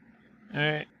All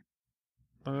right.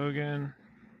 Logan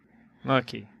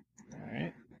Lucky. All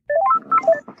right.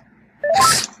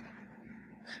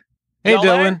 Hey, Y'all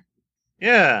Dylan.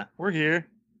 Yeah, we're here.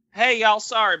 Hey, y'all,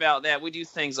 sorry about that. We do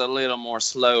things a little more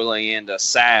slowly in the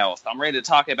South. I'm ready to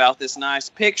talk about this nice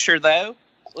picture, though.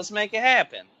 Let's make it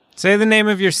happen. Say the name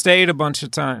of your state a bunch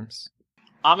of times.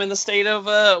 I'm in the state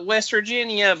of West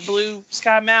Virginia, Blue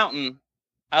Sky Mountain.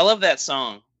 I love that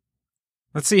song.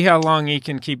 Let's see how long he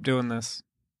can keep doing this.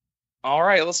 All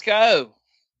right, let's go.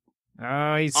 He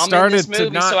I'm started in this movie, to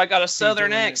not so I got a be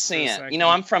southern doing it for a accent. second. You know,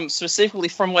 I'm specifically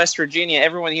from West Virginia.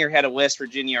 Everyone here had a West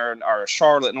Virginia or a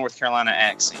Charlotte, North Carolina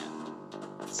accent.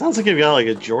 Sounds like you've got like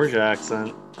a Georgia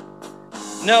accent.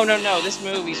 No. This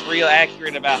movie's real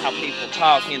accurate about how people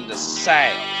talk in the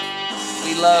South.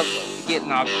 We love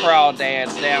getting our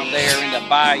crawdads down there in the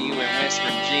bayou in West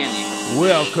Virginia.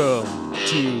 Welcome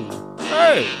to...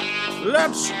 Hey,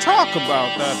 let's talk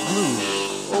about that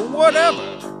movie, or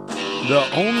whatever. The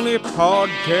only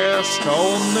podcast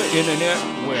on the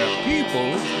internet where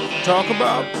people talk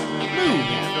about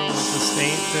movies. The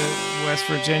state that West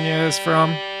Virginia is from.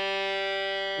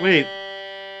 Wait,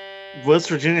 West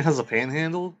Virginia has a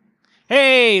panhandle?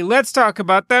 Hey, let's talk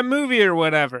about that movie or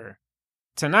whatever.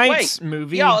 Tonight's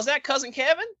movie... Y'all, is that Cousin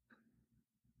Kevin?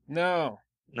 No.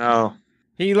 No.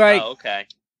 He, Oh, okay.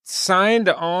 signed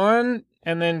on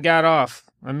and then got off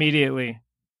immediately.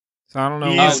 So I don't know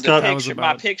He's what got- that was My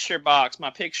about. picture box, my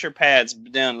picture pad's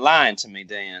done lying to me,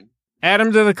 Dan. Add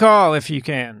him to the call if you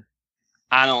can.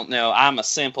 I don't know. I'm a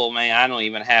simple man. I don't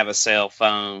even have a cell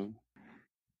phone.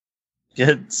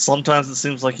 Yeah, sometimes it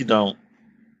seems like you don't.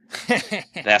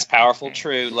 That's powerful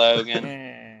true,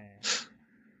 Logan.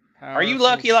 Are you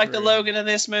lucky like the Logan in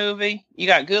this movie? You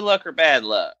got good luck or bad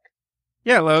luck?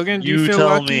 Yeah, Logan, do you feel tell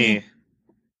lucky, me.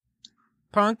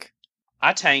 punk?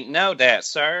 I tain't know that,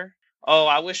 sir. Oh,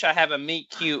 I wish I have a meet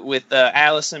cute with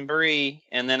Allison Brie,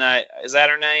 and then is that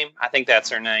her name? I think that's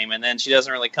her name, and then she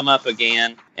doesn't really come up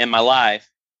again in my life,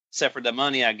 except for the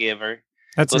money I give her.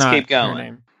 That's Let's not keep going. her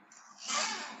name.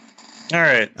 All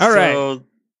right. All right. So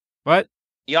What?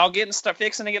 Y'all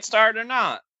fixing to get started or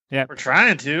not? Yeah. we're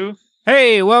trying to.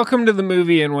 Hey, welcome to the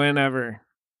movie and whenever.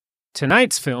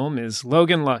 Tonight's film is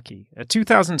Logan Lucky, a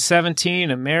 2017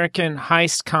 American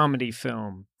heist comedy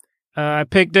film. I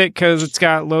picked it because it's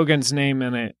got Logan's name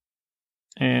in it.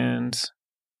 And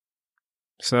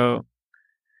so...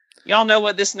 Y'all know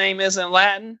what this name is in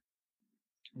Latin?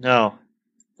 No.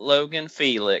 Logan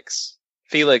Felix.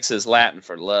 Felix is Latin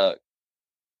for luck.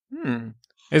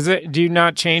 Is it? Do you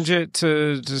not change it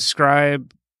to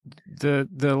describe the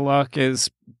luck as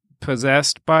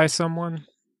possessed by someone?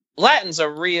 Latin's a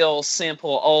real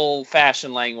simple,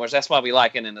 old-fashioned language. That's why we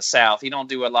like it in the South. You don't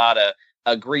do a lot of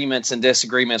agreements and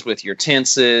disagreements with your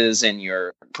tenses and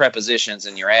your prepositions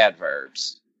and your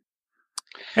adverbs.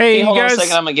 Hey, hold you on guys. a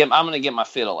second. I'm gonna get my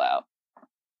fiddle out.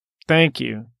 Thank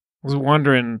you. I was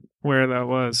wondering where that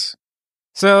was.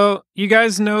 So, you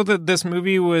guys know that this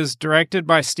movie was directed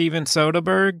by Steven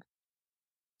Sodaberg?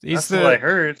 That's what I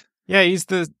heard. Yeah, he's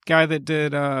the guy that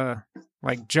did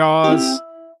like Jaws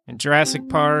and Jurassic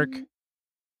Park.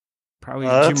 Probably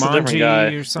That's a different guy.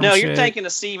 Jumanji or some No, shit. you're thinking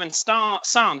of Steven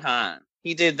Sondheim.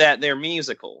 He did their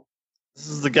musical. This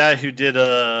is the guy who did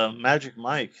Magic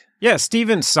Mike. Yeah,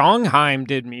 Steven Sondheim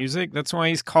did music. That's why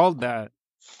he's called that.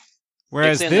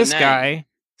 Whereas It's in the this name. guy,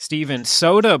 Steven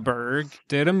Sodaberg,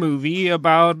 did a movie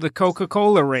about the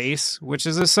Coca-Cola race, which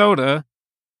is a soda,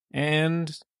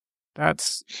 and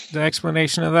that's the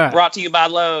explanation of that. Brought to you by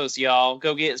Lowe's, y'all.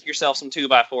 Go get yourself some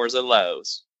 2x4s at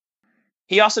Lowe's.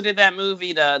 He also did that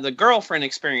movie, the Girlfriend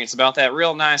Experience, about that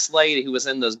real nice lady who was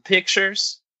in those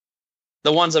pictures.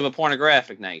 The ones of a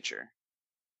pornographic nature.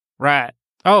 Right.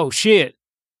 Oh, shit.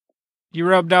 You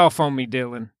rubbed off on me,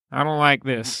 Dylan. I don't like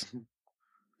this.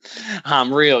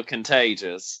 I'm real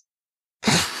contagious.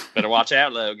 Better watch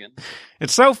out, Logan.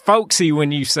 It's so folksy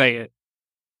when you say it.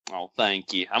 Oh,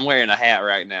 thank you. I'm wearing a hat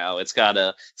right now. It's got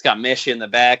mesh in the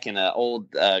back and an old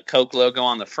Coke logo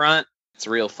on the front. It's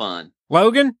real fun.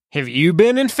 Logan, have you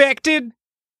been infected?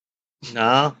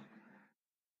 No.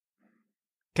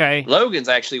 Okay. Logan's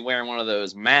actually wearing one of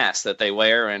those masks that they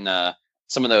wear in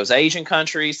some of those Asian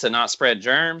countries to not spread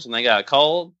germs when they got a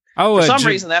cold. Oh, For some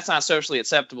reason, that's not socially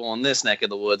acceptable in this neck of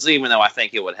the woods, even though I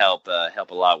think it would help a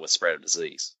lot with spread of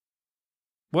disease.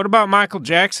 What about Michael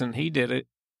Jackson? He did it.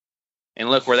 And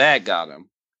look where that got him.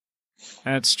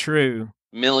 That's true.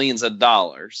 Millions of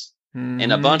dollars.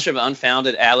 And a bunch of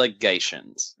unfounded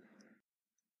allegations.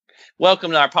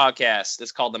 Welcome to our podcast.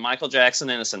 It's called the Michael Jackson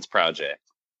Innocence Project.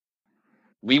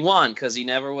 We won because he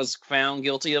never was found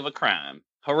guilty of a crime.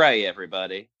 Hooray,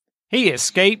 everybody. He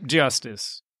escaped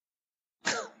justice.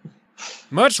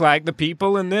 much like the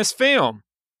people in this film.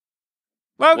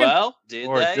 Logan, Well,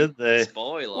 did they?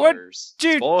 Spoilers. What do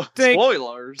you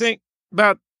Spoilers. think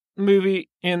about the movie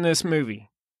in this movie?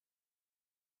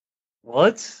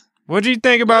 What? What do you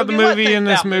think about Logan, the movie in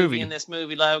this movie? In this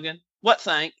movie, Logan, what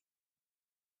think?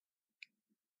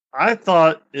 I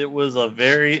thought it was a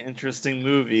very interesting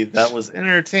movie that was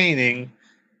entertaining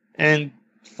and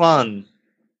fun.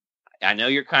 I know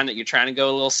you're trying to go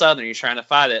a little southern. You're trying to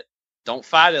fight it. Don't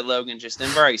fight it, Logan. Just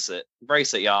embrace it.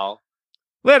 Embrace it, y'all.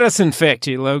 Let us infect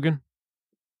you, Logan.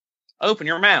 Open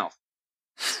your mouth.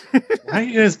 Why are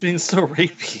you guys being so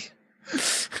rapey?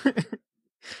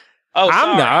 Oh,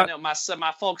 sorry. I'm not. I know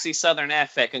my folksy southern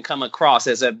affect can come across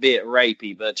as a bit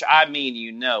rapey, but I mean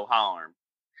you no harm.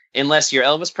 Unless you're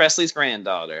Elvis Presley's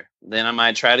granddaughter, then I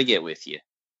might try to get with you.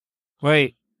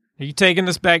 Wait, are you taking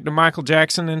this back to Michael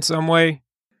Jackson in some way?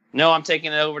 No, I'm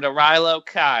taking it over to Rilo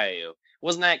Keough.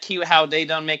 Wasn't that cute how they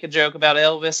done make a joke about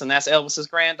Elvis and that's Elvis's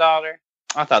granddaughter?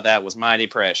 I thought that was mighty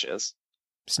precious.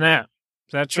 Snap.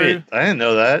 Is that true? Wait, I didn't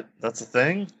know that. That's a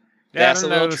thing? That's a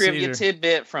little trivia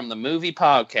tidbit from the movie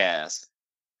podcast.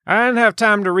 I didn't have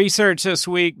time to research this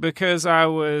week because I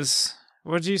was,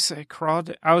 what'd you say,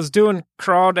 I was doing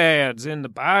crawdads in the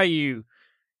bayou.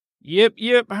 Yip,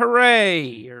 yip,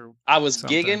 hooray. Or I was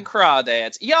something. gigging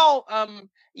crawdads. Y'all,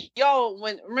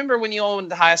 remember when you all went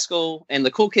to high school and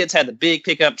the cool kids had the big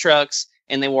pickup trucks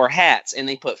and they wore hats and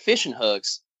they put fishing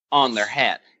hooks on their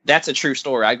hat? That's a true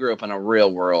story. I grew up in a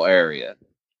real rural area.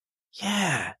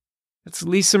 Yeah. It's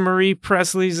Lisa Marie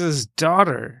Presley's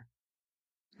daughter.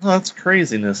 Oh, that's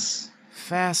craziness.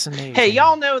 Fascinating. Hey,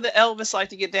 y'all know that Elvis liked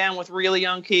to get down with really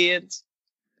young kids?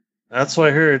 That's what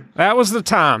I heard. That was the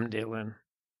time, Dylan.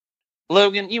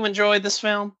 Logan, you enjoyed this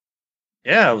film?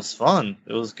 Yeah, it was fun.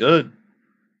 It was good.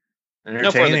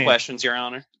 No further questions, Your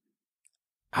Honor.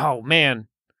 Oh, man.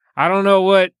 I don't know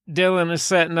what Dylan is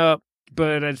setting up,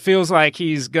 but it feels like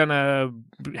he's gonna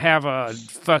have a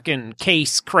fucking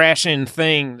case-crashing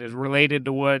thing that's related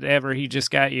to whatever he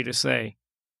just got you to say.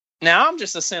 Now, I'm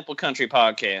just a simple country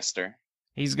podcaster.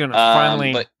 He's gonna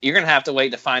finally... But you're gonna have to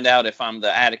wait to find out if I'm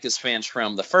the Atticus Finch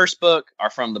from the first book or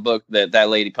from the book that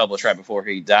lady published right before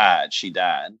he died. She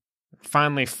died.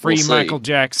 Finally free We'll Michael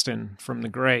Jackson from the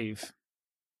grave.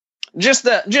 Just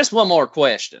one more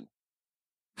question.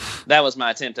 That was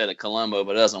my attempt at a Columbo,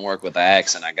 but it doesn't work with the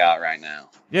accent I got right now.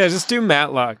 Yeah, just do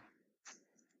Matlock.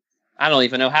 I don't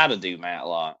even know how to do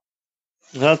Matlock.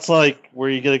 That's like where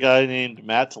you get a guy named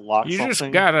Matt to lock You something.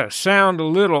 just gotta sound a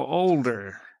little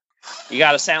older. You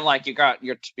got to sound like you got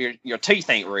your teeth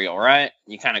ain't real, right?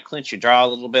 You kind of clench your jaw a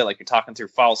little bit, like you're talking through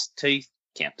false teeth.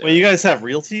 Can't do it. Wait, you guys have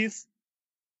real teeth?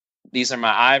 These are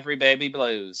my ivory baby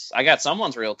blues. I got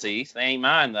someone's real teeth. They ain't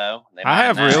mine though. I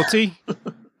have realty.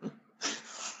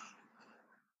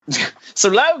 So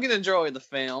Logan enjoyed the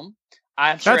film.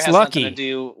 I'm sure That's it has lucky something to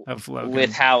do of Logan.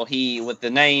 with the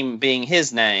name being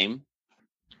his name.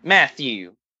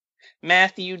 Matthew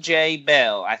J.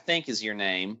 Bell, I think is your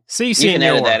name. See, you can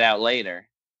edit that out later.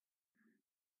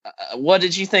 What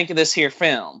did you think of this here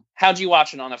film? How'd you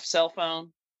watch it, on a cell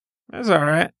phone? That's all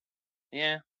right.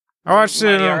 Yeah. I watched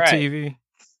it on All right. TV.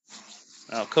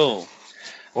 Oh, cool.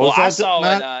 What was I that, saw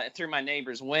Matt? it through my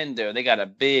neighbor's window. They got a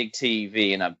big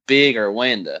TV and a bigger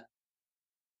window.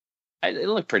 It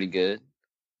looked pretty good.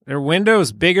 Their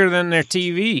window's bigger than their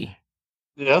TV.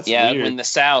 Yeah, that's Yeah, weird. in the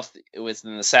South,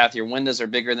 your windows are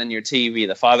bigger than your TV.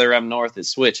 The farther up north, it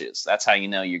switches. That's how you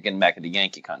know you're getting back into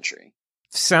Yankee country.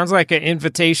 Sounds like an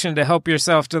invitation to help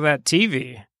yourself to that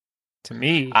TV. To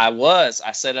me. I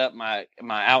set up my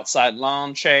outside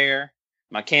lawn chair,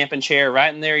 my camping chair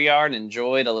right in their yard, and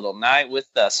enjoyed a little night with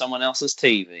someone else's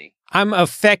TV. I'm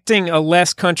affecting a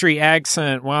less country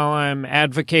accent while I'm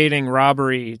advocating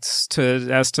robberies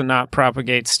as to not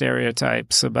propagate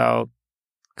stereotypes about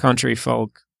country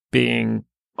folk being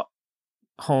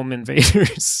home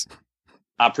invaders.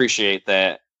 I appreciate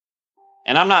that.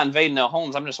 And I'm not invading no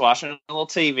homes. I'm just watching a little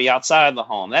TV outside the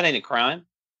home. That ain't a crime.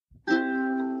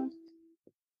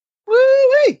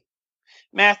 Woo-wee!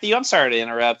 Matthew, I'm sorry to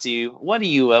interrupt you. What do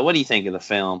you think of the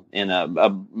film in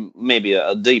maybe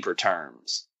a deeper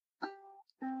terms?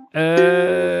 It's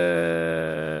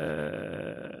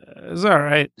all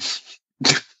right.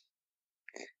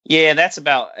 Yeah, that's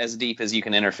about as deep as you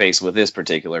can interface with this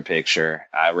particular picture,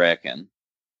 I reckon.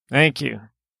 Thank you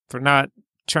for not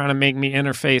trying to make me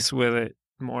interface with it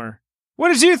more. What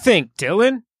did you think,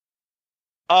 Dylan?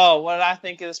 Oh, what did I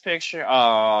think of this picture?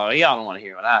 Oh, y'all don't want to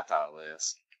hear what I thought of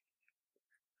this.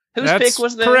 Whose That's pick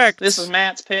was this? correct. This was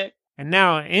Matt's pick? And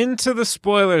now into the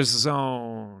spoilers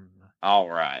zone. All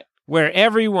right. Where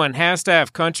everyone has to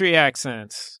have country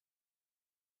accents.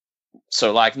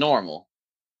 So like normal.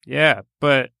 Yeah,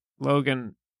 but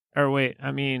Logan,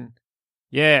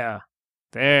 yeah,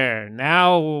 there.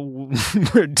 Now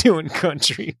we're doing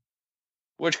country.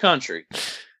 Which country?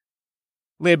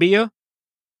 Libya.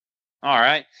 All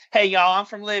right. Hey, y'all, I'm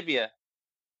from Libya.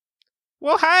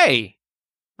 Well, hey,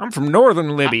 I'm from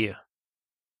northern Libya.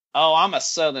 I'm a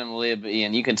southern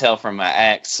Libyan. You can tell from my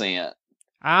accent.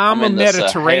 I'm a in the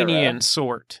Mediterranean Sahara.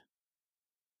 sort.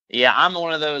 Yeah, I'm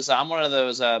one of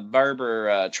those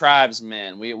Berber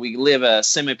tribesmen. We live a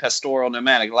semi-pastoral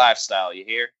nomadic lifestyle. You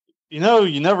hear? You know,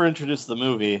 you never introduced the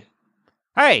movie.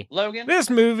 Hey, Logan? this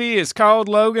movie is called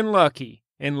Logan Lucky,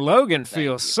 and Logan Thank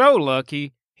feels you. so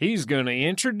lucky, he's going to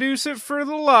introduce it for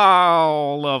the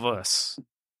all of us.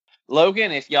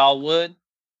 Logan, if y'all would,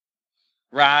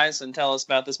 rise and tell us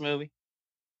about this movie.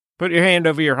 Put your hand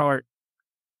over your heart.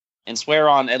 And swear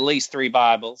on at least 3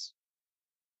 Bibles.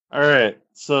 All right,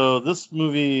 so the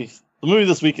movie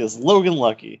this week is Logan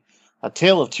Lucky, a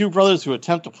tale of 2 brothers who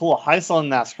attempt to pull a heist on a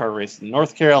NASCAR race in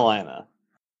North Carolina.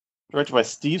 Directed by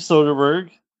Steven Sodaberg,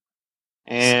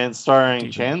 and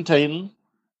starring Channing Tatum,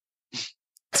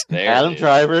 Adam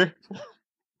Driver,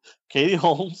 Katie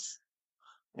Holmes,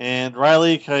 and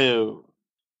Riley Keough.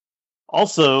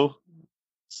 Also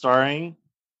starring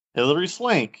Hilary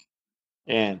Swank,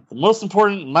 and the most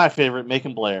important, my favorite,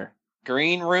 Macon Blair.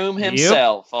 Green Room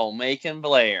himself, old Macon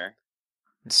Blair.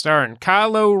 Starring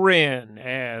Kylo Ren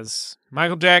as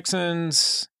Michael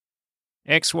Jackson's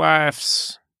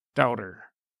ex-wife's daughter.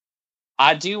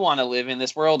 I do want to live in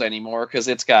this world anymore because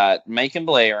it's got Macon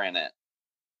Blair in it.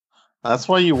 That's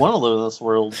why you want to live in this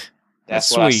world.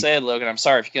 That's what I said, Logan. I'm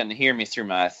sorry if you couldn't hear me through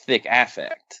my thick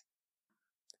affect.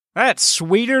 That's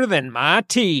sweeter than my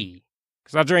tea.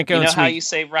 Because I drink unsweet. You know how you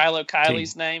say Rilo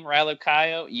Kiley's name? Rilo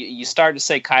Keough? You start to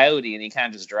say coyote and you kind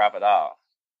of just drop it off.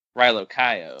 Rilo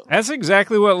Keough. That's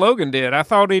exactly what Logan did. I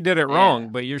thought he did it wrong,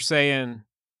 but you're saying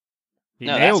he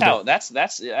nailed it.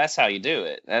 That's how you do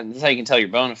it. That's how you can tell you're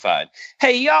bona fide.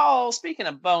 Hey, y'all, speaking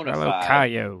of bona Rilo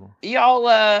fide,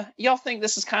 Keough. y'all think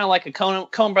this is kind of like a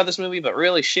Coen Brothers movie, but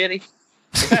really shitty?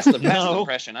 That's the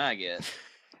impression I get.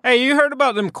 Hey, you heard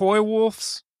about them coy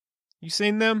wolves? You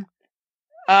seen them?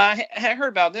 I heard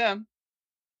about them.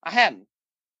 I hadn't.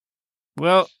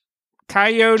 Well,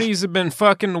 coyotes have been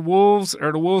fucking the wolves,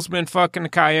 or the wolves been fucking the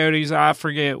coyotes. I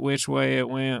forget which way it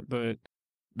went, but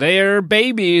their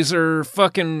babies are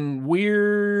fucking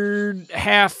weird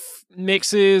half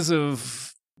mixes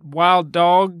of wild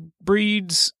dog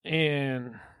breeds,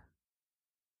 and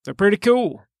they're pretty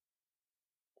cool.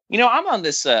 You know, I'm on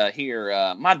this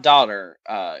here. My daughter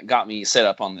got me set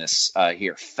up on this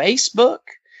here Facebook.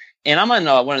 And I'm in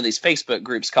one of these Facebook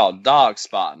groups called Dog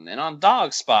Spotting. And on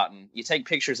Dog Spotting, you take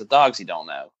pictures of dogs you don't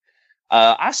know.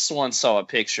 I once saw a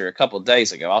picture a couple of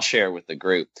days ago. I'll share with the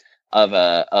group of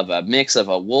a mix of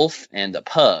a wolf and a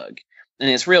pug. And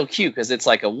it's real cute because it's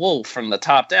like a wolf from the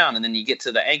top down. And then you get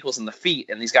to the ankles and the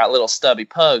feet. And he's got little stubby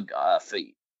pug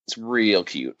feet. It's real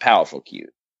cute. Powerful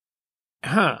cute.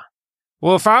 Huh.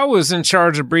 Well, if I was in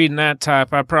charge of breeding that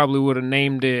type, I probably would have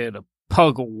named it a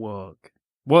Pugglewug.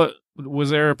 What? Was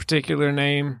there a particular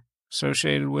name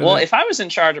associated with it? Well, if I was in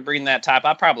charge of breeding that type,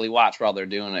 I'd probably watch while they're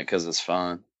doing it because it's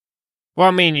fun. Well,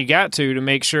 I mean, you got to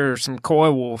make sure some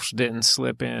coy wolves didn't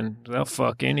slip in. They'll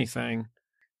fuck anything.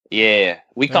 Yeah,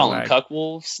 we call them cuck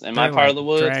wolves in my part of the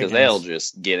woods because they'll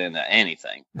just get into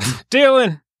anything.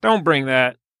 Dylan, don't bring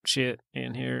that shit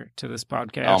in here to this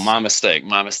podcast. Oh, my mistake.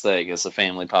 My mistake. It's a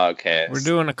family podcast. We're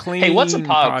doing a clean what's a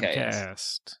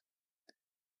podcast?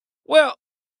 Well,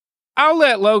 I'll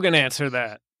let Logan answer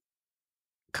that.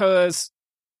 'Cause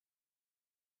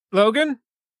Logan?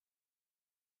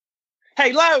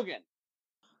 Hey, Logan!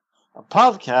 A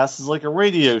podcast is like a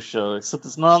radio show, except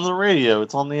it's not on the radio,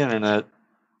 it's on the internet.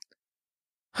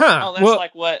 Huh. Oh, that's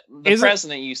like what the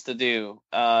president used to do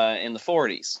in the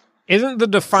 40s. Isn't the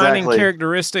defining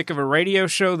characteristic of a radio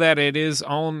show that it is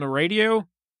on the radio?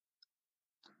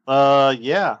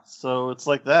 Yeah, so it's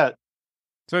like that.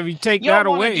 So if you take that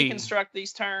away... You deconstruct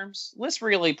these terms? Let's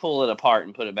really pull it apart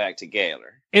and put it back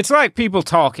together. It's like people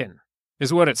talking,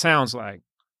 is what it sounds like.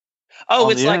 Oh,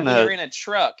 it's like when you're in a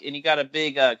truck and you got a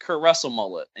big Kurt Russell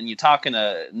mullet and you're talking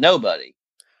to nobody.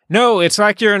 No, it's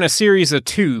like you're in a series of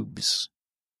tubes.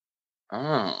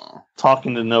 Oh.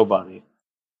 Talking to nobody.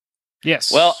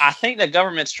 Yes. Well, I think the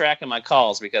government's tracking my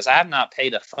calls because I have not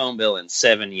paid a phone bill in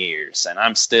 7 years and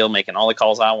I'm still making all the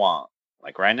calls I want,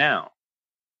 like right now.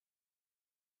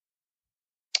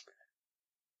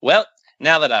 Well,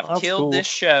 now that I've killed this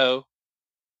show,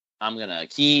 I'm going to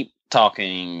keep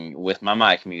talking with my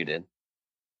mic muted.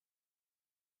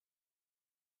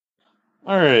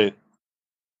 All right.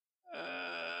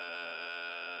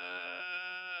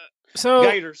 So,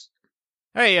 Gators.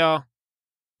 hey, y'all.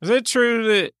 Is it true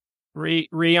that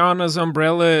Rihanna's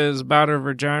umbrella is about her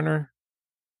vagina?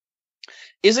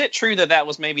 Is it true that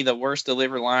was maybe the worst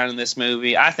delivered line in this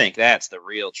movie? I think that's the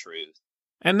real truth.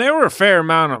 And there were a fair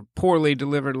amount of poorly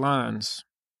delivered lines.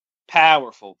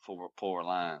 Powerful, poor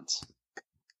lines.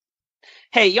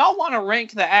 Hey, y'all want to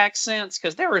rank the accents?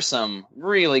 Because there were some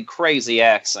really crazy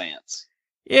accents.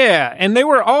 Yeah, and they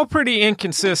were all pretty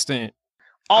inconsistent.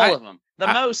 All of them. The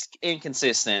most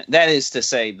inconsistent, that is to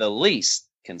say, the least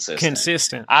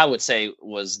consistent. I would say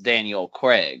was Daniel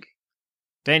Cwaig.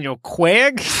 Daniel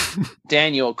Cwaig?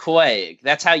 Daniel Cwaig.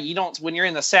 That's how you don't, when you're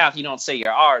in the South, you don't say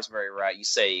your R's very right. You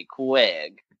say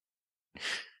Cwaig.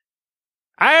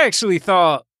 I actually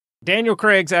thought Daniel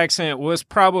Craig's accent was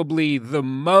probably the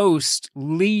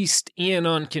least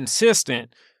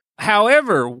inconsistent.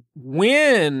 However,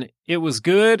 when it was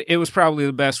good, it was probably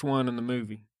the best one in the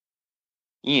movie.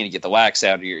 You need to get the wax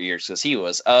out of your ears because he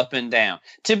was up and down.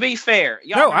 To be fair,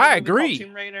 I agree.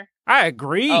 Tomb Raider? I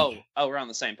agree. Oh, we're on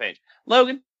the same page.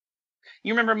 Logan,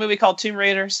 you remember a movie called Tomb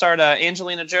Raider? Starred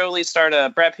Angelina Jolie,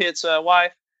 starred Brad Pitt's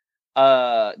wife.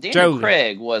 Daniel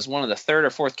Craig was one of the third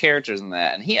or fourth characters in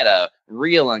that, and he had a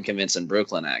real unconvincing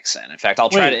Brooklyn accent. In fact,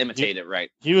 I'll try to imitate it right.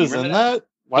 He was in that?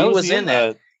 Why was he in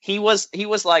that? He was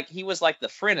like the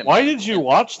friend. Why did you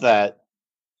watch that?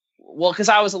 Well, because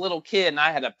I was a little kid and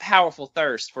I had a powerful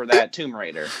thirst for that Tomb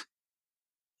Raider.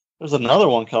 There's another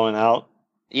one coming out.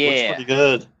 Yeah, looks pretty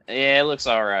good. Yeah, it looks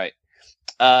all right.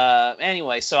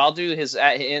 Anyway, so I'll do his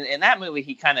in that movie.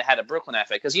 He kind of had a Brooklyn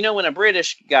accent because when a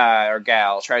British guy or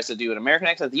gal tries to do an American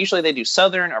accent, usually they do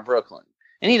Southern or Brooklyn,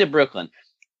 and he did Brooklyn,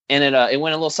 and it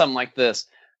went a little something like this.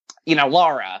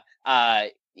 Laura,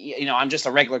 I'm just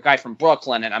a regular guy from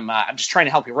Brooklyn, and I'm just trying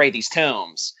to help you raid these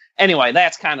tombs. Anyway,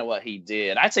 that's kind of what he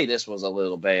did. I'd say this was a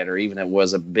little better, even if it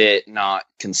was a bit not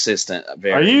consistent.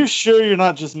 Are you sure you're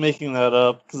not just making that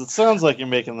up? Because it sounds like you're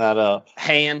making that up.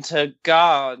 Hand to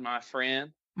God, my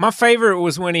friend. My favorite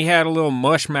was when he had a little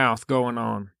mush mouth going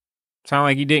on. Sounded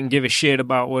like he didn't give a shit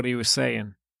about what he was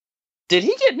saying. Did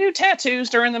he get new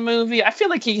tattoos during the movie? I feel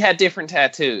like he had different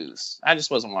tattoos. I just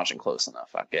wasn't watching close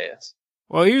enough, I guess.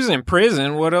 Well, he was in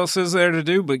prison. What else is there to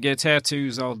do but get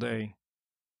tattoos all day?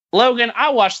 Logan,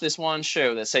 I watched this one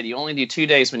show that said you only do 2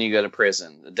 days when you go to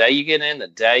prison. The day you get in, the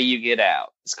day you get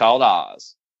out. It's called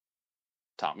Oz.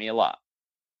 Taught me a lot.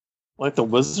 Like the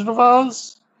Wizard of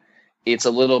Oz? It's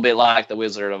a little bit like the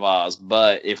Wizard of Oz,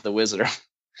 but if the Wizard of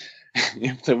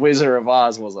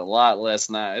Oz was a lot less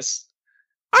nice.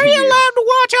 Are you allowed to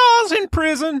watch Oz in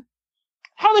prison?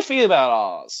 How do they feel about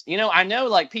Oz? I know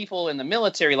like people in the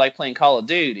military like playing Call of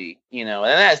Duty, and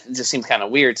that just seems kind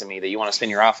of weird to me that you want to spend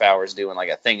your off hours doing like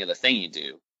a thing of the thing you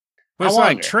do. But it's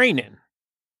like training.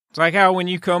 It's like how when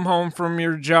you come home from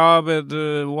your job at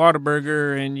the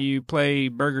Whataburger and you play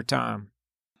Burger Time.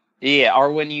 Yeah,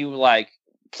 or when you like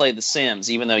play The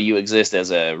Sims, even though you exist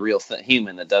as a real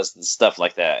human that does stuff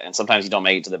like that, and sometimes you don't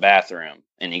make it to the bathroom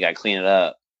and you got to clean it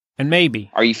up. And maybe.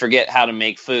 Or you forget how to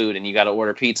make food and you got to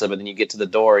order pizza, but then you get to the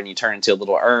door and you turn into a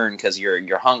little urn because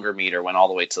your hunger meter went all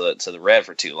the way to the red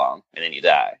for too long, and then you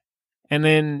die. And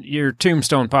then your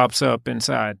tombstone pops up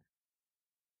inside.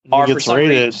 Or for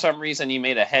some reason you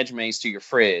made a hedge maze to your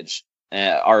fridge.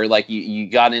 Or like you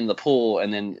got in the pool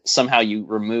and then somehow you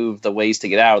remove the ways to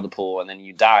get out of the pool and then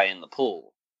you die in the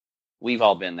pool. We've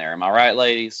all been there. Am I right,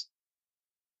 ladies?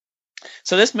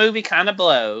 So this movie kind of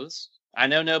blows. I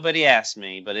know nobody asked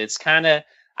me, but it's kind of,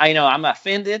 I'm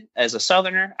offended as a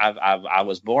Southerner. I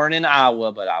was born in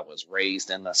Iowa, but I was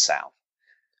raised in the South.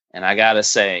 And I got to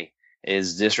say, it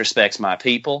disrespects my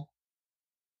people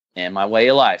and my way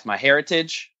of life, my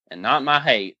heritage, and not my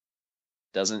hate.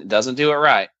 Doesn't do it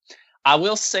right. I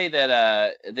will say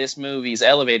that this movie's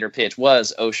elevator pitch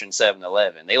was Ocean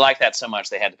 7-Eleven. They liked that so much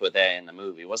they had to put that in the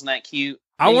movie. Wasn't that cute?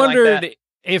 I wondered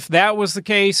if that was the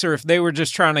case or if they were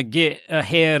just trying to get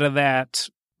ahead of that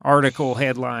article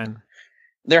headline.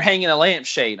 They're hanging a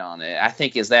lampshade on it, I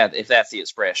think, if that's the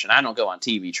expression. I don't go on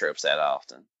TV tropes that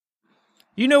often.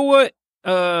 You know what?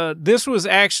 This was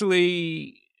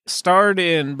actually starred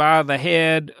in by the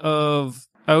head of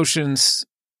Ocean's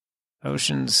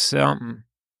something.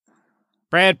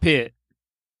 Brad Pitt.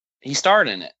 He starred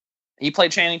in it. He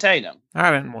played Channing Tatum.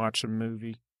 I didn't watch the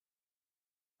movie.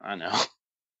 I know.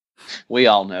 We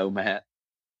all know, Matt.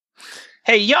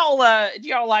 Hey, y'all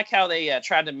like how they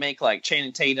tried to make like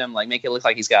Channing Tatum make it look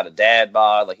like he's got a dad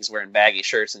bod, like he's wearing baggy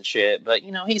shirts and shit, but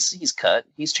he's cut.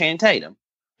 He's Channing Tatum.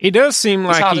 It does seem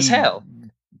like hot as hell.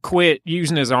 Quit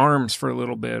using his arms for a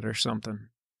little bit or something.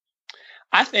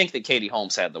 I think that Katie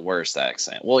Holmes had the worst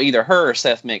accent. Well, either her or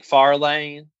Seth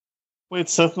MacFarlane. Wait,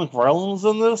 Seth MacFarlane was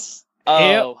in this?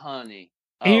 Oh, honey.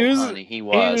 Oh, honey, he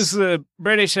was. He was the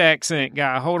British accent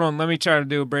guy. Hold on, let me try to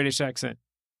do a British accent.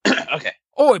 Okay.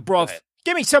 Oi, bruv,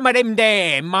 give me some of them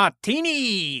damn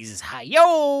martinis.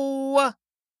 Hi-yo!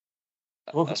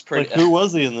 That's pretty. Like, who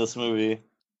was he in this movie?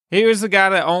 He was the guy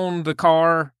that owned the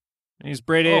car. He's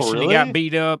British, Oh, really? and he got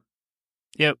beat up.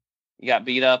 Yep. He got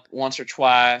beat up once or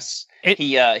twice.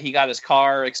 He got his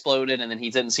car exploded, and then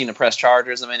he didn't seem to press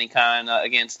charges of any kind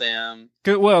against them.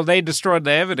 Well, they destroyed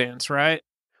the evidence, right?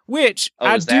 Which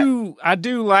I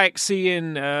do like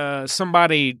seeing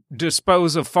somebody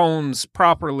dispose of phones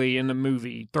properly in the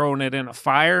movie, throwing it in a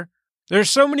fire. There's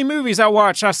so many movies I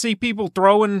watch, I see people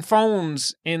throwing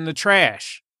phones in the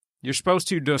trash. You're supposed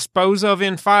to dispose of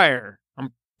in fire.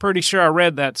 I'm pretty sure I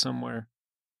read that somewhere.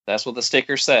 That's what the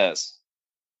sticker says.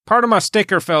 Part of my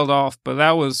sticker fell off, but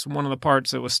that was one of the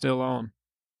parts that was still on.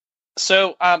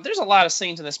 So there's a lot of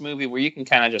scenes in this movie where you can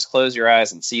kind of just close your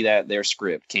eyes and see that their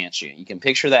script, can't you? You can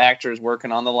picture the actors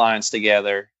working on the lines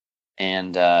together,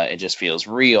 and it just feels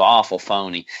real awful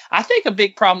phony. I think a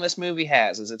big problem this movie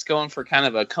has is it's going for kind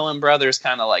of a Coen Brothers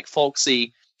kind of like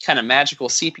folksy, kind of magical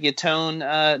sepia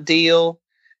tone deal.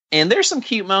 And there's some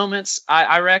cute moments.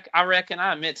 I reckon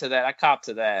I admit to that. I cop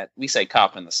to that. We say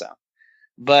cop in the South.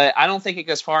 But I don't think it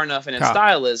goes far enough in its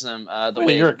stylism the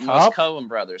way most Coen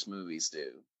Brothers movies do.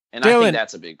 And Dylan, I think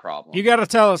that's a big problem. You got to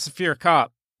tell us if you're a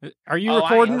cop. Are you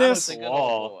recording this?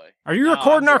 Are you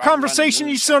recording our conversation,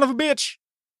 you son of a bitch?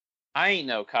 I ain't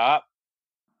no cop.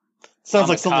 Sounds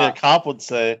like something a cop would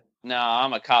say. No,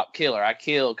 I'm a cop killer. I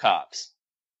kill cops.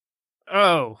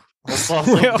 Oh. That's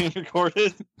also being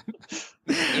recorded?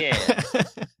 Yeah.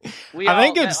 I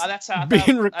think it's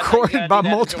being recorded by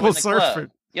multiple surfers.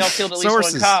 Y'all killed at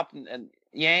least one cop.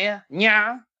 Yeah.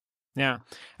 Yeah.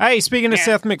 Hey, speaking of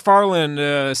Seth MacFarlane,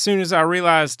 as soon as I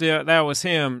realized that was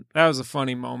him, that was a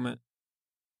funny moment.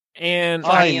 And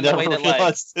I never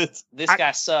realized it. This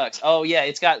guy sucks. Oh yeah,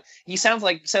 he sounds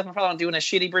like Seth MacFarlane doing a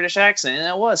shitty British accent, and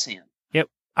it was him. Yep.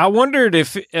 I wondered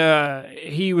if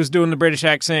he was doing the British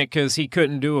accent because he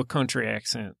couldn't do a country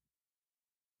accent.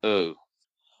 Oh.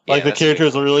 Like the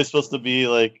characters were really supposed to be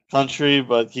like country,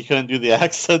 but he couldn't do the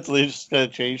accent, so they just kind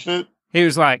of changed it. He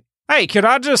was like, "Hey, could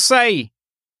I just say?"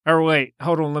 Or wait,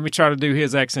 hold on, let me try to do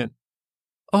his accent.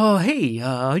 Hey,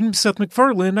 I'm Seth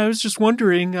MacFarlane. I was just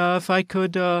wondering if I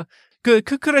could I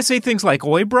say things like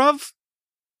 "Oi, bruv"?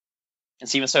 And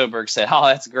Steven Sodaberg said, "Oh,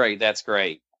 that's great, that's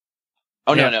great."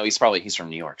 Oh no, he's from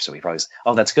New York, so he probably said,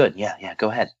 "Oh, that's good. Yeah,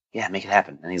 go ahead. Yeah, make it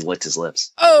happen." And he's licked his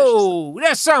lips. Oh,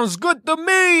 that sounds good to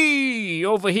me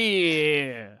over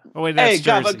here. Oh wait, that's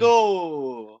Jersey.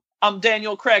 Gabagool. I'm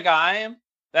Daniel Craig. I am.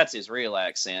 That's his real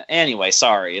accent. Anyway,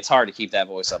 sorry. It's hard to keep that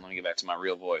voice up. Let me get back to my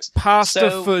real voice. Pasta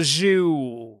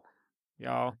fajoule,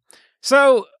 y'all.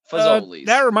 So,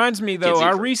 that reminds me, though,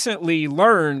 I recently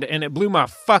learned, and it blew my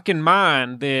fucking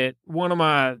mind, that one of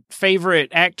my favorite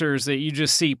actors that you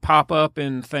just see pop up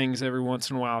in things every once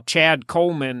in a while, Chad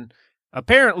Coleman,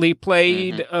 apparently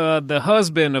played the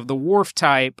husband of the Worf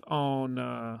type on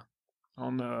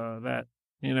that,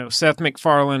 Seth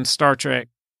MacFarlane Star Trek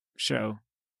show.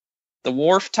 The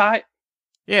Worf type?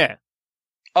 Yeah.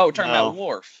 Oh, talking about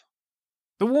Worf.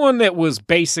 The one that was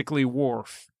basically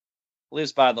Worf.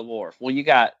 Lives by the wharf. Well, you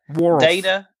got Worf.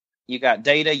 Data, you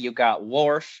got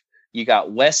Worf, you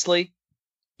got Wesley,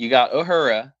 you got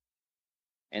Uhura,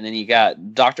 and then you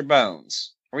got Dr.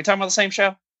 Bones. Are we talking about the same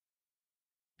show?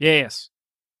 Yes.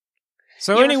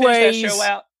 So you anyways, finish that show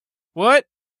out? What?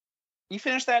 You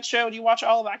finished that show? Do you watch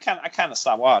all of it? I kind of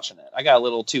stopped watching it. I got a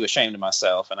little too ashamed of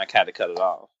myself, and I had to cut it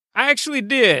off. I actually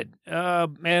did,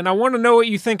 and I want to know what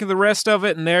you think of the rest of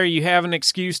it, and there you have an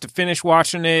excuse to finish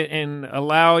watching it and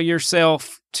allow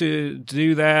yourself to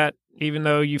do that, even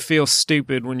though you feel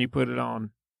stupid when you put it on.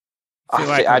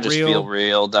 I just feel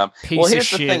real dumb. Well, here's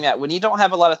the thing, that when you don't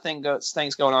have a lot of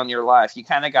things going on in your life, you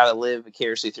kind of got to live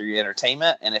vicariously through your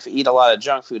entertainment, and if you eat a lot of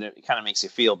junk food, it kind of makes you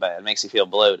feel bad. It makes you feel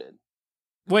bloated.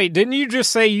 Wait, didn't you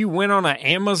just say you went on an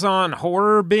Amazon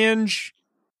horror binge?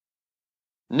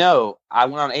 No, I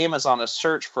went on Amazon to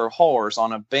search for horrors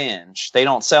on a binge. They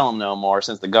don't sell them no more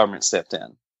since the government stepped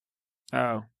in.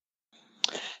 Oh.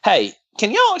 Hey,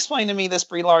 can y'all explain to me this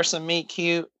Brie Larson meet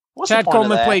cute? What's Chad the point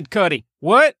Coleman of that? played Cuddy.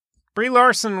 What? Brie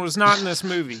Larson was not in this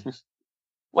movie.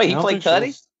 Wait, he played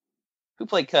Cuddy? Who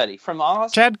played Cuddy? From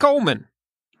Oz? Chad Coleman.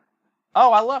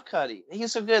 Oh, I love Cuddy.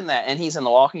 He's so good in that. And he's in The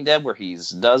Walking Dead where he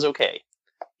does okay.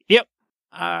 Yep.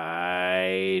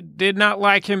 I did not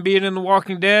like him being in The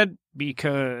Walking Dead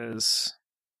because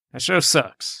that show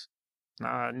sucks.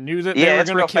 I knew that they were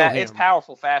going to kill him. It's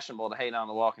powerful, fashionable to hate on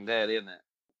The Walking Dead, isn't it?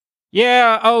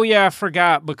 Yeah, oh yeah, I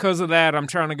forgot. Because of that, I'm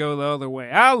trying to go the other way.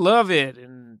 I love it.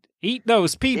 And eat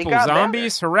those people,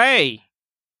 zombies. Better. Hooray.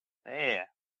 Yeah.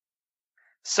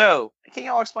 So, can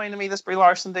y'all explain to me this Brie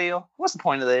Larson deal? What's the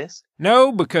point of this?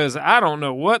 No, because I don't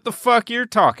know what the fuck you're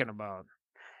talking about.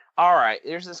 All right,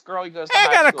 there's this girl who goes to high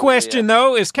I got a school question,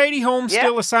 though. Is Katie Holmes Yeah.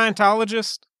 still a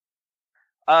Scientologist?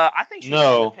 I think she's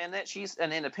No. independent. She's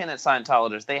an independent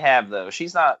Scientologist. They have, though.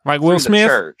 She's not Like through Will the Smith?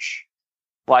 church.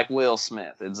 Like Will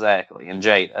Smith, exactly. And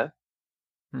Jada.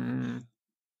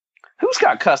 Who's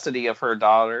got custody of her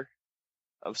daughter,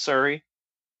 of Surrey?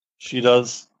 She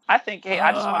does. I think. Hey,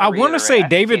 I just I want to say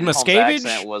David Miscavige.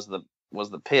 Accent was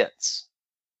the Pitts.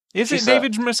 Is it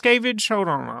David Miscavige? Hold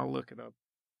on, I'll look it up.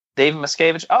 David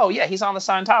Miscavige. Oh yeah, he's on the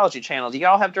Scientology channel. Do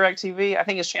y'all have DirecTV? I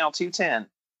think it's channel 210.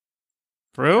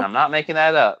 For real? I'm not making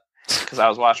that up because I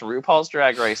was watching RuPaul's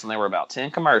Drag Race and there were about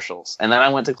 10 commercials, and then I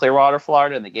went to Clearwater,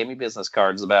 Florida, and they gave me business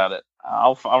cards about it.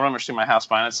 I'll rummage through my house,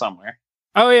 find it somewhere.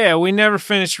 Oh yeah, we never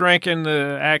finished ranking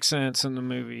the accents in the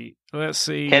movie. Let's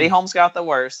see. Katie Holmes got the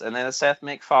worst, and then it's Seth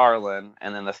MacFarlane,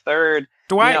 and then the third.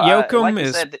 Dwight Yoakam like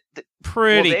is said,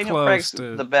 pretty Daniel close Craig's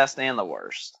to the best and the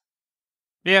worst.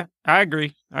 Yeah, I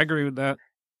agree. I agree with that.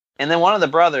 And then one of the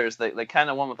brothers, the kind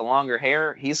of one with the longer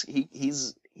hair, he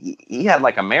had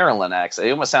like a Maryland accent.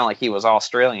 It almost sounded like he was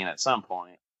Australian at some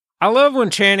point. I love when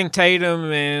Channing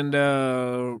Tatum and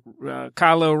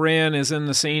Kylo Ren is in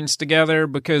the scenes together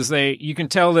because you can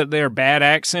tell that their bad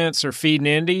accents are feeding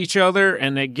into each other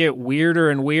and they get weirder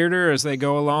and weirder as they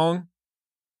go along.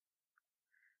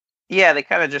 Yeah, they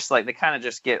kind of just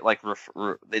get like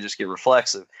they just get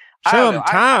reflexive.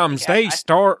 Sometimes they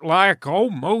start like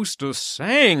almost a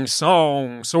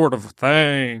sing-song sort of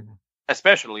thing.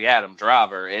 Especially Adam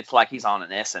Driver. It's like he's on an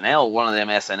SNL, one of them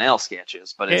SNL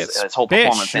sketches, but it's whole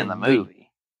performance in the movie.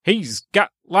 He's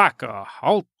got like a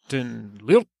halting,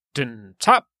 lilting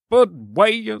type of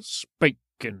way of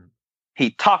speaking.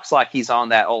 He talks like he's on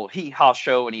that old hee-haw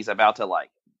show and he's about to like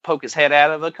poke his head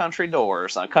out of a country door or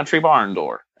some country barn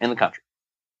door in the country.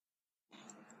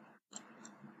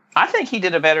 I think he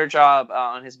did a better job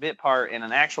on his bit part in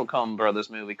an actual Coen Brothers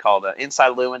movie called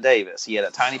Inside Llewyn Davis. He had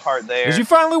a tiny part there. Did you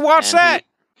finally watch that?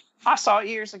 I saw it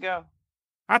years ago.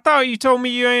 I thought you told me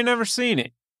you ain't never seen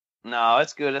it. No,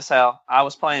 it's good as hell. I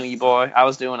was playing with you, boy. I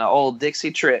was doing an old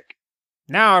Dixie trick.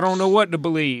 Now I don't know what to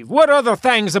believe. What other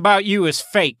things about you is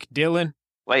fake, Dylan?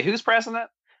 Wait, who's pressing it?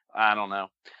 I don't know.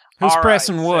 Who's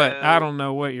pressing what? I don't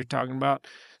know what you're talking about.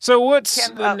 So what's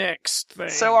the next thing?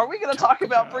 So are we going to talk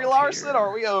about Brie Larson, or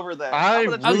are we over that? I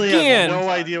really have no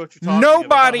idea what you're talking about.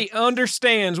 Nobody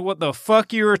understands what the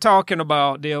fuck you were talking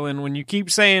about, Dylan, when you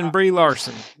keep saying Brie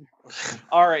Larson.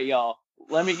 All right, y'all.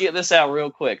 Let me get this out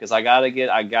real quick, because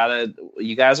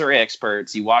you guys are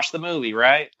experts. You watched the movie,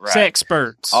 right? Right.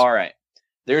 Sexperts. All right.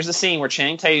 There's a scene where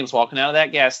Channing Tatum's walking out of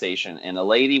that gas station, and a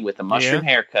lady with a mushroom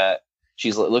haircut,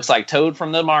 she looks like Toad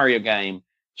from the Mario game.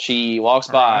 She walks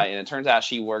by, and it turns out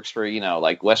she works for,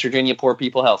 like West Virginia Poor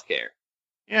People Healthcare.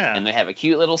 Yeah. And they have a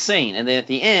cute little scene. And then at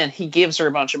the end, he gives her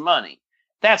a bunch of money.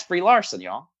 That's Brie Larson,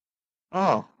 y'all.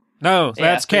 Oh. No,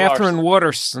 that's Katherine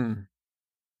Waterston.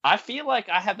 I feel like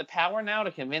I have the power now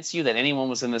to convince you that anyone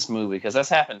was in this movie, because that's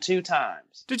happened 2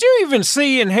 times. Did you even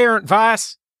see Inherent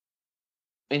Vice?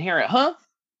 Inherent, huh?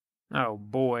 Oh,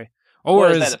 boy.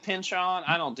 Or is that a pinch-on?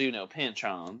 I don't do no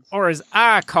pinch-ons. Or as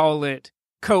I call it,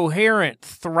 coherent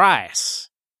thrice,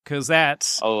 because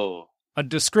that's a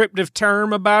descriptive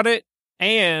term about it,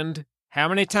 and how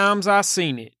many times I've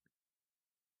seen it.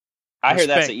 I hear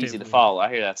that's easy to follow. I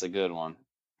hear that's a good one.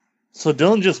 So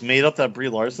Dylan just made up that Brie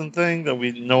Larson thing that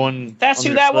no one. That's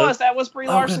who that was. That was Brie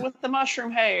Larson with the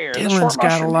mushroom hair. Dylan's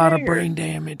got a lot of brain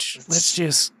damage. Let's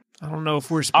just. I don't know if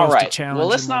we're supposed to challenge. Well,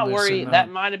 let's not worry. That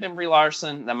might have been Brie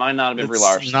Larson. That might not have been Brie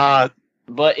Larson. Not.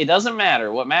 But it doesn't matter.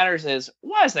 What matters is,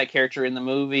 why is that character in the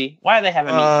movie? Why are they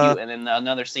having me cute and then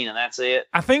another scene and that's it?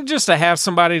 I think just to have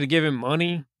somebody to give him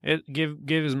money, give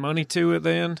his money to at the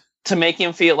end. To make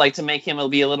him be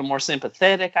a little more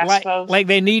sympathetic, I suppose. Like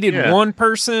they needed one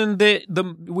person that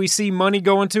we see money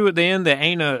going to at the end that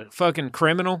ain't a fucking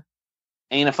criminal.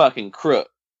 Ain't a fucking crook.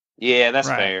 Yeah, that's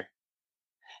fair.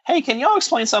 Hey, can y'all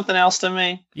explain something else to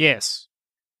me? Yes.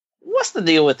 What's the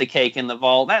deal with the cake in the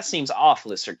vault? That seems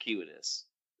awfully circuitous.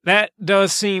 That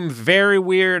does seem very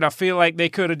weird. I feel like they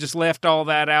could have just left all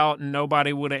that out and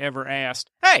nobody would have ever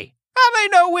asked, hey, how they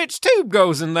know which tube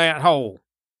goes in that hole?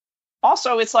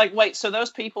 Also, it's like, wait, so those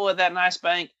people at that nice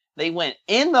bank, they went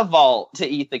in the vault to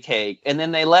eat the cake, and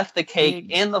then they left the cake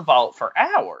in the vault for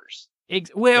hours.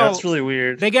 Well, that's really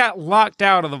weird. They got locked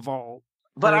out of the vault.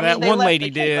 But or I mean, that one left lady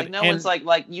the cake. did. Like, no one's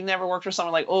like, you never worked for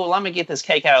someone like, oh, let me get this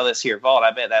cake out of this here vault.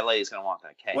 I bet that lady's going to want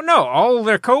that cake. Well, no, all of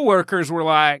their coworkers were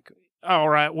like, all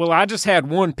right, well, I just had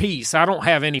one piece. I don't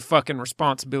have any fucking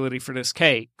responsibility for this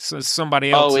cake. So it's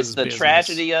somebody else's it's the business.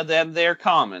 tragedy of them, their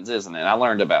commons, isn't it? I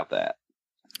learned about that.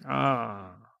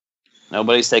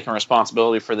 Nobody's taking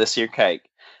responsibility for this here cake.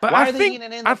 But Why I are they think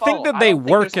eating in the I think vault? that they work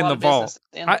in there's a the lot of vault. business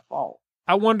in the vault.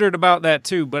 I wondered about that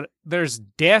too, but there's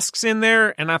desks in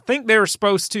there, and I think they were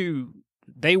supposed to.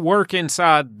 They work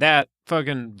inside that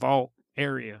fucking vault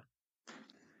area.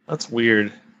 That's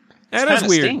weird. That is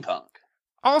weird. Steampunk.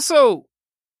 Also,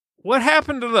 what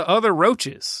happened to the other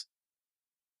roaches?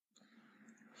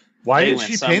 Why They did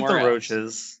went she paint the somewhere else.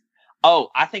 roaches? Oh,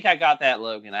 I think I got that,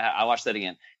 Logan. I watched that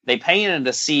again. They painted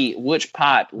to see which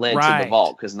pipe led to Right. the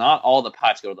vault, because not all the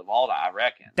pipes go to the vault, I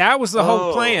reckon. That was the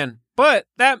whole Oh. plan. But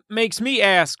that makes me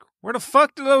ask, where the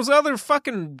fuck do those other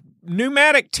fucking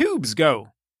pneumatic tubes go?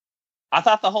 I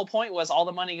thought the whole point was all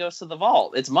the money goes to the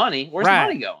vault. It's money. Where's Right. the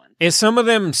money going? Is some of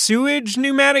them sewage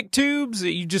pneumatic tubes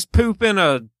that you just poop in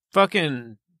a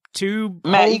fucking tube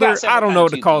Matt, you holder? got several I don't kinds know of what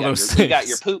to tubes. call You got those your- things. You got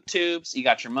your poop tubes. You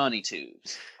got your money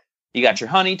tubes. You got your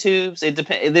honey tubes. It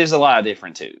depends. There's a lot of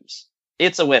different tubes.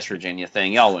 It's a West Virginia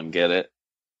thing. Y'all wouldn't get it.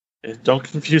 Don't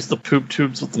confuse the poop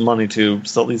tubes with the money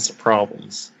tubes. That leads to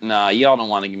problems. No, y'all don't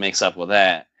want to mix up with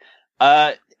that.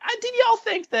 Did y'all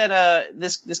think that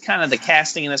this kind of the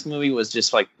casting in this movie was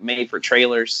just like made for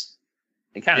trailers?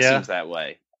 It kind of Yeah. seems that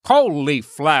way.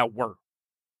 Cauliflower.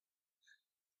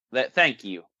 Thank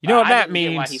you. You know what I that didn't get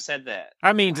why means? he said that.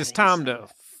 That means Why it's did he time say to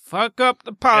that? fuck up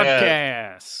the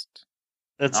podcast.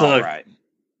 It's All a right.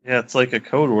 yeah, it's like a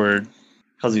code word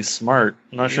because he's smart.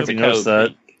 I'm not sure if He's you a noticed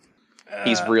code that.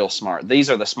 He's real smart. These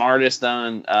are the smartest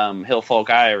done hill folk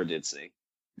I ever did see.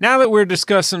 Now that we're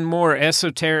discussing more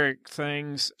esoteric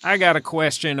things, I got a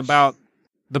question about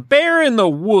the bear in the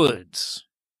woods.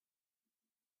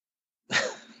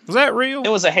 Was that real? It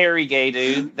was a hairy gay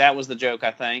dude. That was the joke,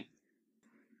 I think.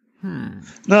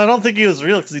 No, I don't think he was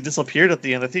real because he disappeared at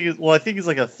the end. I think he's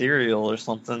like ethereal or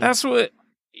something.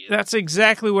 That's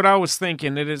exactly what I was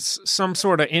thinking. It is some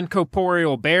sort of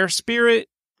incorporeal bear spirit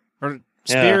or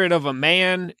spirit of a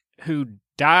man who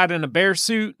died in a bear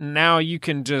suit, and now you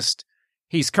can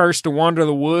he's cursed to wander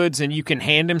the woods, and you can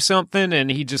hand him something,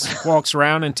 and he just walks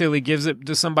around until he gives it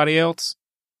to somebody else.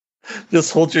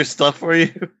 Just hold your stuff for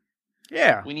you.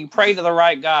 Yeah. When you pray to the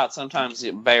right God, sometimes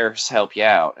the bears help you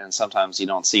out, and sometimes you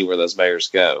don't see where those bears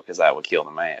go because that would kill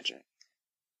the magic.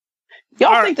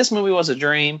 Y'all think this movie was a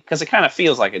dream? Because it kind of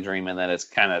feels like a dream in that it's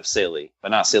kind of silly, but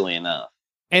not silly enough.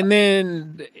 And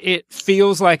then it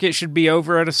feels like it should be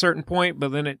over at a certain point,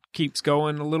 but then it keeps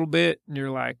going a little bit, and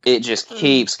you're like... It just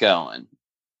keeps going.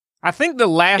 I think the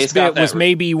last It's got bit was that-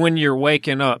 maybe when you're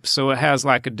waking up, so it has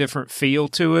like a different feel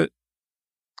to it.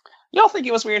 Y'all think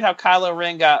it was weird how Kylo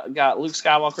Ren got Luke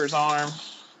Skywalker's arm?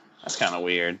 That's kind of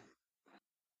weird.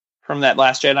 From that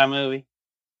Last Jedi movie.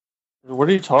 What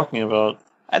are you talking about?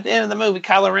 At the end of the movie,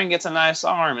 Kylo Ren gets a nice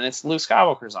arm, and it's Luke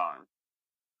Skywalker's arm.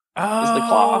 Oh. It's the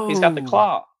claw. He's got the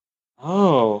claw.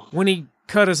 Oh. When he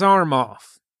cut his arm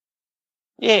off.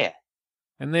 Yeah.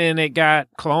 And then it got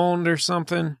cloned or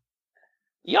something.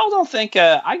 Y'all don't think,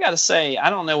 I gotta say, I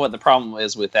don't know what the problem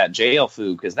is with that jail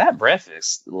food, because that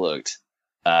breakfast looked...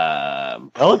 That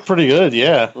looked pretty good,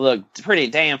 yeah. Looked pretty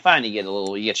damn fine. You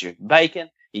get your bacon,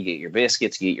 you get your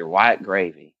biscuits, you get your white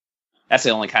gravy. That's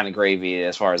the only kind of gravy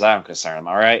as far as I'm concerned. Am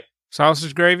I right?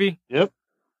 Sausage gravy? Yep.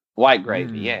 White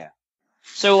gravy, yeah.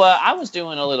 So I was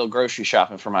doing a little grocery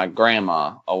shopping for my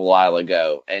grandma a while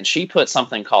ago, and she put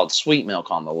something called sweet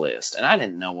milk on the list, and I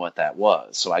didn't know what that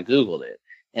was, so I Googled it.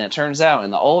 And it turns out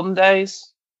in the olden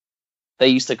days, they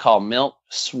used to call milk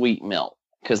sweet milk,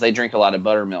 because they drink a lot of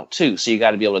buttermilk too, so you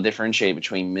got to be able to differentiate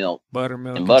between milk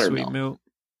Buttermilk and and buttermilk. sweet milk.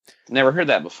 Never heard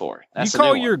that before. That's You a new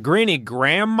call one. your granny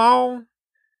grandma?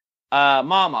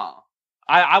 Mama.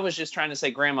 I was just trying to say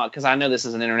grandma because I know this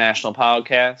is an international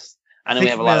podcast. I know we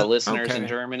have a lot of listeners in Okay.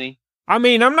 Germany. I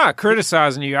mean, I'm not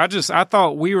criticizing you. I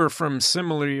thought we were from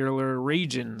similar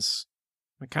regions.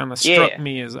 It kind of struck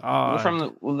me as odd.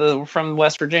 We're from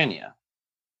West Virginia.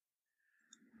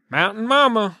 Mountain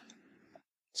Mama.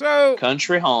 So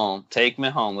Country home. Take me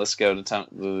home. Let's go to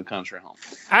the country home.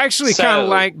 I actually kind of So-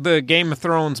 like the Game of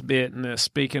Thrones bit in this,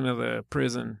 speaking of the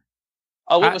prison.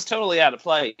 Oh, it was totally out of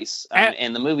place,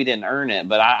 and the movie didn't earn it,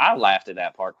 but I laughed at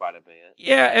that part quite a bit.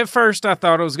 Yeah, at first I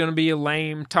thought it was going to be a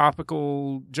lame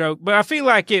topical joke, but I feel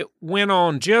like it went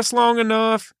on just long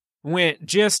enough, went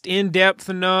just in depth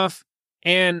enough,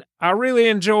 and I really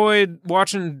enjoyed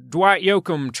watching Dwight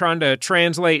Yoakam trying to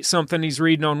translate something he's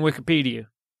reading on Wikipedia.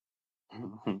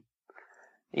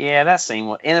 Yeah, that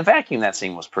scene, in a vacuum, that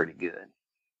scene was pretty good.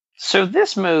 So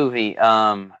this movie,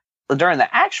 during the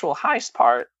actual heist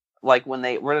part, like when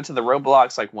they run into the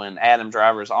roadblocks, like when Adam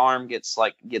Driver's arm gets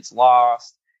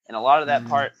lost, and a lot of that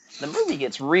part, the movie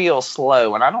gets real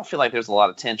slow, and I don't feel like there's a lot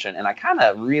of tension, and I kind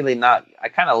of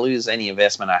lose any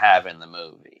investment I have in the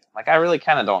movie. Like, I really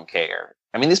kind of don't care.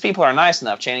 I mean, these people are nice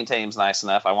enough. Channing Tatum's nice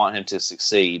enough. I want him to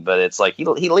succeed, but it's like he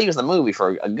leaves the movie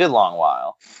for a good long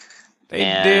while. They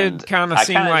did kind of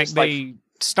seem like they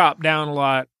stopped down a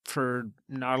lot for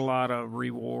not a lot of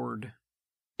reward.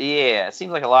 Yeah, it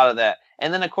seems like a lot of that.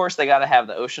 And then, of course, they got to have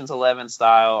the Ocean's 11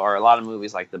 style, or a lot of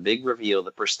movies like The Big Reveal,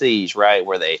 The Prestige, right?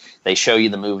 Where they show you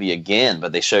the movie again,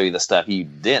 but they show you the stuff you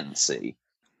didn't see.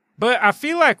 But I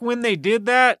feel like when they did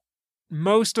that,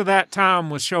 most of that time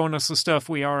was showing us the stuff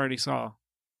we already saw.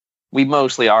 We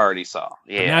mostly already saw,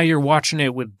 yeah. But now you're watching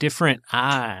it with different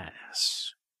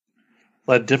eyes.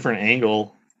 A different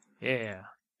angle. Yeah.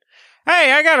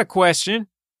 Hey, I got a question.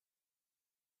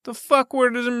 The fuck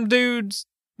were them dudes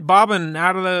bobbing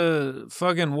out of the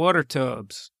fucking water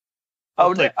tubs?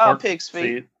 Oh, pig's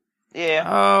feet. Yeah.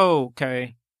 Oh,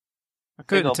 okay. I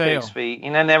couldn't tell. Pig's feet.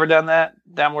 You know, never done that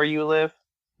down where you live?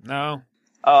 No.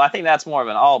 Oh, I think that's more of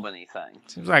an Albany thing.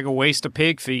 Seems like a waste of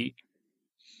pig feet.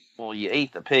 Well, you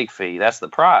eat the pig feet. That's the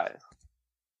prize.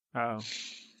 Oh.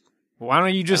 Why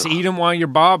don't you just eat them while you're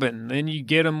bobbing? Then you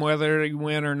get them whether you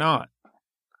win or not.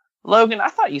 Logan, I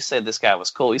thought you said this guy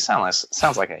was cool. He sounds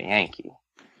like a Yankee.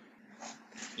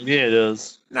 Yeah, it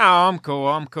is. No, I'm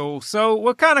cool. So,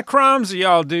 what kind of crimes are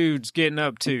y'all dudes getting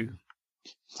up to?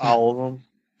 All of them.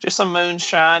 Just some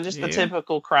moonshine, just the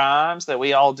typical crimes that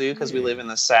we all do because we live in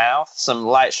the South. Some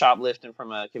light shoplifting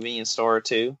from a convenience store or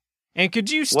two. And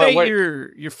could you state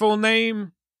your full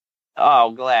name? Oh,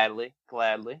 gladly.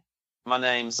 My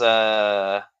name's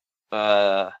iPad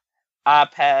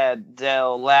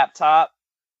Dell Laptop.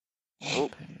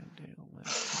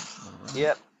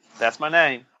 Yep, that's my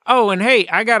name. Oh, and hey,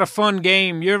 I got a fun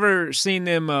game. You ever seen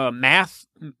them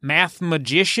math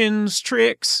magicians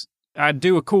tricks? I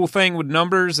do a cool thing with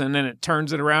numbers, and then it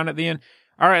turns it around at the end.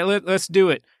 All right, let's do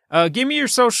it. Give me your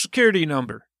social security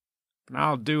number, and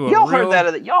I'll do a. Y'all heard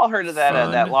of that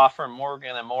at that law firm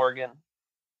Morgan and Morgan?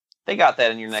 They got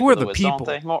that in your neck of the woods, don't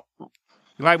they? You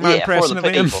like my impression of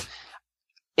them?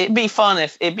 It'd be fun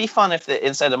if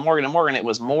instead of Morgan and Morgan, it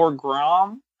was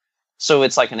Morgrom. So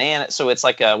it's like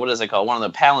what is it called? One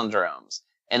of the palindromes.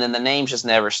 And then the names just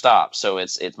never stop. So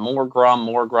it's Morgrom,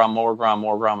 and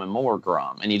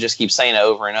Morgrom. And you just keep saying it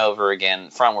over and over again,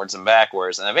 frontwards and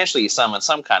backwards. And eventually you summon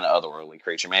some kind of otherworldly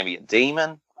creature, maybe a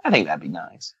demon. I think that'd be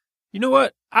nice. You know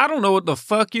what? I don't know what the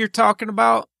fuck you're talking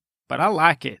about, but I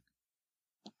like it.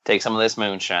 Take some of this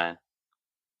moonshine.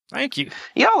 Thank you.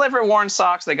 Y'all ever worn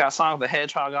socks that got Sonic the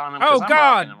Hedgehog on them? Oh,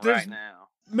 God. There's right now.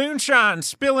 Moonshine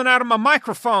spilling out of my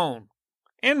microphone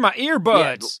and my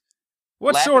earbuds. Yeah,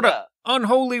 what sort of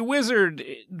unholy wizard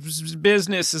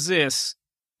business is this?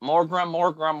 Morgrom.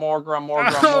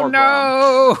 Oh,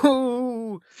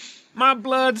 no. My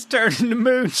blood's turning to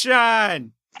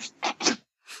moonshine.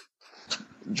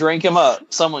 Drink him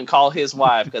up. Someone call his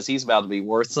wife because he's about to be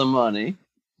worth some money.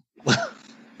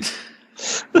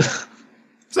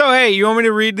 So, hey, you want me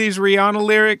to read these Rihanna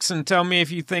lyrics and tell me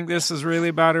if you think this is really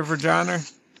about her vagina?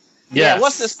 Yes. Yeah,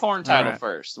 what's this porn title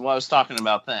first? Well, I was talking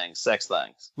about sex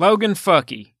things. Logan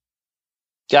Fucky.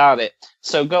 Got it.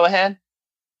 So, go ahead.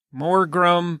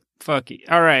 Morgrom Fucky.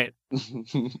 All right.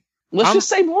 Let's just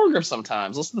say Morgrom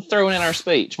sometimes. Let's throw it in our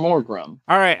speech. Morgrom.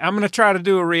 All right, I'm going to try to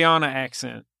do a Rihanna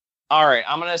accent. All right,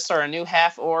 I'm going to start a new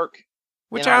half-orc.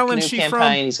 Which island is she campaign,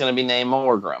 from? He's going to be named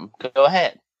Morgrom. Go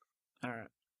ahead. All right.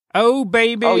 Oh,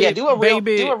 baby. Oh, yeah, do a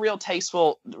real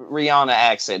tasteful Rihanna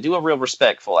accent. Do a real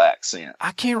respectful accent.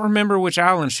 I can't remember which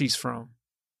island she's from.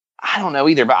 I don't know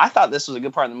either, but I thought this was a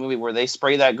good part of the movie where they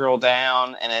spray that girl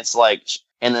down, and it's like,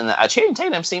 and then Channing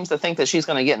Tatum seems to think that she's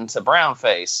going to get into brown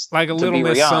face. Like a Little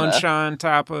Miss Sunshine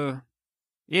type of...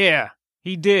 Yeah,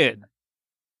 he did.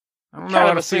 I don't know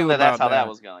how to feel about that's how that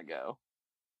was going to go.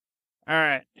 All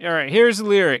right. Here's the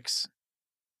lyrics.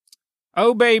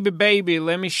 Oh, baby,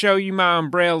 let me show you my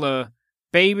umbrella.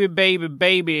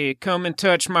 Baby, come and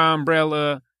touch my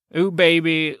umbrella. Ooh,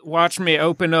 baby, watch me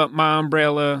open up my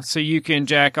umbrella so you can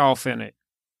jack off in it.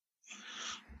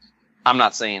 I'm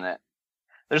not seeing it.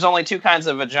 There's only two kinds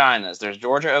of vaginas. There's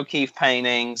Georgia O'Keeffe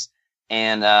paintings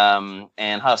and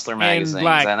Hustler magazines,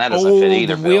 and that doesn't fit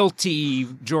either.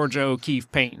 Wilty Georgia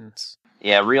O'Keeffe paintings.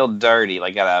 Yeah, real dirty.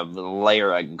 Like got a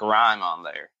layer of grime on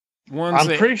there.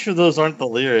 I'm pretty sure those aren't the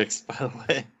lyrics, by the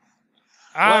way.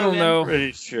 I don't know.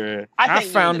 Pretty sure. I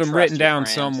found them written down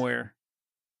somewhere.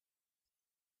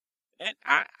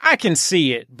 I can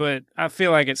see it, but I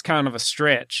feel like it's kind of a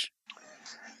stretch.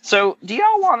 So, do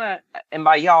y'all want to, and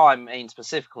by y'all I mean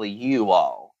specifically you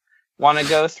all, want to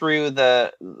go through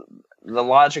the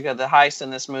logic of the heist in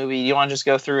this movie? You want to just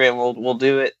go through it and we'll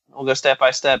do it? We'll go step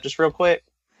by step, just real quick?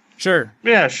 Sure.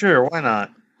 Yeah, sure. Why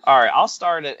not? All right, I'll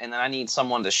start it, and then I need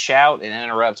someone to shout and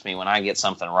interrupt me when I get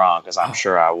something wrong, because I'm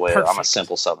sure I will. Perfect. I'm a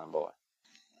simple Southern boy.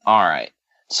 All right,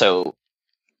 so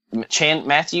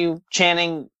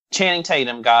Channing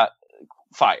Tatum got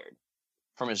fired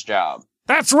from his job.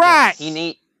 That's right.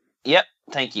 Yep,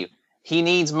 thank you. He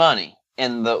needs money,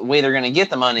 and the way they're going to get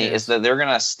the money is that they're going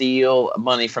to steal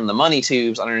money from the money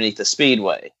tubes underneath the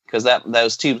speedway, because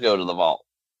those tubes go to the vault.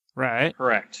 Right.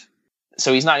 Correct.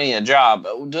 So he's not getting a job.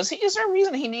 Is there a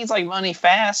reason he needs like money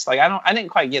fast? Like I didn't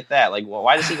quite get that. Like, well,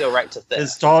 why does he go right to theft?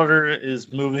 His daughter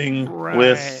is moving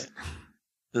with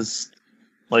his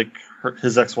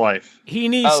ex-wife. He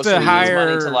needs to hire.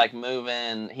 He needs money to like move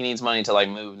in. He needs money to like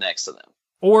move next to them.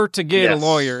 Or to get a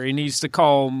lawyer. He needs to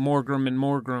call Morgram and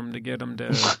Morgram to get him to...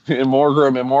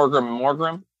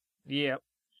 Morgram? Yep.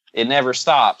 It never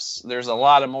stops. There's a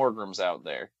lot of Morgrams out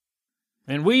there.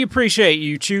 And we appreciate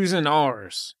you choosing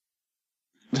ours.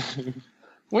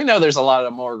 We know there's a lot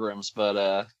of Morgrams,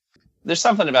 but there's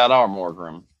something about our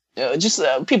Morgram.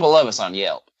 People love us on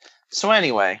Yelp. So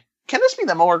anyway, can this be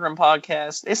the Morgram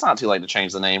podcast? It's not too late to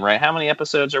change the name, right? How many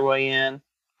episodes are we in?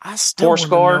 I still want to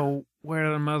know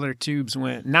where the other tubes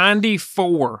went.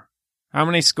 94. How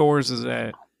many scores is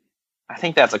that? I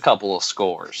think that's a couple of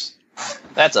scores.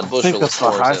 That's a bushel of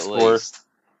scores at least.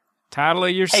 Title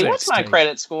of your sex what's my tape.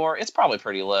 credit score? It's probably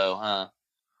pretty low, huh?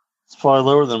 It's probably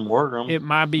lower than Morgram. It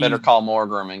might be. Better call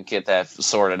Morgram and get that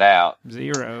sorted out.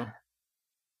 0.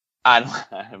 I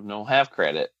don't have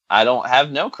credit. I don't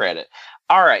have no credit.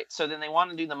 All right, so then they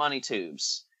want to do the money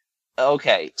tubes.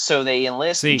 Okay, so they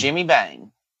enlist Jimmy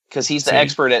Bang, because he's the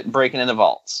expert at breaking into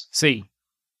vaults.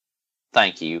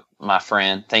 Thank you, my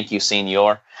friend. Thank you,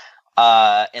 senor.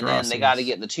 And then they got to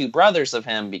get the two brothers of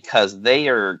him because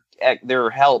they're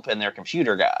help and they're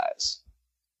computer guys.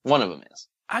 One of them is.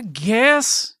 I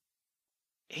guess.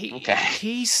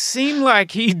 He seemed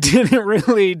like he didn't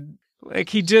really... Like,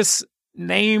 he just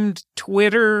named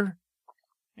Twitter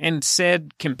and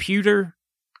said computer.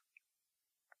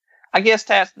 I guess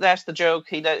that's the joke.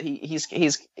 He's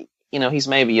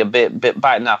maybe a bit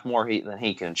biting off more than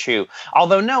he can chew.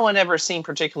 Although no one ever seemed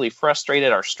particularly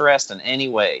frustrated or stressed in any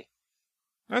way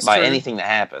by anything that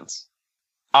happens.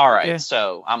 All right,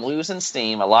 so I'm losing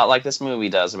steam, a lot like this movie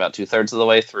does, about 2/3 of the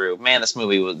way through. Man, this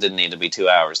movie didn't need to be 2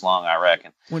 hours long, I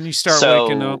reckon. When you start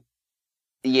waking up.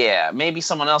 Yeah, maybe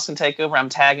someone else can take over. I'm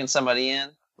tagging somebody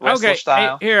in, wrestler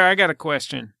style. Hey, here, I got a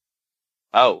question.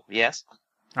 Oh, yes?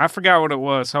 I forgot what it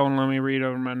was. Hold on, let me read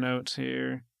over my notes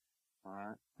here. All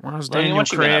right. When I was Daniel what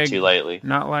Craig, you been up to lately?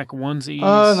 Not like onesies.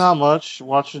 Not much.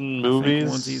 Watching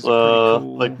movies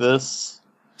cool. like this.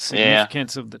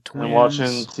 Significance of the twins. And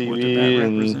watching TV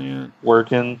and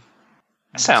working.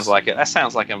 That sounds like it. That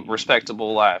sounds like a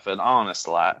respectable life, an honest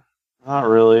life. Not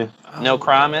really. No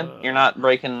criming? You're not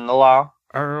breaking the law?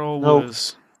 Earl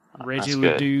was Reggie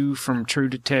Ledoux from True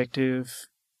Detective.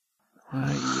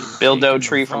 Bill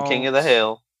Dotree from King of the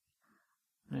Hill.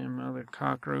 And Mother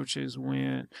Cockroaches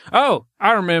went... Oh,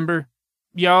 I remember.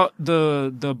 Y'all,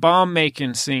 the bomb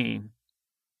making scene.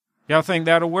 Y'all think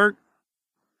that'll work?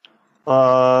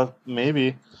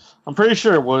 Maybe. I'm pretty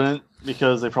sure it wouldn't,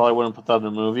 because they probably wouldn't put that in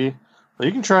a movie. But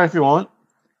you can try if you want.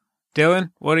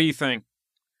 Dylan, what do you think?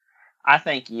 I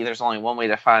think there's only one way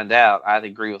to find out. I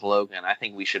agree with Logan. I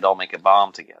think we should all make a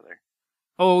bomb together.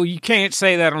 Oh, you can't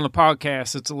say that on the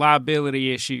podcast. It's a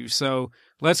liability issue. So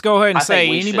let's go ahead and say,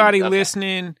 anybody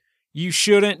listening, you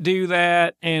shouldn't do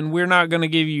that, and we're not going to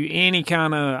give you any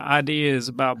kind of ideas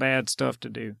about bad stuff to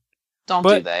do. Don't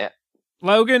do that.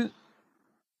 Logan,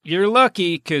 you're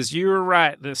lucky because you were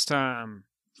right this time.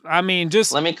 I mean,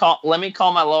 just... Let me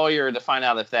call my lawyer to find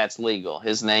out if that's legal.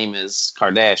 His name is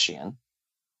Kardashian.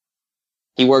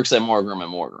 He works at Morgram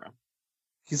and Morgram.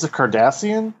 He's a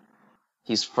Kardashian?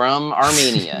 He's from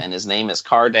Armenia, and his name is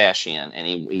Kardashian, and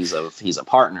he's a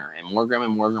partner in Morgram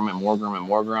and Morgram and Morgram and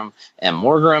Morgram and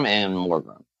Morgram and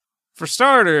Morgram. For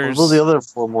starters... What are the other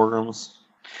 4 Morgrams?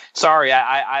 Sorry,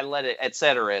 I let it, et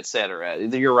cetera, et cetera.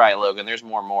 You're right, Logan. There's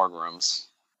more Morgrams.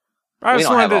 We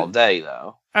don't have all day,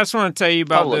 though. I just want to tell you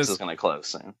about Publix this. Is going to close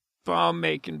soon. Bomb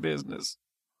making business.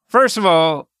 First of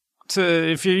all,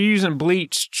 if you're using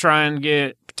bleach to try and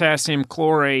get potassium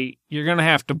chlorate, you're going to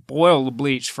have to boil the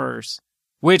bleach first,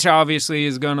 which obviously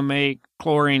is going to make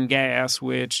chlorine gas,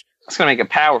 which... It's going to make a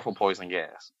powerful poison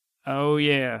gas. Oh,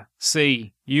 yeah.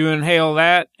 See, you inhale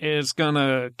that, it's going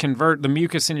to convert the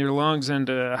mucus in your lungs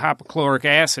into hypochloric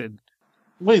acid.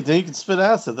 Wait, then you can spit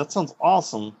acid. That sounds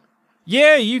awesome.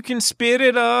 Yeah, you can spit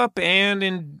it up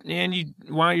and you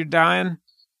while you're dying.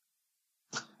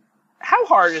 How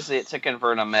hard is it to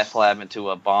convert a meth lab into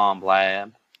a bomb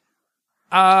lab?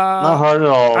 Not hard at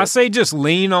all. I say just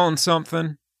lean on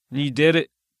something. You did it.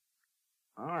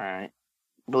 All right.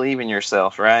 Believe in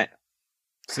yourself, right?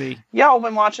 See. Y'all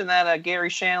been watching that Gary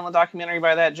Shandling documentary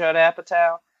by that Judd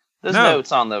Apatow? Those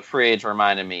notes on the fridge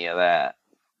reminded me of that.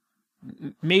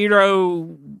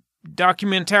 Miro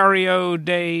Documentario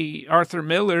de Arthur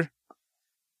Miller.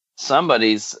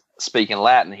 Somebody's speaking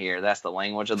Latin here. That's the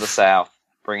language of the South.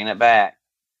 Bringing it back.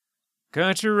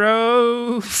 Country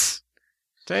roads,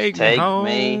 take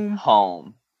me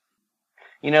home.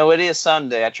 You know, it is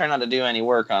Sunday. I try not to do any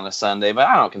work on a Sunday, but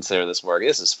I don't consider this work.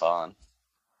 This is fun.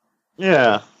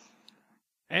 Yeah.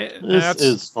 This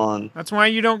is fun. That's why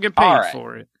you don't get paid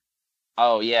for it.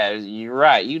 Oh, yeah, you're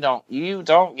right. You don't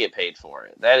get paid for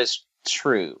it. That is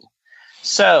true.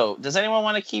 So, does anyone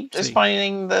want to keep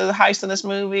explaining the heist in this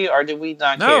movie, or do we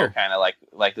not care? Kind of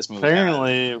like this movie.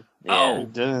 Apparently, we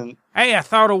didn't. Hey, I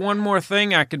thought of one more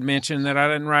thing I could mention that I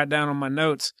didn't write down on my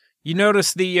notes. You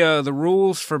notice the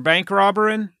rules for bank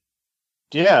robbering?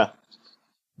 Yeah.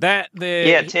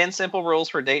 10 simple rules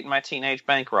for dating my teenage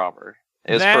bank robber.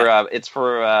 It's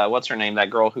for what's her name? That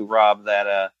girl who robbed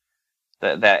that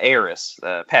heiress,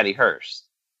 Patty Hearst.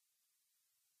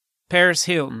 Paris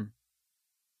Hilton.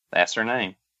 That's her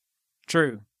name.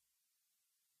 True.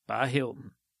 By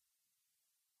Hilton.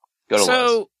 Go to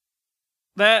so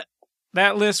list.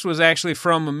 that list was actually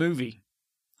from a movie.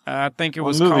 I think it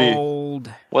was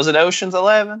called... Was it Ocean's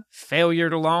 11? Failure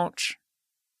to Launch.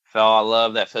 I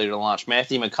love that Failure to Launch.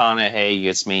 Matthew McConaughey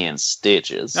gets me in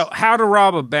stitches. No, How to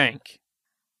Rob a Bank.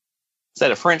 Is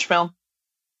that a French film?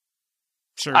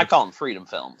 Sure. I call them freedom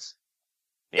films.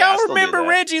 Yeah, y'all remember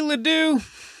Reggie Ledoux?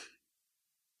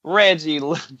 Reggie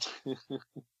Ledoux.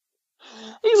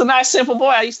 He's a nice, simple boy.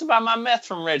 I used to buy my meth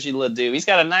from Reggie Ledoux. He's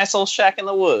got a nice old shack in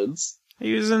the woods.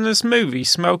 He was in this movie,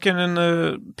 smoking in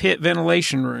the pit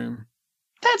ventilation room.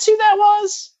 That's who that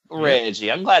was? Yeah.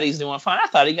 Reggie. I'm glad he's doing fine. I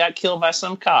thought he got killed by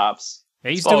some cops.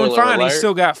 He's doing fine. Alert. He's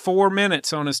still got 4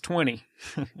 minutes on his 20.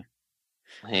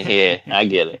 Yeah, I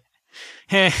get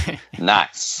it.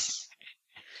 Nice.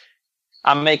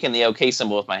 I'm making the OK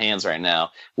symbol with my hands right now,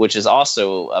 which is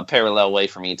also a parallel way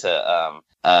for me to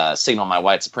signal my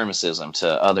white supremacism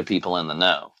to other people in the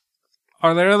know.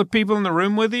 Are there other people in the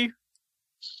room with you?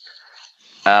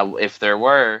 If there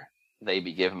were, they'd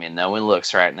be giving me knowing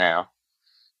looks right now.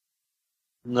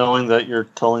 Knowing that you're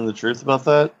telling the truth about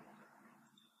that?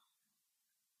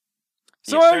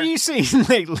 So what have you seen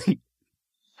lately?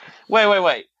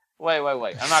 Wait.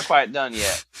 I'm not quite done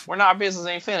yet. Our business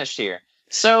ain't finished here.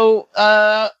 So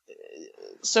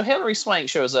Hilary Swank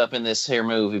shows up in this here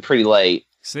movie pretty late.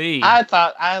 See. I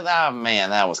thought,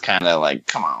 that was kind of like,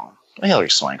 come on. Hilary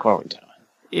Swank, what are we doing?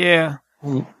 Yeah.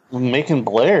 Macon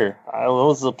Blair. That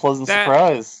was a pleasant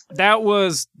surprise. That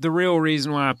was the real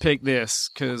reason why I picked this.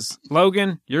 Because,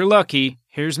 Logan, you're lucky.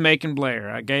 Here's Macon Blair.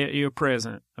 I gave you a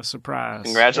present. A surprise.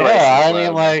 Congratulations. Yeah, I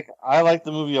mean, I liked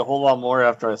the movie a whole lot more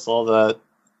after I saw that.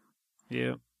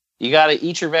 Yeah. You got to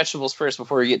eat your vegetables first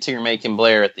before you get to your Macon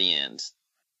Blair at the end.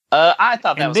 I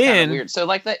thought that was kind of weird. So,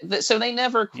 so they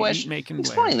never questioned.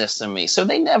 Explain this to me. So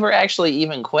they never actually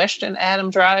even questioned Adam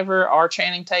Driver or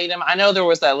Channing Tatum. I know there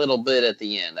was that little bit at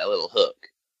the end, that little hook.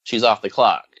 She's off the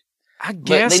clock. I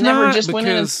guess they never just went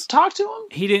in and talked to him.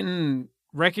 He didn't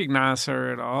recognize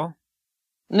her at all.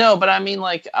 No, but I mean,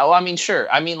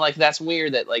 sure. I mean, that's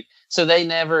weird that, so they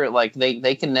never,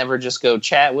 they can never just go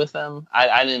chat with them.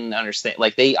 I didn't understand.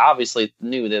 They obviously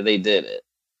knew that they did it.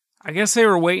 I guess they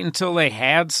were waiting until they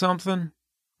had something.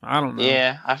 I don't know.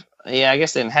 Yeah, I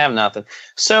guess they didn't have nothing.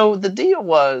 So the deal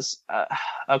was,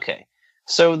 okay.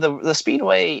 So the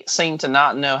Speedway seemed to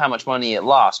not know how much money it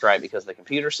lost, right? Because the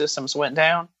computer systems went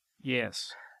down.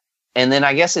 Yes. And then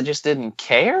I guess it just didn't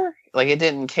care. It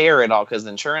didn't care at all because the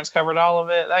insurance covered all of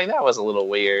it. That was a little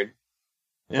weird.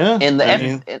 Yeah. And the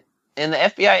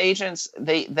FBI agents,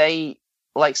 they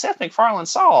Seth MacFarlane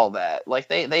saw all that.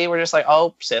 They were just like,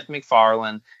 oh, Seth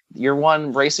MacFarlane, your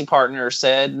one racing partner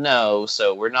said no,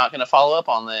 so we're not going to follow up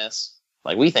on this.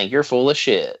 We think you're full of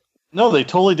shit. No, they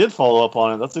totally did follow up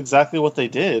on it. That's exactly what they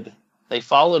did. They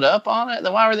followed up on it?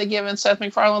 Then why were they giving Seth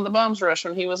MacFarlane the bum's rush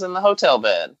when he was in the hotel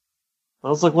bed? That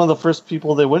was one of the first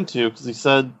people they went to because he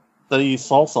said that he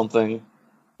saw something.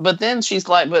 But then she's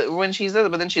like,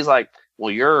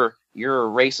 well, you're your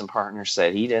racing partner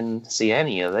said he didn't see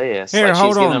any of this. Here, like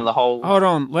hold she's giving on. him the whole. Hold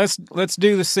on. Let's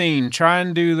do the scene. Try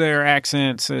and do their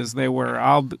accents as they were.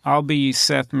 I'll be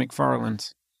Seth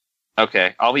MacFarlane's.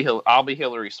 Okay, I'll be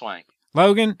Hillary Swank.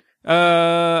 Logan,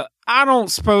 I don't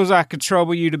suppose I could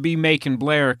trouble you to be Macon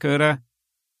Blair, could I?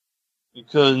 You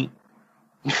couldn't.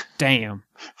 Damn.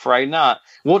 Afraid not.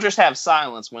 We'll just have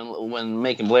silence when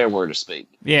Macon Blair were to speak.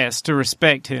 Yes, to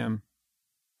respect him.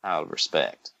 Out of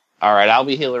respect. All right, I'll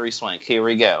be Hillary Swank. Here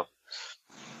we go.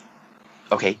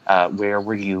 Okay, where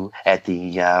were you at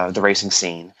the racing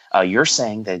scene? You're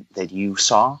saying that you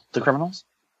saw the criminals?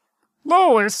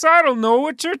 Lois, I don't know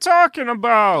what you're talking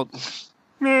about.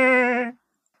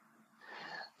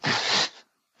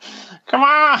 Come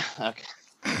on. Okay.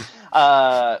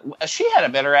 She had a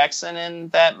better accent in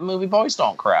that movie Boys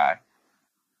Don't Cry.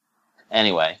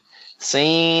 Anyway,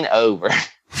 scene over.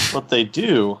 What they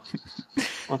do.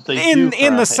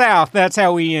 In the South, that's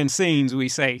how we end scenes. We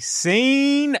say,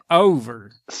 scene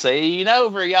over. Scene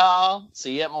over, y'all.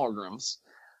 See you at Morgram's.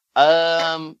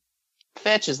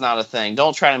 Fetch is not a thing.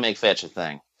 Don't try to make fetch a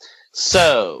thing.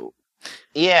 So,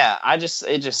 yeah, I just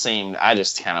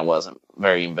kind of wasn't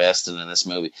very invested in this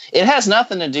movie. It has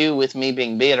nothing to do with me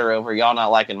being bitter over y'all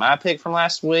not liking my pick from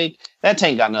last week. That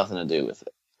ain't got nothing to do with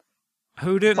it.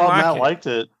 Who didn't I thought like Matt it? liked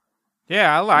it.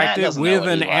 Yeah, I liked Matt it with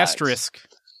an likes. asterisk.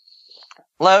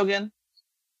 Logan,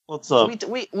 What's up?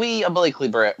 we obliquely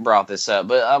brought this up,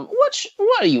 but what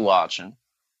are you watching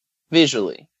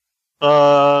visually?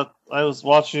 I was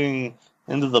watching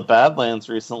Into the Badlands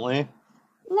recently.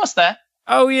 What's that?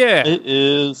 Oh, yeah. It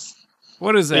is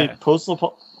What is a that?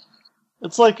 postal.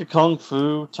 It's like a kung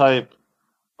fu type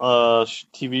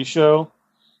TV show.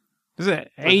 Is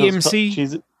it Like those AMC?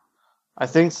 cheesy- I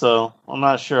think so. I'm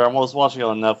not sure. I was watching it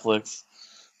on Netflix.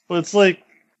 But it's like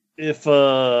if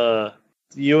the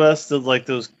US did like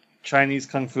those Chinese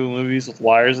kung fu movies with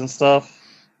wires and stuff,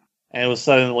 and it was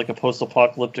set in like a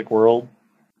post-apocalyptic world.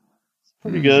 It's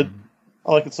pretty good.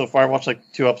 I like it so far. I watched like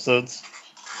 2 episodes.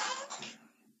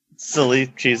 Silly,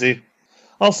 cheesy.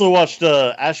 Also watched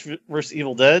Ash vs.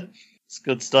 Evil Dead. It's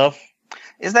good stuff.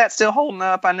 Is that still holding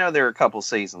up? I know there are a couple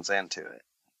seasons into it.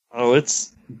 Oh,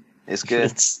 it's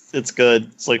good. It's good.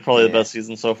 It's like probably the best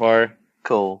season so far.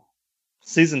 Cool.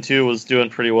 Season 2 was doing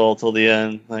pretty well till the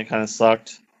end. Then it kind of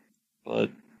sucked. But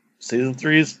Season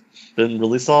 3's been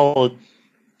really solid.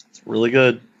 It's really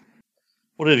good.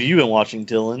 What have you been watching,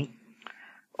 Dylan?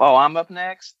 Oh, I'm up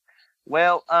next?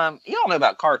 Well, you all know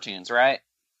about cartoons, right?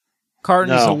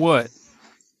 Cartons No. of what?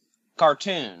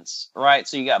 Cartoons, right?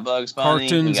 So you got Bugs Bunny,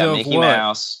 Cartoons you got of Mickey what?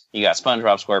 Mouse, you got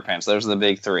SpongeBob SquarePants. Those are the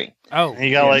big 3. Oh, And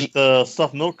you got like the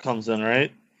stuff milk comes in,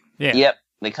 right? yeah. Yep,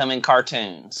 they come in It's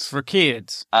cartoons. for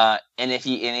kids. And if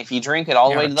you drink it all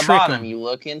the You way gotta to the trick bottom, 'em. you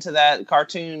look into that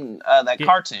cartoon.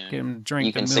 Get 'em to drink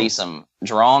You the can milk. see some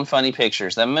drawn, funny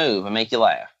pictures that move and make you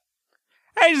laugh.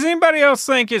 Hey, does anybody else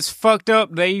think it's fucked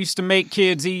up they used to make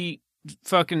kids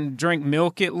drink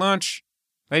milk at lunch?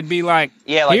 They'd be like,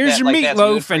 Yeah, like here's that, your like that's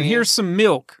good meatloaf for and you. here's some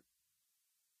milk.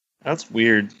 That's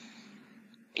weird.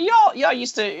 Y'all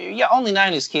used to. Yeah, only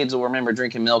 90s kids will remember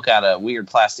drinking milk out of weird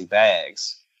plastic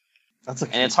bags. That's a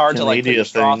And it's hard to like put Canadian your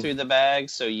straw thing. through the bag,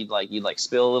 so you'd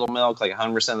spill a little milk like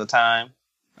 100% of the time.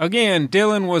 Again,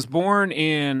 Dylan was born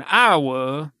in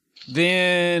Iowa,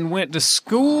 then went to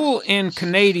school in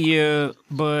Canada,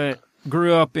 but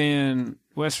grew up in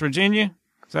West Virginia.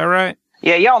 Is that right?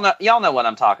 Yeah, y'all know what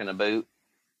I'm talking about.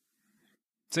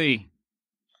 See,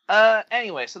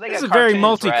 Anyway, so they it's got a very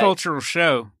cartoons, right? multicultural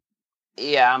show.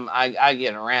 Yeah, I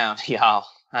get around, y'all.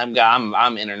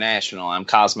 I'm international. I'm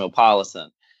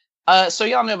cosmopolitan. So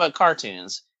y'all know about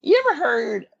cartoons. You ever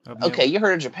heard? Okay, you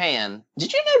heard of Japan.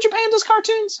 Did you know Japan does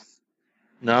cartoons?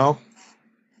 No?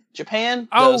 Japan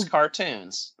Oh. does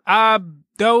cartoons.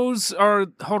 Those are,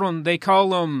 hold on, they call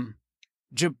them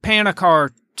Japana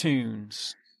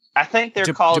cartoons. I think they're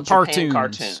called Japan Japartoons.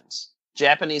 cartoons.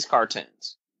 Japanese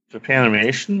cartoons.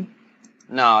 Japanimation?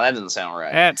 No, that doesn't sound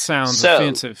right. That sounds So-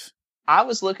 offensive. I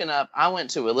was looking up, I went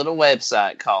to a little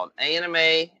website called Anime,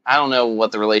 I don't know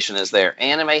what the relation is there,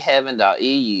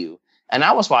 animeheaven.eu, and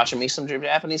I was watching me some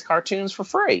Japanese cartoons for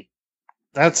free.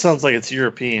 That sounds like it's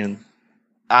European.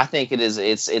 I think it is,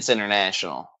 it's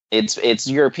international. It's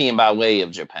European by way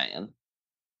of Japan.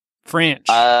 French.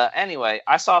 Anyway,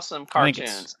 I saw some I think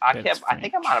cartoons. it's I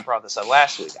think I might have brought this up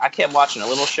last week. I kept watching a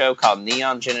little show called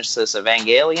Neon Genesis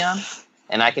Evangelion,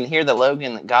 and I can hear that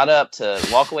Logan got up to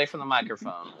walk away from the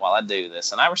microphone while I do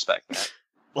this, and I respect that.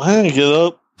 I didn't get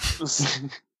up.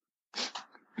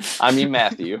 I mean,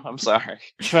 Matthew, I'm sorry.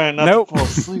 Trying not Nope. to fall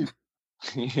asleep.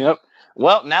 Yep.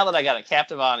 Well, now that I got a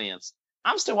captive audience,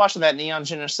 I'm still watching that Neon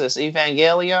Genesis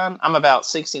Evangelion. I'm about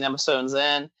 16 episodes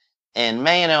in, and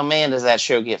man, oh man, does that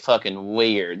show get fucking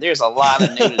weird. There's a lot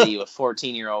of nudity with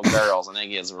 14-year-old girls, and it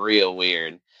gets real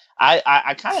weird.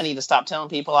 I kind of need to stop telling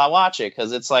people I watch it,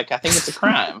 because it's like, I think it's a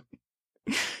crime.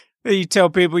 You tell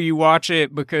people you watch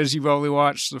it because you've only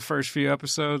watched the first few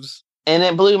episodes? And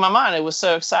it blew my mind. It was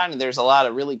so exciting. There's a lot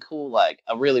of really cool, like,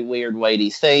 a really weird,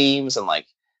 weighty themes, and like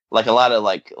a lot of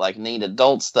like neat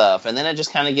adult stuff. And then it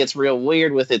just kind of gets real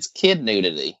weird with its kid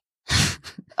nudity.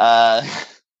 And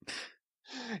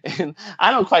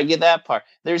I don't quite get that part.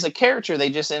 There's a character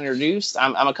they just introduced.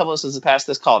 I'm a couple of episodes past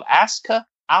this, called Asuka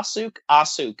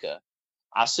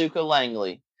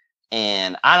Langley.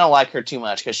 And I don't like her too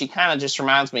much because she kind of just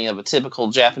reminds me of a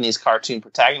typical Japanese cartoon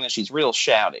protagonist. She's real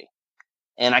shouty.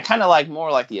 And I kind of like more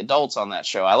like the adults on that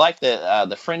show. I like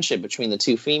the friendship between the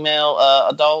two female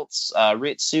adults,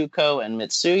 Ritsuko and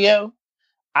Mitsuyo.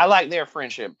 I like their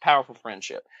friendship, powerful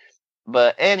friendship.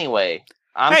 But anyway,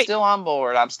 I'm still on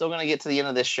board. I'm still going to get to the end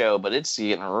of this show, but it's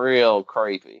getting real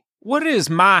creepy. What is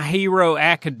My Hero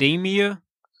Academia?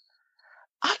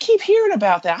 I keep hearing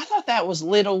about that. I thought that was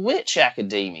Little Witch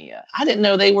Academia. I didn't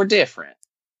know they were different.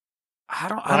 I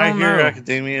don't My know. Hero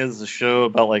Academia is a show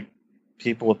about like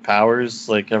people with powers.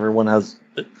 Like everyone has,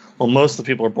 well, most of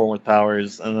the people are born with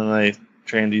powers, and then they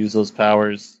train to use those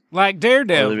powers. Like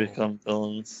Daredevil. They become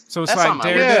villains. So it's That's like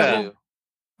Daredevil.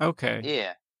 Yeah. Okay.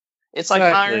 Yeah. It's like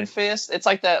Iron Fist. It's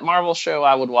like that Marvel show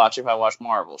I would watch if I watched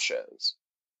Marvel shows.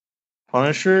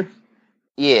 Punisher?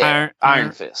 Yeah,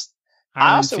 Iron Fist.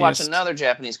 I also Fist. watched another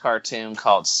Japanese cartoon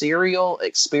called Serial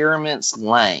Experiments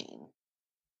Lane.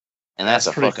 And that's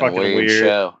a fucking weird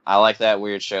show. I like that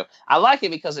weird show. I like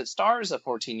it because it stars a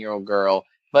 14-year-old girl,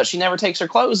 but she never takes her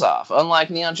clothes off, unlike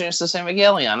Neon Genesis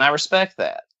Evangelion. I respect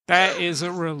that. That is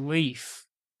a relief.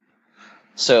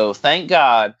 So thank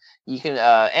God you can.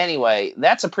 Anyway,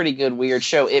 that's a pretty good weird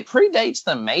show. It predates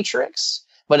The Matrix,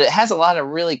 but it has a lot of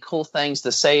really cool things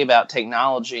to say about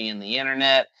technology and the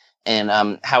internet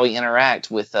and how we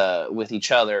interact with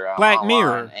each other. Black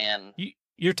Mirror. And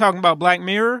you're talking about Black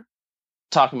Mirror?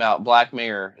 Talking about Black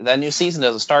Mirror. That new season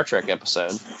does a Star Trek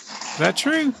episode. Is that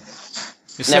true?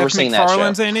 Is Never Seth seen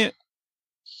MacFarlane's that show. in it?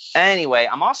 Anyway,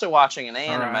 I'm also watching an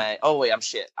anime. Right. Oh wait,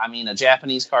 I mean a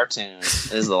Japanese cartoon.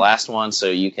 This is the last one, so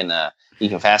you can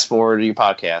fast forward to your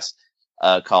podcast.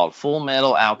 Called Full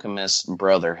Metal Alchemist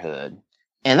Brotherhood,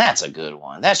 and that's a good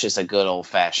one. That's just a good old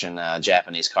fashioned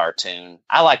Japanese cartoon.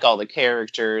 I like all the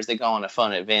characters. They go on a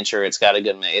fun adventure. It's got a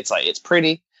good. It's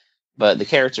pretty, but the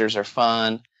characters are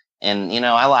fun, and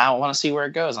I want to see where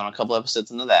it goes. I'm a couple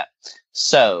episodes into that.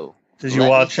 So, did you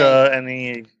watch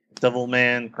any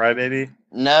Devilman Crybaby?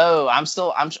 No, I'm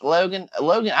Logan.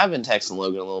 I've been texting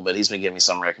Logan a little bit. He's been giving me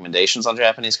some recommendations on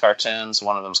Japanese cartoons.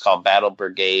 One of them's called Battle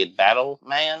Brigade Battle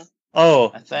Man.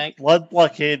 Oh, I think Blood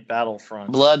Blockade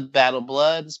Battlefront. Bloods,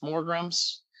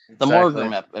 Morgrams. The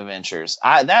Morgram Adventures.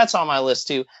 That's on my list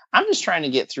too. I'm just trying to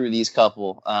get through these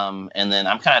couple, and then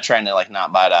I'm kind of trying to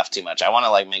not bite off too much. I want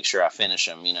to make sure I finish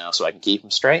them, so I can keep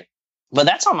them straight. But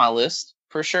that's on my list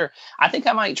for sure. I think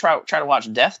I might try to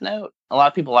watch Death Note. A lot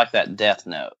of people like that Death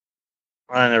Note.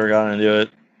 I never got into it.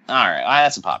 All right,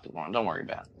 that's a popular one. Don't worry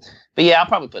about it. But yeah, I'll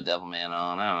probably put Devilman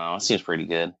on. I don't know. It seems pretty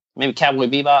good. Maybe Cowboy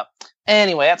Bebop.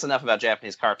 Anyway, that's enough about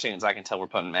Japanese cartoons. I can tell we're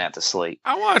putting Matt to sleep.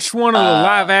 I watched one of the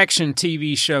live-action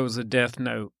TV shows of Death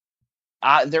Note.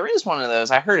 There is one of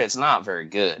those. I heard it's not very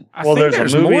good. Well,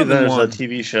 there's a movie, there's a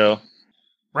TV show.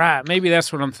 Right, maybe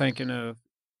that's what I'm thinking of.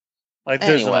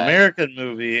 There's an American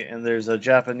movie and there's a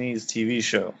Japanese TV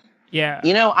show. Yeah.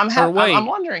 I'm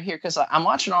wondering here because I'm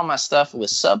watching all my stuff with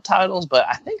subtitles, but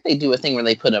I think they do a thing where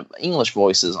they put up English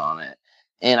voices on it.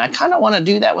 And I kind of want to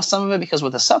do that with some of it because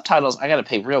with the subtitles, I got to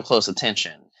pay real close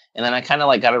attention. And then I kind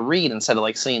of got to read instead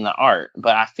of seeing the art.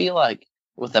 But I feel like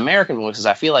with American voices,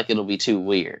 I feel like it'll be too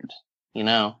weird.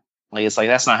 It's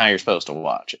that's not how you're supposed to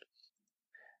watch it.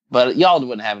 But y'all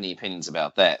wouldn't have any opinions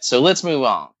about that. So let's move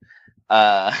on.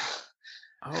 I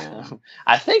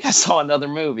think I saw another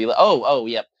movie.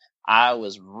 Yep. I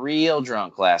was real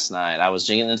drunk last night. I was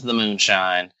jigging into the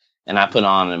moonshine, and I put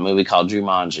on a movie called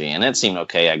Jumanji, and it seemed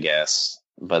okay, I guess.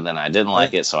 But then I didn't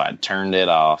like it, so I turned it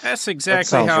off. That's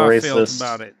exactly how I felt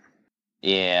about it.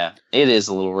 Yeah, it is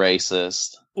a little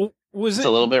racist. It's a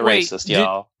little bit racist,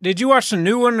 y'all. Did you watch the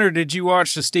new one, or did you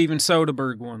watch the Steven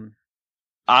Sodaberg one?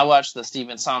 I watched the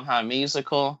Stephen Sondheim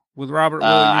musical with Robert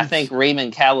Williams. I think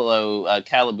Raymond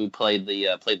Calibu played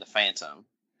the Phantom.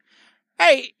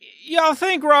 Hey, y'all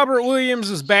think Robert Williams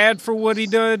is bad for what he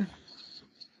did?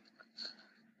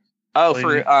 Oh,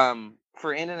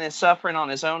 for ending his suffering on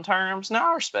his own terms? No,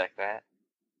 I respect that.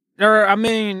 Or, I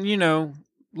mean,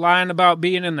 lying about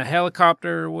being in the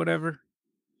helicopter or whatever?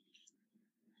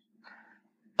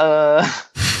 Can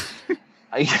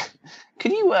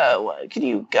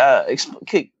you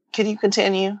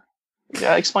continue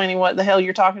explaining what the hell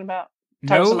you're talking about?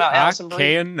 No, about I Allison Brie?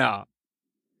 cannot.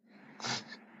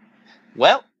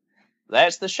 Well,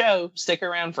 that's the show. Stick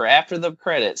around for after the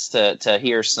credits to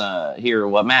hear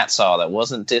what Matt saw that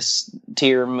wasn't this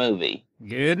tier movie.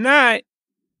 Good night.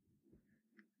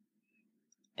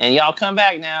 And y'all come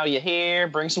back now. You hear?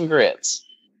 Bring some grits.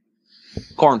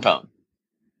 Corn pone.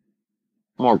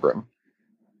 Morgrim.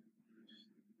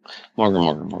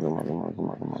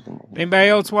 Anybody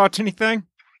else watch anything?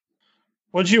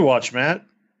 What'd you watch, Matt?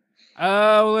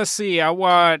 Let's see. I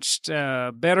watched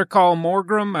Better Call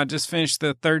Morgrim. I just finished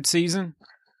the 3rd season.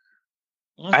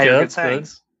 Okay, I hear good that's good.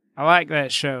 things. I like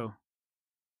that show.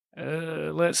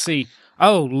 Let's see.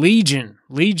 Oh, Legion.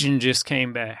 Legion just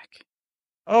came back.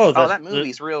 Oh, that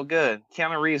movie's real good.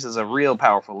 Keanu Reeves is a real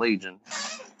powerful Legion.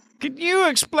 Could you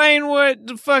explain what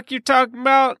the fuck you're talking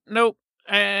about? Nope.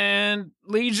 And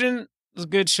Legion is a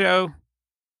good show.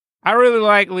 I really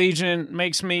like Legion.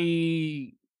 Makes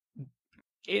me...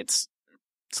 It's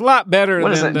a lot better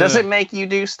What is than it? Does it make you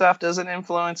do stuff? Does it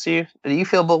influence you? Do you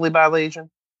feel bullied by Legion?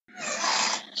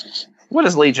 What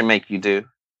does Legion make you do?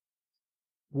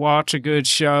 watch a good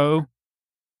show.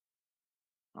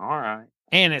 All right.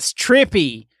 And it's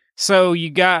trippy. So you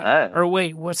got... Oh. Or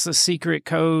wait, what's the secret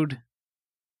code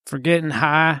for getting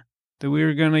high that we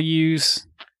were going to use?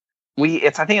 I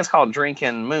think it's called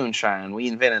drinking moonshine. We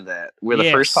invented that. We're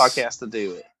the first podcast to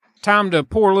do it. Time to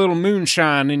pour a little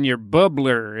moonshine in your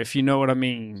bubbler, if you know what I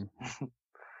mean.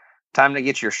 Time to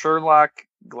get your Sherlock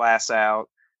glass out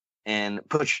and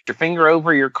put your finger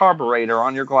over your carburetor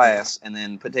on your glass and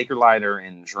then take your lighter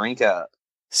and drink up.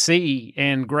 See,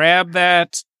 and grab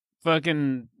that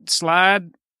fucking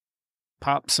slide,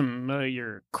 pop some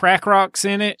your crack rocks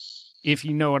in it, if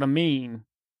you know what I mean.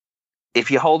 If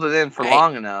you hold it in for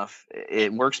long enough,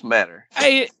 it works better.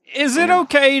 Hey, is it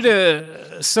okay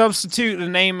to substitute the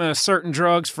name of certain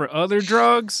drugs for other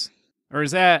drugs? Or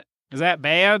is that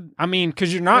bad? I mean,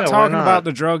 because you're not talking about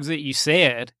the drugs that you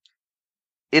said.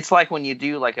 It's like when you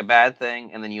do like a bad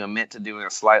thing and then you admit to doing a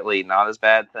slightly not as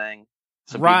bad thing.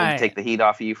 So people can take the heat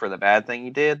off of you for the bad thing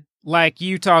you did. Like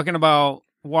you talking about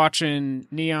watching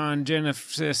Neon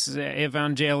Genesis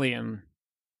Evangelion.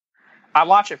 I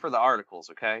watch it for the articles,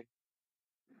 okay?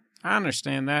 I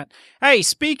understand that. Hey,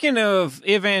 speaking of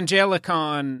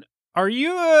Evangelicon, are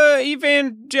you a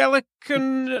Evangeliconical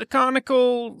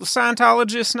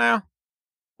Scientologist now?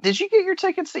 Did you get your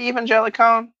tickets to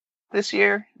Evangelicon this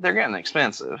year? They're getting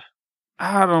expensive.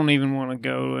 I don't even want to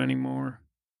go anymore.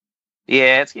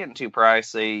 Yeah, it's getting too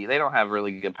pricey. They don't have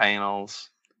really good panels.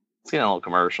 It's getting a little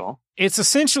commercial. It's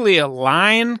essentially a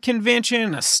line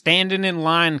convention, a standing in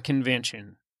line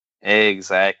convention.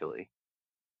 Exactly.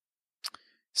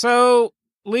 So,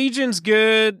 Legion's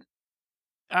good.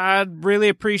 I really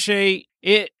appreciate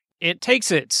it. It takes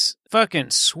its fucking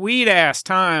sweet-ass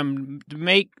time to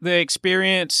make the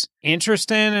experience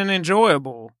interesting and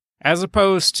enjoyable, as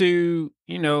opposed to,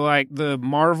 like the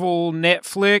Marvel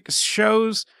Netflix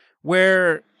shows,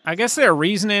 where I guess their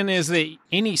reasoning is that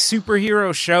any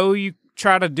superhero show you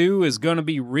try to do is going to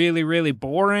be really, really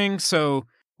boring, so...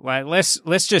 Like,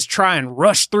 let's just try and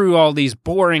rush through all these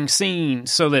boring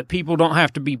scenes so that people don't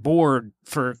have to be bored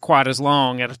for quite as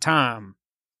long at a time.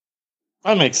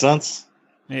 That makes sense.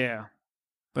 Yeah.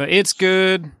 But it's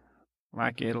good.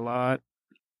 Like it a lot.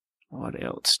 What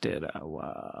else did I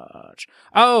watch?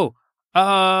 Oh,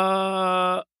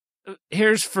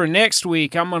 here's for next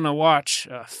week. I'm going to watch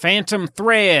Phantom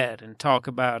Thread and talk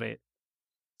about it.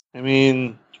 I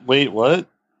mean, wait, what?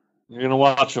 You're going to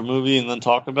watch a movie and then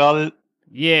talk about it?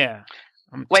 Yeah.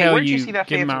 Wait, where'd you see that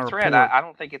Phantom Thread? I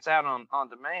don't think it's out on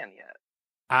demand yet.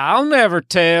 I'll never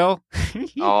tell.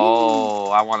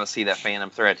 Oh, I want to see that Phantom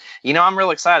Thread. I'm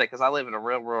real excited because I live in a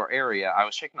real rural area. I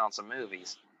was checking on some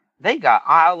movies. They got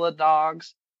Isle of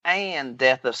Dogs and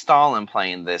Death of Stalin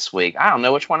playing this week. I don't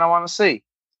know which one I want to see.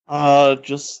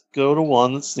 Just go to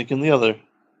one and sneak in the other.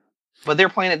 But they're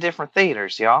playing at different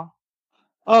theaters, y'all.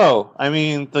 Oh,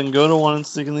 then go to one and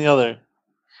sneak in the other.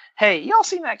 Hey, y'all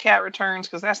seen that Cat Returns?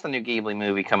 Because that's the new Ghibli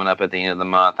movie coming up at the end of the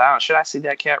month. Should I see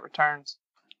that Cat Returns?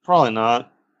 Probably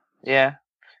not. Yeah.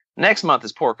 Next month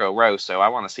is Porco Rosso. I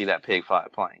want to see that pig fly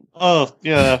plane. Oh,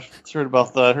 yeah. I heard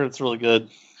about that. I heard it's really good.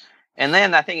 And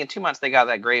then I think in 2 months they got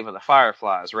that Grave of the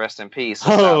Fireflies. Rest in peace.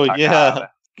 Oh, yeah.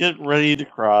 Get ready to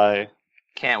cry.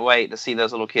 Can't wait to see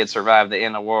those little kids survive the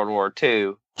end of World War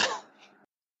II.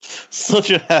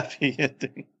 Such a happy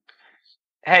ending.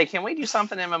 Hey, can we do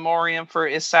something in memoriam for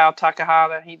Isao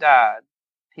Takahata? He died.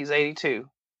 He's 82.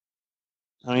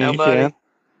 I mean, Nobody? you can.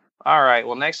 All right.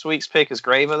 Well, next week's pick is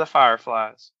Grave of the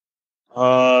Fireflies.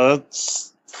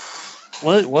 That's...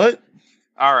 What?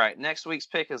 All right. Next week's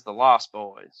pick is The Lost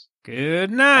Boys.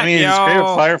 Good night, I mean, y'all. is Grave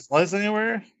of Fireflies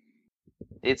anywhere?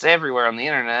 It's everywhere on the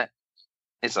internet.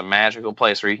 It's a magical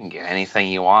place where you can get anything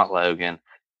you want, Logan.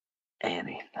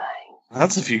 Anything.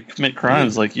 That's if you commit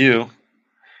crimes like you.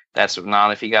 That's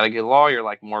not if you got a good lawyer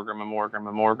like Morgan and Morgan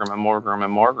and Morgan and Morgan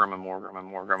and Morgan and Morgan and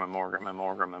Morgan and Morgan and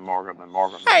Morgan and Morgan and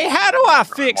Morgan. Hey, how do I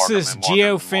fix this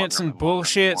geofencing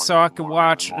bullshit so I can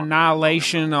watch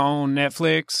Annihilation on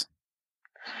Netflix?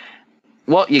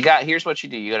 Well, here's what you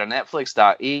do. You go to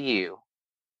netflix.eu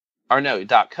or no,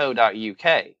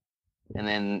 .co.uk, and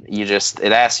then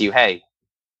it asks you, hey,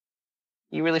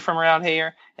 you really from around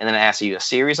here? And then it asks you a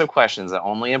series of questions that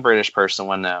only a British person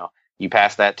would know. You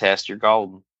pass that test, you're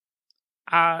golden.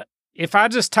 If I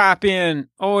just type in,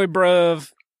 "Oi,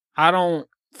 bruv, I don't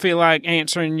feel like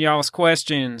answering y'all's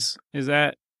questions," will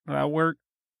that work?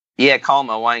 Yeah, call him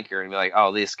a wanker and be like,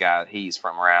 "Oh, this guy, he's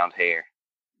from around here."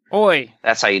 Oi.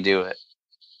 That's how you do it.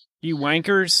 You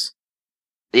wankers?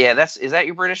 Yeah, is that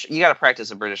your British? You got to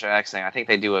practice a British accent. I think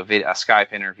they do a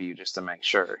Skype interview just to make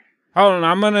sure. Hold on,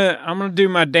 I'm gonna do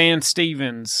my Dan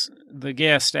Stevens, the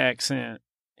guest accent.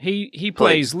 He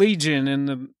plays Legion in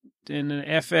the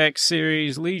FX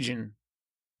series Legion.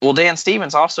 Well, Dan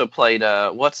Stevens also played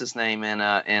what's his name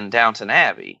in Downton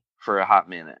Abbey for a hot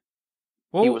minute.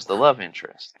 Well, he was the love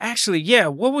interest. Actually, yeah.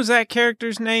 What was that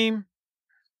character's name?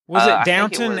 Was it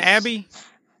Downton Abbey?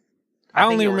 I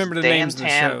only remember the names of the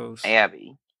shows.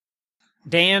 Abbey.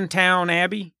 Dantown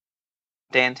Abbey?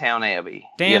 Dantown Abbey.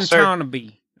 Dantown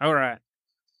Abbey. All right.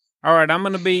 I'm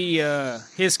going to be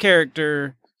his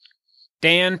character,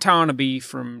 Dan Tonaby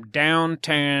from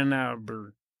Downtown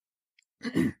Abbey.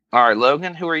 All right,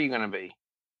 Logan, who are you going to be?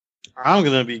 I'm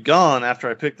going to be gone after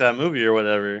I pick that movie or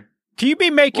whatever. Can you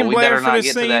be making Blair for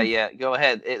this scene? We better not get to that yet. Go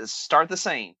ahead. Start the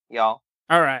scene, y'all.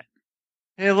 All right.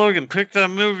 Hey, Logan, pick that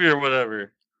movie or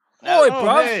whatever. Oi,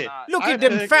 bruv. Hey, look at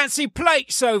them fancy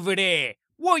plates over there.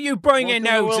 What are you bringing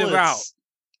those about?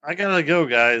 I gotta go,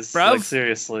 guys. Bruv? Like,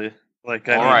 seriously. Like,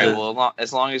 all right, well,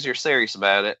 as long as you're serious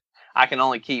about it. I can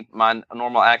only keep my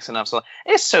normal accent up. So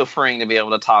it's so freeing to be able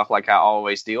to talk like I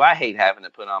always do. I hate having to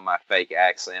put on my fake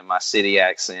accent, my city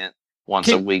accent, once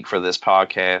a week for this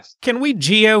podcast. Can we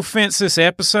geofence this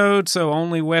episode so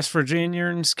only West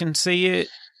Virginians can see it?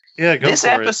 Yeah, go this for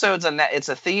episode's it's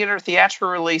a theatrical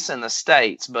release in the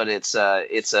States, but it's a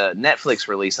Netflix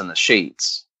release in the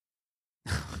sheets.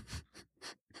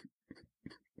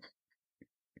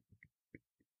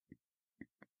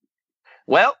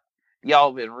 Well,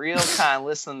 y'all been real kind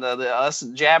listening to us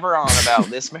jabber on about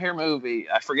this here movie.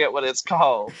 I forget what it's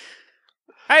called.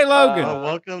 Hey, Logan.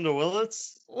 Welcome to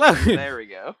Willits. Logan. There we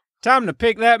go. Time to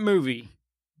pick that movie,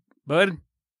 bud.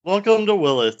 Welcome to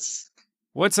Willits.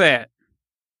 What's that?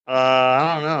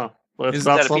 I don't know. But Is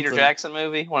that a Peter Jackson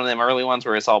movie? One of them early ones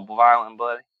where it's all violent and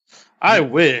bloody? I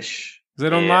wish. Is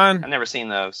it online? I've never seen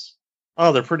those.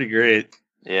 Oh, they're pretty great.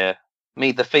 Yeah.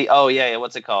 Meet the Feet. Oh, yeah.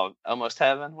 What's it called? Almost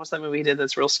Heaven? What's that movie he did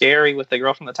that's real scary with the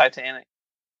girl from the Titanic?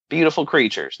 Beautiful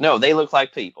Creatures. No, they look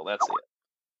like people. That's it.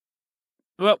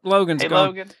 Well, Logan's gone.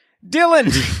 Logan.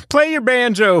 Dylan, play your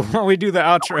banjo while we do the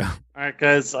outro. All right,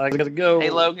 guys. I gotta go. Hey,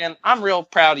 Logan, I'm real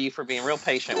proud of you for being real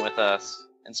patient with us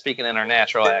and speaking in our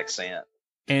natural accent.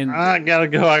 And I gotta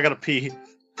go. I gotta pee.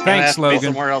 Thanks, Logan.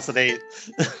 Somewhere else at 8.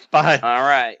 Bye. All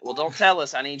right. Well, don't tell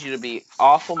us. I need you to be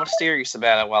awful mysterious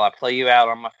about it while I play you out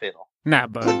on my fiddle. Nah,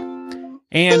 bud.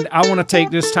 And I want to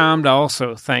take this time to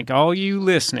also thank all you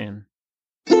listening.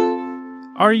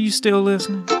 Are you still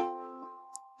listening?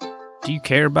 Do you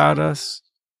care about us?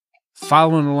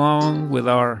 Following along with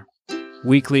our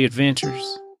weekly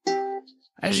adventures?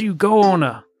 As you go on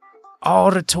a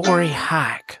auditory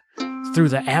hike through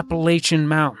the Appalachian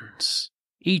Mountains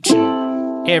each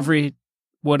and every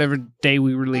whatever day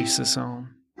we release this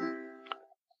on.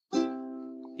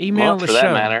 Email the show. For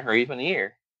that matter, or even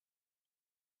year.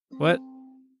 What?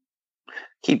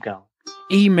 Keep going.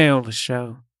 Email the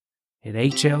show at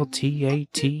hltatmow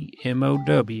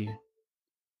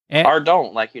or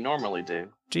don't, like you normally do.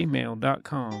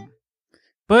 gmail.com.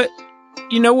 But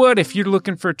you know what? If you're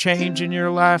looking for change in your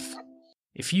life,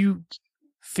 if you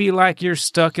feel like you're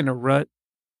stuck in a rut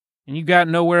and you got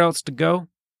nowhere else to go,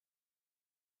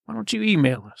 why don't you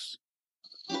email us?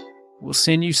 We'll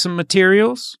send you some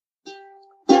materials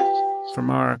from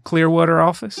our Clearwater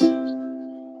office.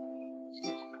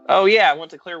 Oh, yeah, I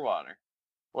went to Clearwater.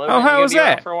 Well, how was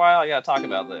that? For a while, I got to talk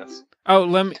about this. Oh,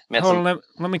 let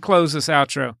me close this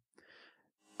outro.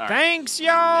 Right. Thanks,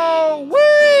 y'all.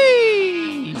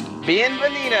 Whee!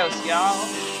 Bienvenidos, y'all.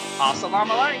 Assalamu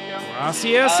alaikum.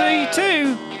 ICSC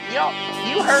too. Y'all,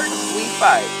 you heard we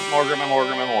fight Morgram and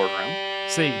Morgram and Morgram.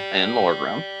 See. And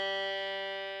Morgram.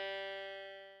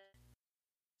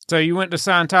 So you went to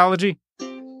Scientology?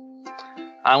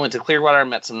 I went to Clearwater, I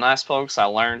met some nice folks. I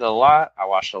learned a lot. I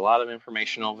watched a lot of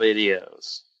informational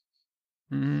videos.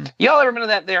 Mm-hmm. Y'all ever been to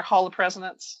that there Hall of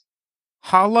Presidents?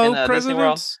 Hollow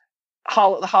Presidents?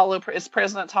 It's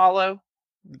President's Hollow.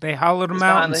 They hollowed them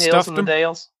out and stuffed them? The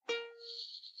Dales.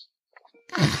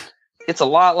 It's a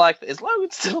lot like... Is Logan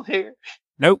still here?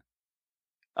 Nope.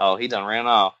 Oh, he done ran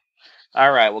off.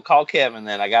 All right, well, call Kevin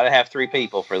then. I got to have 3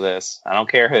 people for this. I don't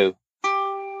care who.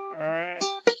 All right.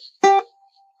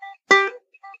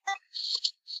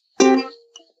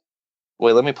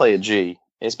 Wait, let me play a G.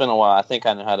 It's been a while. I think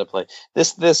I know how to play.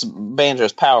 This banjo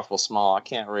is powerful small. I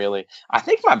can't really... I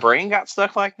think my brain got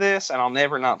stuck like this, and I'll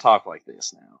never not talk like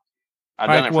this now. I've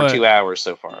done it for 2 hours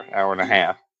so far. Hour and a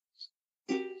half.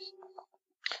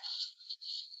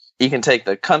 You can take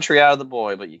the country out of the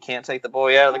boy, but you can't take the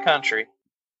boy out of the country.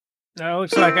 That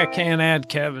looks like I can't add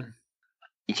Kevin.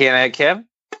 You can't add Kevin?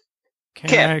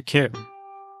 Can't add Kevin.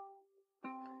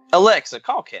 Alexa,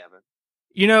 call Kevin.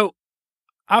 You know,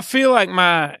 I feel like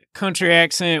my country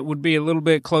accent would be a little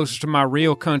bit closer to my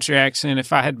real country accent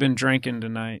if I had been drinking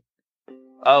tonight.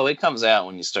 Oh, it comes out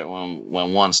when you start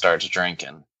when one starts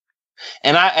drinking.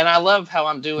 And I love how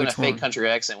I'm doing a fake country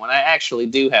accent when I actually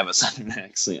do have a Southern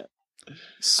accent.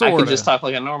 Sorta. I can just talk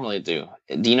like I normally do.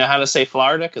 Do you know how to say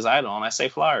Florida? Because I don't. I say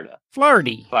Florida.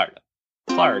 Flirty.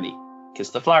 Flirty. Kiss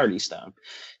the Flirty stone.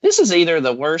 This is either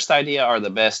the worst idea or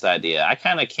the best idea. I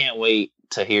kind of can't wait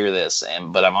to hear this,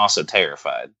 but I'm also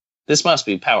terrified. This must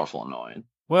be powerful annoying.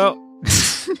 Well,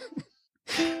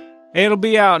 it'll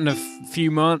be out in a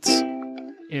few months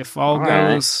if all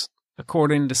goes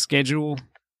according to schedule.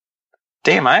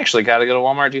 Damn, I actually got to go to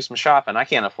Walmart and do some shopping. I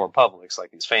can't afford Publix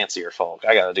like these fancier folk.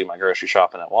 I got to do my grocery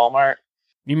shopping at Walmart.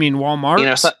 You mean Walmart? You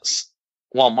know,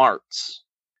 Walmarts.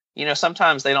 You know,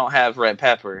 sometimes they don't have red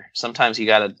pepper. Sometimes you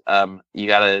gotta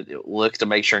look to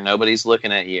make sure nobody's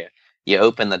looking at you. You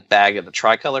open the bag of the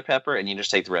tricolor pepper and you just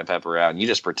take the red pepper out and you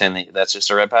just pretend that's just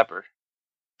a red pepper,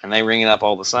 and they ring it up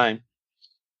all the same.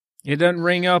 It doesn't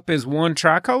ring up as one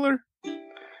tricolor?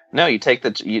 No, you take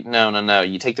no.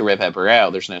 You take the red pepper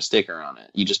out. There's no sticker on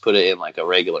it. You just put it in like a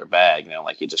regular bag. You know,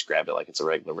 like you just grab it like it's a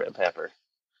regular red pepper.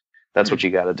 That's what you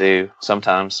got to do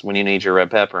sometimes when you need your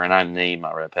red pepper, and I need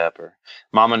my red pepper.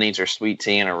 Mama needs her sweet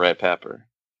tea and her red pepper.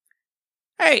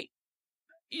 Hey,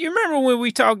 you remember when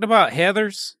we talked about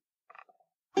Heathers?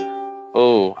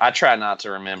 Oh, I try not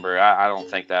to remember. I don't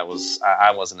think that was...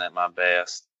 I wasn't at my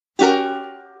best.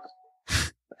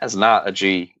 That's not a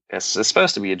G. It's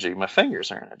supposed to be a G. My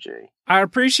fingers aren't a G. I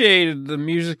appreciated the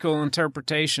musical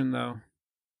interpretation, though.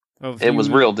 It was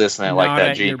real dissonant, like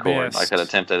that G chord, like an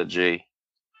attempt at a G.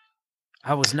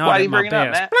 I was not at my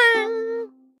best.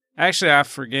 Actually, I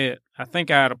forget. I think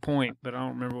I had a point, but I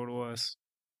don't remember what it was.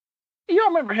 You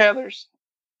remember Heathers?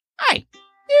 Hey,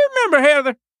 you remember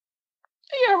Heather?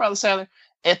 You heard about this Heather?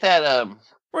 At that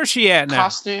where's she at now?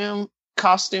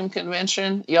 Costume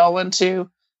convention y'all went to.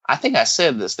 I think I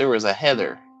said this. There was a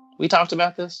Heather. We talked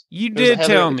about this. You did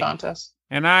tell me. Contest.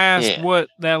 And I asked what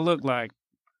that looked like.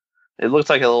 It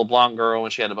looked like a little blonde girl when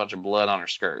she had a bunch of blood on her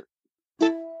skirt.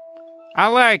 I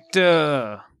liked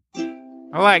the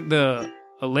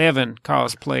 11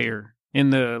 cosplayer in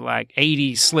the like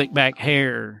 80s slick back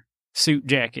hair suit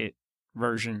jacket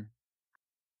version.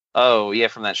 Oh, yeah,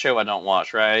 from that show I don't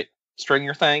watch, right?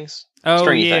 Stringer Things? Oh,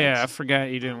 Stringy yeah, Things. I forgot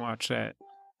you didn't watch that.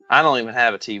 I don't even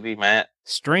have a TV, Matt.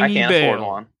 Stringy I can't Bell. afford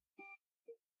one.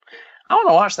 I want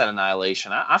to watch that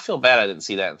Annihilation. I feel bad I didn't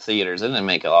see that in theaters. It didn't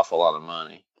make an awful lot of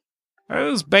money. It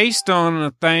was based on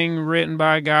a thing written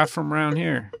by a guy from around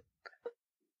here.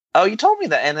 Oh, you told me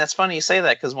that, and that's funny you say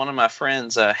that, because one of my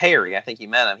friends, Harry, I think you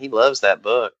met him, he loves that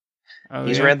book. Oh,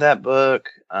 He's read that book.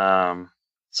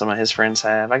 Some of his friends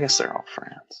have. I guess they're all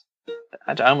friends.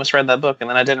 I almost read that book, and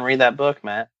then I didn't read that book,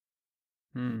 Matt.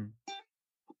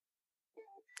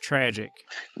 Tragic.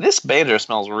 This banjo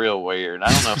smells real weird.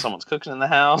 I don't know if someone's cooking in the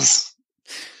house.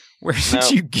 Where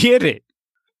did you get it?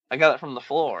 I got it from the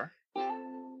floor.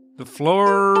 The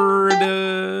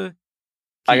Florida...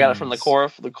 I got it from the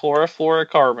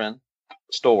Chlorofluorocarbon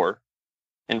store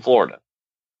in Florida.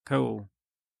 Cool.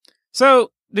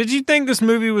 So, did you think this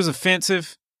movie was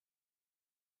offensive?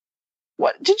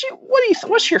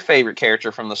 What's your favorite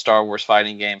character from the Star Wars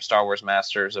fighting game, Star Wars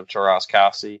Masters of Taras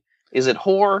Kasi? Is it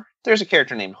Hor? There's a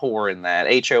character named Hor in that.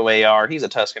 Hoar. He's a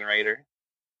Tusken Raider.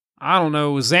 I don't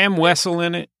know. Was Zam Wessel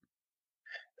in it?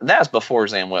 That's before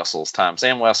Zam Wessel's time.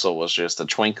 Zam Wessel was just a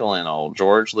twinkle in old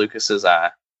George Lucas's eye.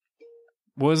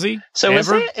 Was he? So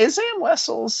Ever? is Sam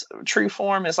Wessel's true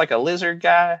form is like a lizard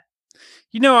guy?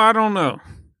 I don't know.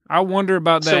 I wonder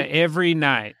about that every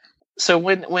night. So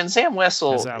when Sam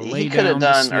Wessel, he could have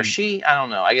done, or she, I don't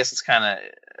know. I guess it's kind of,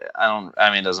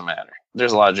 it doesn't matter.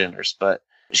 There's a lot of genders, but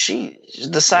she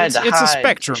decided to hide. It's a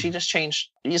spectrum. She just changed.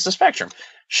 It's a spectrum.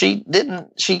 She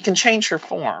can change her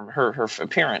form, her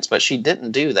appearance, but she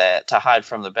didn't do that to hide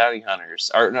from the bounty hunters,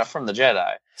 or no, from the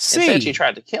Jedi. Instead, she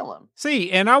tried to kill him.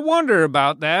 See, and I wonder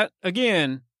about that,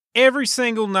 again, every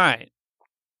single night.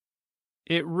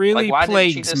 It really plagues me. Why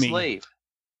didn't she just leave?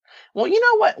 Well, you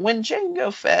know what? When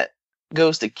Jango Fett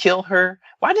goes to kill her,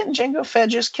 why didn't Jango Fett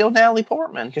just kill Natalie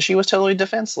Portman? Because she was totally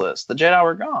defenseless. The Jedi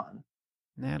were gone.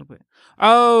 Natalie.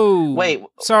 Oh. Wait.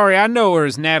 Sorry, I know her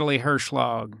as Natalie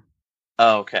Hirschlag.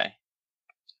 Oh, okay.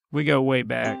 We go way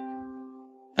back.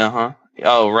 Uh-huh.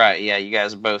 Oh, right. Yeah, you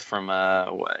guys are both from,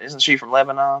 isn't she from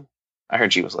Lebanon? I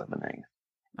heard she was Lebanese.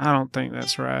 I don't think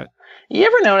that's right. You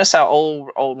ever notice how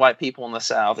old white people in the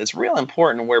South, it's real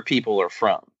important where people are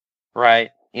from, right?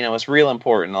 It's real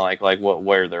important,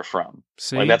 where they're from.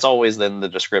 See? Like that's always then the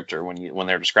descriptor when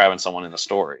they're describing someone in the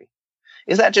story.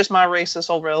 Is that just my racist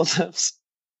old relatives?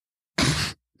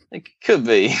 It could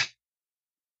be.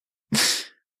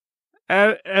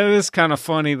 It is kind of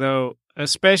funny though,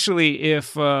 especially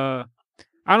if I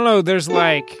don't know. There's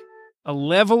like a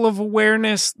level of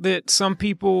awareness that some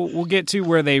people will get to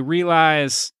where they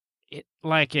realize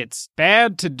it's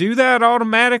bad to do that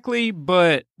automatically,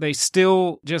 but they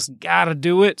still just gotta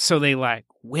do it. So they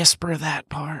whisper that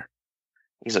part.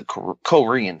 He's a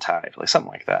Korean type,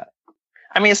 something like that.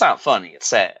 It's not funny. It's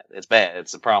sad. It's bad.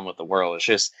 It's a problem with the world. It's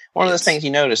just one of those things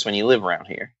you notice when you live around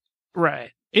here.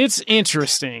 Right. It's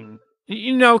interesting,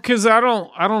 because I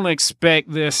don't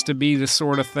expect this to be the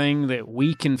sort of thing that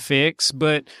we can fix,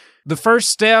 but the first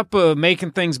step of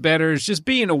making things better is just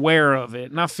being aware of it.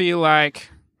 And I feel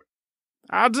like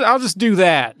I'll just do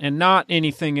that and not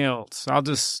anything else. I'll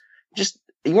just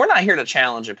we're not here to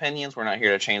challenge opinions. We're not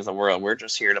here to change the world. We're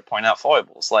just here to point out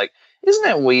foibles. Isn't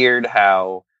it weird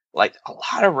how a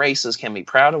lot of races can be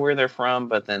proud of where they're from,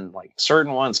 but then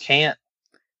certain ones can't?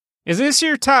 Is this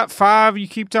your top 5 you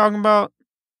keep talking about?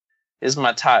 This is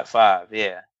my top 5,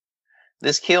 yeah.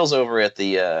 This kills over at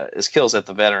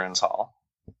the Veterans Hall.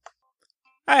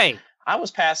 Hey, I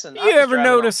was passing. You ever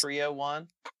notice 301?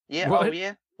 Yeah. What? Oh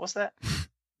yeah. What's that?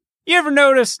 You ever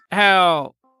notice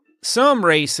how some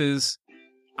races,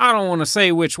 I don't want to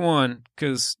say which one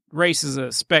because race is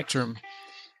a spectrum,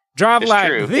 drive it's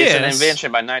true. this? It's an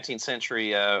invention by 19th century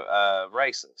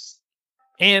racists.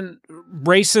 And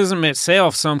racism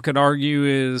itself, some could argue,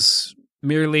 is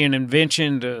merely an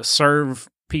invention to serve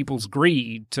people's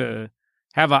greed, to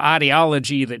have an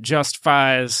ideology that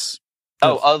justifies...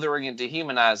 othering and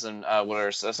dehumanizing what are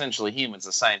essentially humans,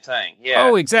 the same thing. Yeah.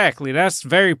 Oh, exactly. That's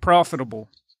very profitable.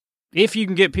 If you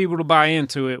can get people to buy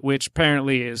into it, which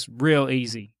apparently is real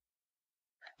easy.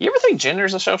 You ever think gender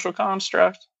is a social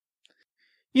construct?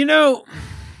 Yeah.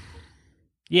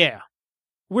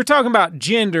 We're talking about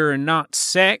gender and not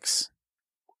sex.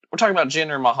 We're talking about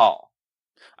Jinder Mahal.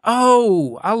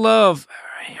 Oh, I love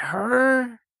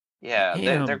her. Yeah,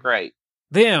 they're great.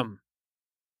 Them.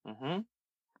 Mm-hmm.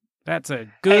 That's a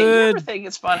good... Hey, you ever think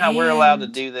it's fun how we're allowed to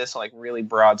do this really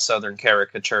broad Southern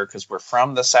caricature because we're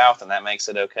from the South and that makes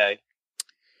it okay?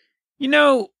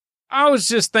 I was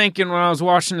just thinking when I was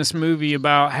watching this movie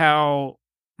about how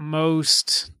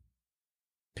most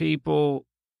people...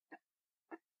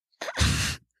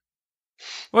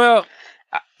 Well,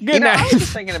 good night. I was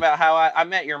just thinking about how I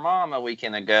met your mom a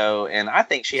weekend ago, and I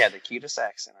think she had the cutest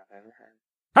accent I've ever heard.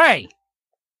 Hey!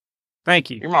 Thank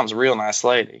you. Your mom's a real nice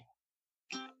lady.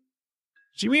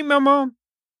 Did you meet my mom?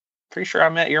 Pretty sure I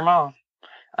met your mom.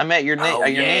 I met your niece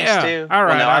too. All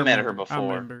right, I met her before. I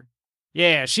remember.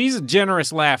 Yeah, she's a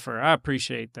generous laugher. I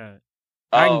appreciate that.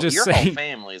 I can just say whole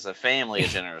family is a family of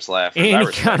generous laughers.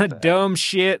 Any kind of dumb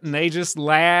shit, and they just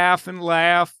laugh and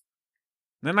laugh.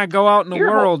 Then I go out in the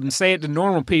world and say it to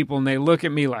normal people, and they look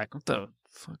at me like, "What the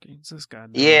fuck is this guy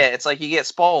doing?" Yeah, it's like you get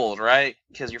spoiled, right?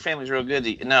 Because your family's real good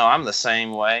to you. No, I'm the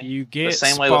same way. You get the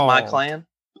same spoiled. way with my clan.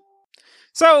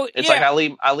 So it's like I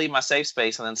leave my safe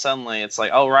space, and then suddenly it's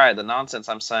like, oh right, the nonsense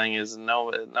I'm saying is no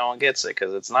one gets it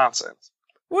because it's nonsense.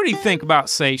 What do you think about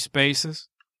safe spaces?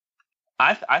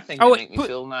 I think they make me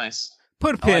feel nice.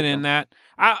 Put a pin in that.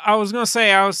 I was gonna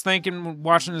say I was thinking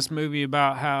watching this movie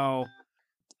about how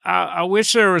I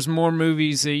wish there was more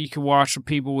movies that you could watch with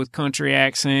people with country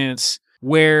accents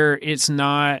where it's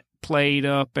not played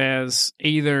up as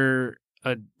either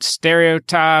a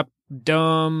stereotype,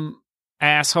 dumb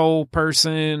asshole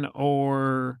person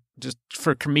or just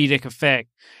for comedic effect.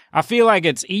 I feel like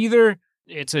it's either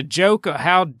it's a joke of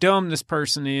how dumb this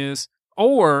person is,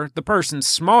 or the person's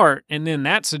smart, and then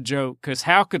that's a joke, because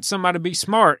how could somebody be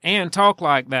smart and talk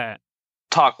like that?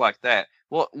 Talk like that.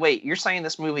 Well, wait, you're saying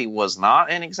this movie was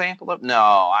not an example of? No,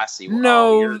 I see.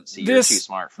 No, you're too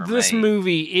smart for me. This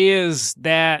movie is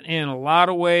that in a lot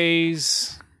of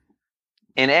ways.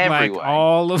 In every way.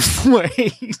 All of the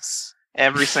ways.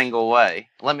 Every single way.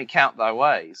 Let me count thy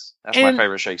ways. That's my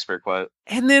favorite Shakespeare quote.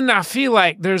 And then I feel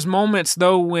like there's moments,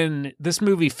 though, when this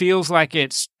movie feels like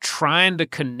it's trying to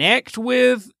connect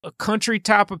with a country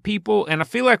type of people. And I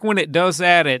feel like when it does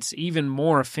that, it's even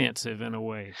more offensive in a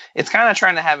way. It's kind of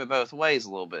trying to have it both ways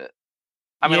a little bit.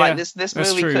 I mean, like this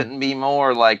movie couldn't be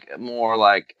more like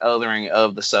othering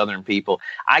of the Southern people.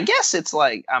 I guess it's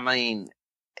like, I mean,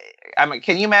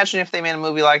 can you imagine if they made a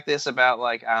movie like this about,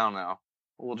 like, I don't know,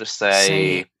 we'll just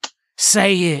say...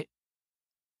 Say it.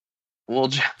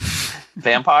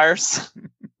 Vampires?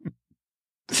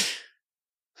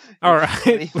 All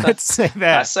right, let's say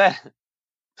that.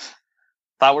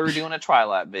 Thought we were doing a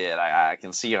Twilight bit. I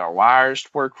can see our wires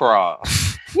were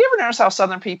crossed. You ever notice how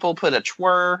Southern people put a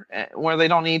twir where they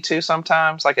don't need to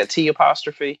sometimes? Like a T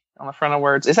apostrophe on the front of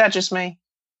words? Is that just me?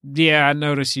 Yeah, I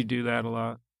notice you do that a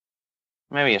lot.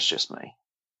 Maybe it's just me.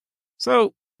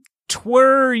 So,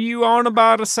 twere you on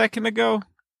about a second ago?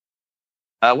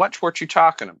 What twert you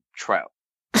talking about? Trout.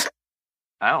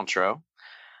 I don't tro.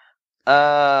 So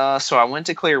I went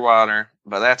to Clearwater,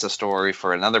 but that's a story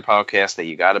for another podcast that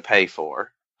you got to pay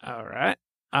for. All right,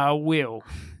 I will.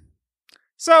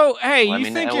 So, hey,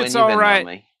 you think it's all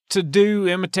right to do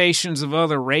imitations of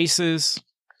other races?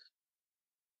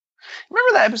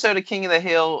 Remember that episode of King of the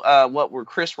Hill, where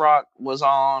Chris Rock was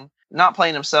on? Not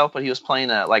playing himself, but he was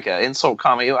playing an insult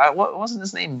comedy. What wasn't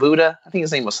his name? Buddha? I think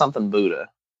his name was something Buddha.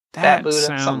 That Buddha?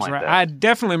 Sounds something like right. that. I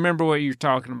definitely remember what you're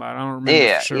talking about. I don't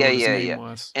remember for sure what his name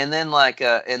was. And then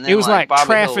it was like Bobby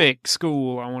Traffic Hill,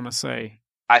 School, I want to say.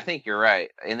 I think you're right.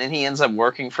 And then he ends up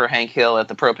working for Hank Hill at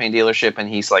the propane dealership, and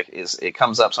he's like, it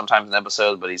comes up sometimes in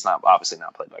episodes, but he's obviously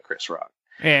not played by Chris Rock.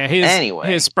 Yeah,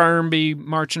 his sperm be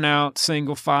marching out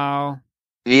single file.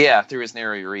 Yeah, through his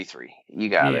narrow urethra. You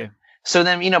got it. So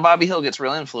then, Bobby Hill gets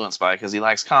real influenced by it because he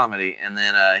likes comedy, and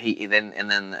then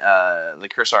the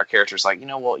Chris Rock character's like,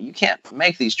 well, you can't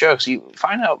make these jokes. You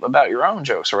find out about your own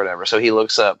jokes or whatever. So he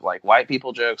looks up like white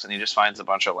people jokes, and he just finds a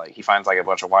bunch of white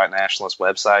nationalist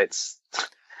websites.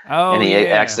 Oh, and he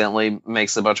accidentally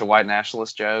makes a bunch of white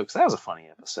nationalist jokes. That was a funny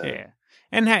episode. Yeah.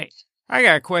 And hey, I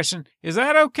got a question. Is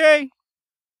that okay?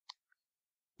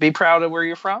 Be proud of where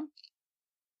you're from?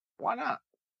 Why not?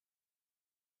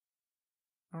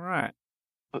 All right.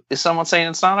 Is someone saying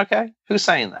it's not okay? Who's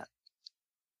saying that?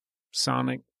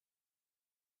 Sonic.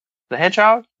 The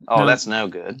Hedgehog? Oh, No, that's no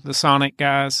good. The Sonic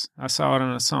guys. I saw it in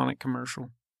a Sonic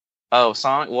commercial. Oh,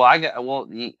 Sonic? Well,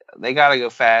 they got to go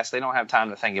fast. They don't have time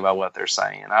to think about what they're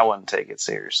saying. I wouldn't take it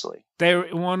seriously.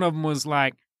 One of them was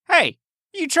like, "Hey,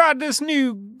 you tried this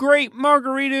new grape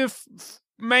margarita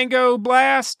mango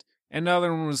blast?" And the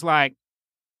other one was like,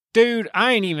 "Dude,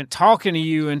 I ain't even talking to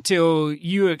you until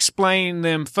you explain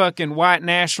them fucking white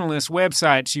nationalist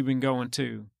websites you've been going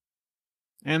to."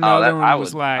 And the other one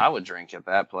was like, I would drink at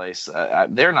that place.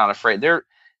 They're not afraid.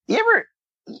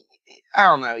 I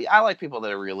don't know. I like people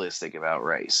that are realistic about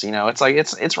race. It's like,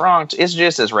 it's wrong. It's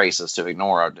just as racist to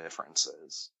ignore our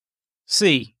differences.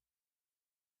 See.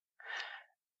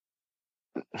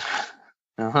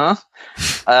 Uh-huh.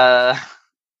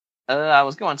 I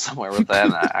was going somewhere with that,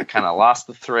 and I kind of lost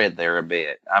the thread there a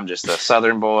bit. I'm just a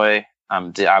Southern boy.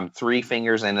 I'm 3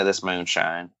 fingers into this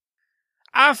moonshine.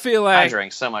 I feel like I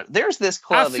drank so much. There's this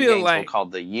club in Gainesville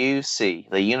called the UC,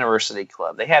 the University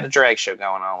Club. They had a drag show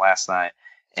going on last night,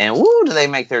 and woo, do they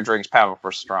make their drinks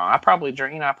powerful strong. I probably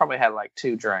had like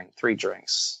 3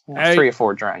 drinks, 3 or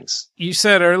 4 drinks. You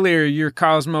said earlier you're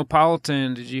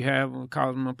cosmopolitan. Did you have a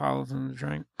cosmopolitan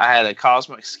drink? I had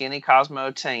a skinny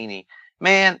Cosmo-tini.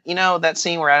 Man, that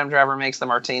scene where Adam Driver makes the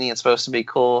martini, it's supposed to be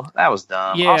cool. That was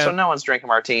dumb. Yeah. Also, no one's drinking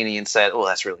martini and said, "Oh,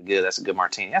 that's really good. That's a good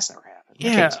martini." That's never happened.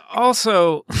 Yeah.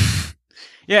 Also,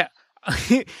 yeah.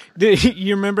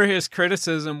 You remember his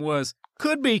criticism was,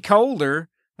 could be colder.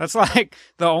 That's like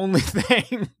the only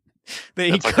thing that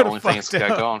he could have fucked up.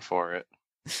 Got going for it.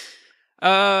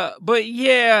 But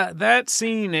yeah, that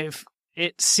scene, if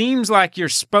it seems like you're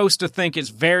supposed to think it's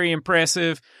very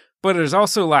impressive, but there's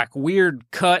also like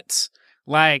weird cuts.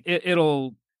 Like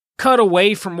it'll cut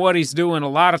away from what he's doing a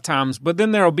lot of times, but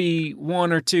then there'll be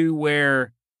 1 or 2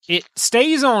 where it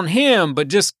stays on him, but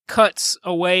just cuts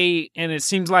away, and it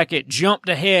seems like it jumped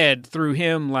ahead through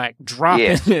him, like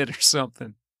dropping it or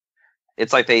something.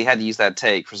 It's like they had to use that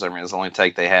take for some reason. It's the only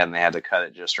take they had, and they had to cut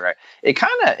it just right. It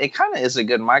kind of is a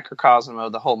good microcosm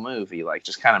of the whole movie. Like,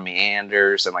 just kind of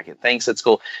meanders, and like it thinks it's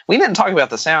cool. We didn't talk about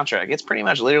the soundtrack. It's pretty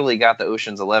much literally got the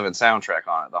Ocean's 11 soundtrack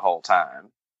on it the whole time.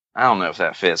 I don't know if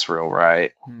that fits real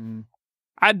right.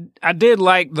 I did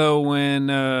like, though, when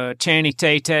Channing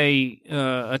Tatum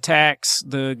attacks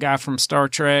the guy from Star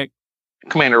Trek,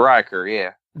 Commander Riker.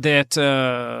 Yeah,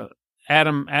 that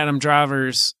Adam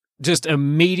Driver's just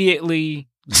immediately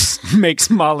makes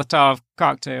Molotov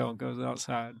cocktail and goes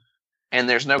outside. And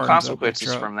there's no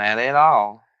consequences from that at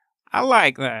all. I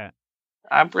like that.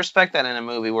 I respect that in a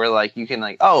movie where, like, you can,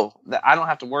 like, I don't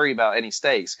have to worry about any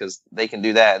stakes because they can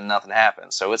do that and nothing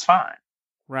happens, so it's fine.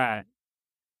 Right.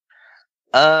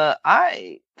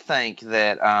 I think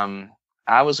that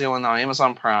I was going on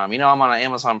Amazon Prime. I'm on an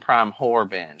Amazon Prime horror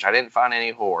binge. I didn't find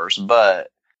any horrors, but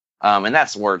and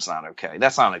that's word's not okay.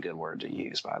 That's not a good word to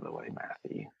use, by the way,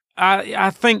 Matthew. I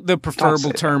think the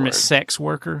preferable term is sex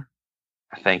worker.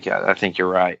 I think you're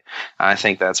right. I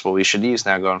think that's what we should use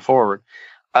now going forward.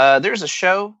 There's a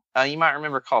show you might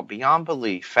remember called Beyond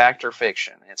Belief, Fact or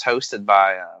Fiction. It's hosted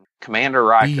by Commander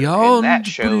Riker, and that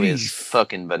show is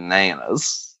fucking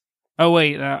bananas. Oh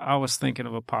wait, I was thinking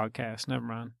of a podcast. Never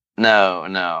mind. No,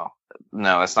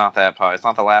 it's not that podcast. It's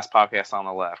not the last podcast on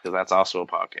the left, because that's also a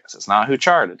podcast. It's not Who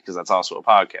Charted, because that's also a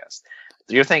podcast.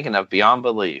 You're thinking of Beyond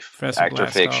Belief, Fact or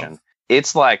Fiction.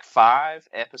 It's like 5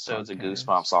 episodes of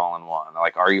Goosebumps all in one.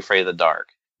 Like, Are You Afraid of the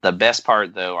Dark? The best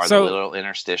part, though, are the little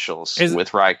interstitials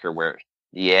with Riker where,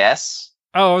 yes.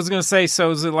 Oh, I was going to say, so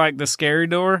is it like The Scary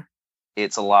Door?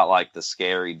 It's a lot like The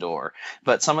Scary Door.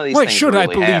 But some of these things should really I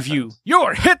believe you?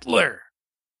 You're Hitler!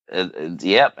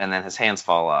 Yep, and then his hands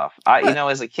fall off.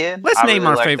 As a kid, let's name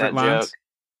our favorite lines. Joke.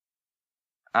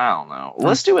 I don't know.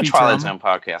 Let's do a Twilight Zone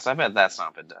podcast. I bet that's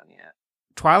not been done yet.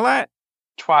 Twilight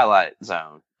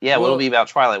Zone. Yeah, it'll be about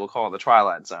Twilight. We'll call it the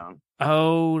Twilight Zone.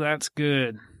 Oh, that's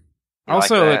good.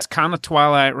 Also, it's kind of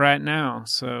Twilight right now,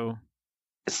 so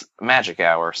it's magic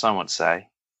hour. Some would say.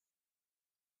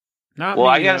 Not well,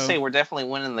 me, I gotta say, we're definitely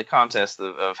winning the contest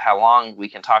of how long we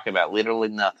can talk about literally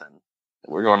nothing.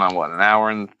 We're going on, an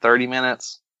hour and 30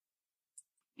 minutes?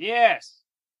 Yes.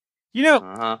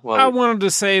 I wanted to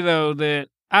say, though, that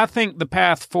I think the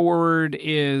path forward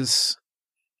is...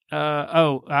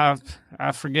 I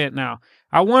forget now.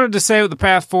 I wanted to say what the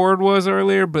path forward was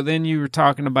earlier, but then you were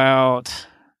talking about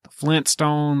the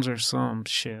Flintstones or some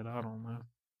shit. I don't know.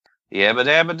 Yabba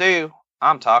dabba doo.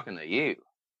 I'm talking to you.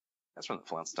 That's from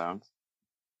the Flintstones.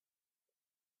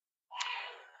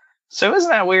 So isn't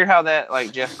that weird how that,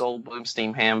 like, Jeff Goldblum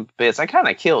Steam Ham bits, I kind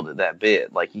of killed it, that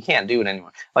bit. Like, you can't do it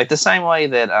anymore. Like, the same way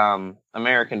that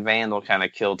American Vandal kind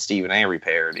of killed Stephen Avery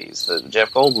parodies. The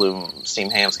Jeff Goldblum Steam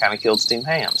Hams kind of killed Steam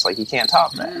Hams. Like, you can't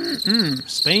top that.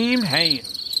 Steam Ham.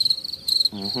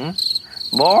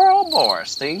 More oh more,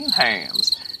 Steam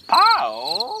Hams.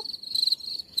 Pow!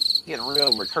 Getting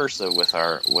real recursive with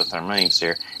our memes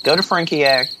here. Go to Frankie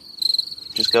Act.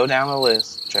 Just go down the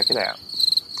list. Check it out.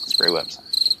 It's a great website.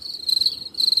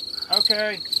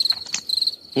 Okay.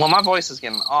 Well, my voice is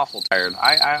getting awful tired.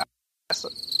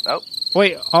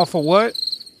 Wait, awful what?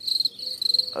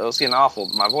 It's getting awful.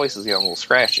 My voice is getting a little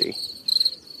scratchy.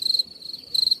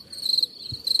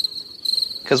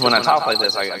 Because when I talk like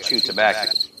this, I chew tobacco.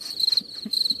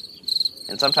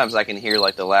 And sometimes I can hear,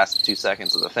 like, the last 2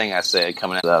 seconds of the thing I said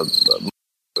coming out of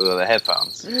the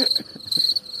headphones.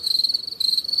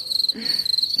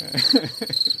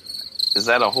 Is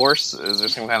that a horse? Is there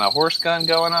some kind of horse gun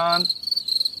going on?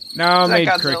 No, I made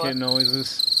cricket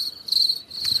noises.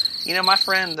 My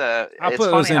friend, it's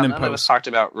funny how none of us talked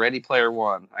about Ready Player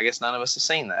One. I guess none of us have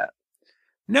seen that.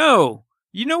 No.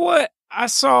 You know what? I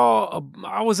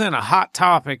was in a Hot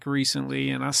Topic recently,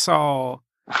 and I saw...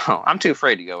 Oh, I'm too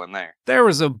afraid to go in there. There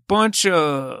was a bunch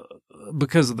of...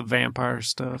 Because of the vampire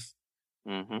stuff.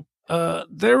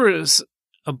 There was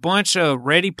a bunch of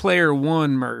Ready Player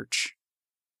One merch.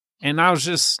 And I was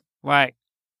just like,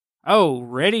 oh,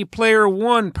 Ready Player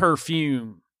One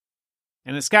perfume.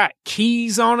 And it's got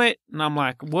keys on it. And I'm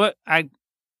like, what? I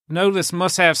know this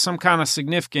must have some kind of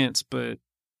significance, but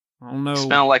I don't know.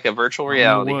 Smell like a virtual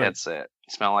reality headset.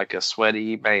 Smell like a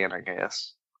sweaty man, I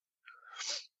guess.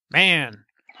 Man,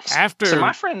 after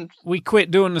my friend, we quit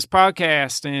doing this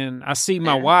podcast and I see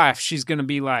my wife, she's going to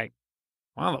be like,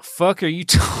 why the fuck are you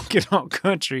talking all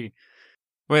country?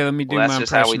 Wait, let me do my impression.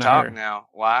 That's just how we talk now,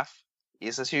 wife.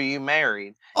 This is who you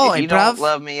married. Oh, if you don't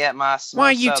love me at my why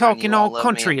are you talking all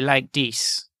country like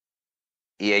this?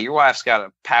 Yeah, your wife's got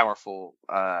a powerful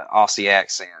Aussie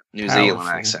accent. New Zealand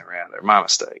accent, rather. My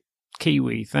mistake.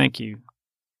 Kiwi, thank you.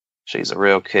 She's a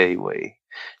real Kiwi.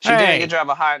 She did a good job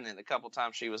of hiding it a couple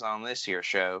times she was on this year's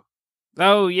show.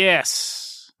 Oh,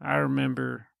 yes. I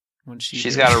remember when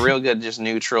She's got a real good, just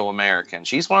neutral American.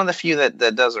 She's one of the few that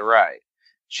does it right.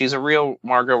 She's a real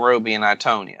Margot Robbie and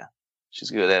Itonia.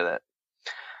 She's good at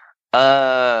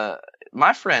it.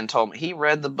 My friend told me he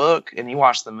read the book and he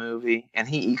watched the movie, and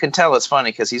you can tell it's funny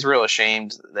because he's real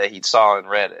ashamed that he saw and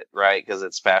read it, right? Because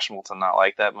it's fashionable to not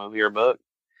like that movie or book.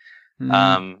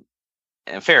 And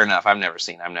fair enough. I've never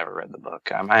read the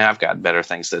book. I've got better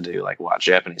things to do, like watch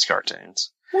Japanese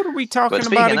cartoons. What are we talking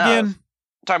about again?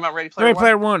 Talking about Ready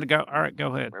Player One. Go. All right,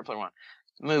 go ahead. Ready Player One.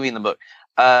 Movie in the book.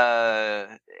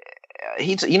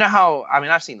 You know how,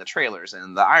 I've seen the trailers,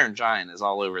 and the Iron Giant is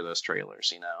all over those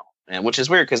trailers, and which is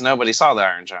weird because nobody saw the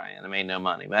Iron Giant. It made no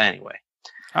money, but anyway.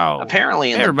 Oh,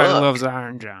 apparently everybody loves the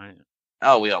Iron Giant.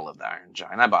 Oh, we all love the Iron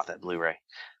Giant. I bought that Blu-ray.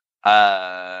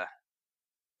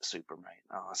 Superman.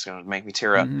 Oh, it's going to make me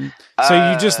tear up. Mm-hmm.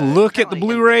 So you just look at the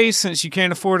Blu-ray since you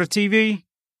can't afford a TV?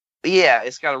 Yeah,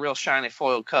 it's got a real shiny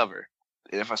foil cover.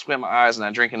 And if I squint my eyes and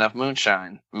I drink enough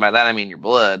moonshine, by that I mean your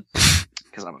blood,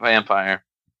 because I'm a vampire,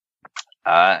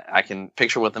 I can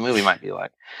picture what the movie might be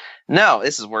like. No,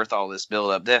 this is worth all this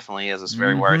build-up. Definitely is. It's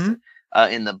very worth it.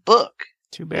 In the book,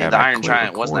 too bad the Iron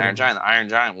Giant wasn't the Iron Giant. The Iron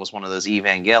Giant was one of those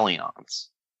Evangelions.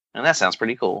 And that sounds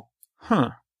pretty cool.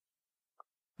 Huh.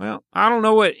 Well, I don't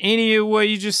know what any of what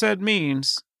you just said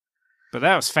means, but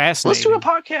that was fascinating. Let's do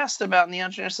a podcast about Neon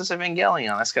Genesis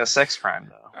Evangelion. That's got a sex crime,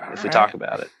 though, if we talk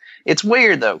about it. It's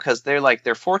weird, though, because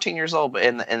they're 14 years old, but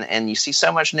and you see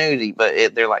so much nudity,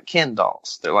 but they're like Ken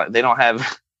dolls. They don't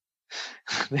have...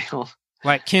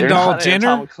 Like Kendall Jenner? They're not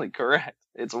anatomically correct.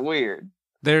 It's weird.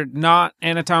 They're not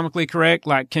anatomically correct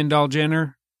like Kendall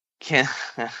Jenner? You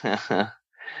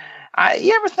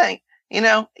ever think,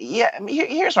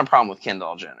 here's my problem with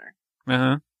Kendall Jenner.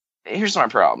 Uh-huh. Here's my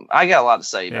problem. I got a lot to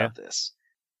say about this.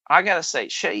 I got to say,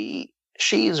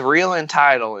 she's real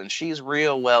entitled, and she's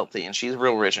real wealthy, and she's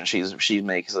real rich, and she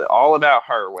makes it all about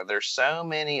her, when there's so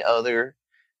many other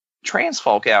trans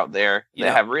folk out there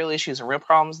that have real issues and real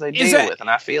problems they deal with.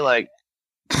 And I feel like,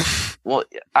 well,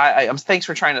 thanks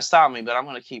for trying to stop me, but I'm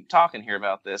going to keep talking here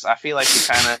about this. I feel like she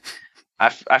kind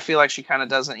of, I feel like she kind of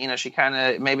doesn't, she kind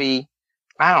of maybe,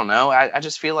 I don't know. I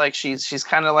just feel like she's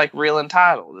kind of like real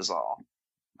entitled is all.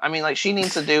 She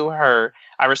needs to do her.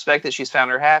 I respect that she's found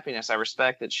her happiness. I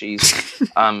respect that she's,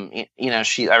 I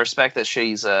respect that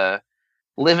she's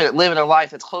living a life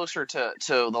that's closer to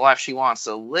the life she wants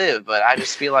to live. But I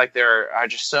just feel like there are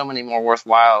just so many more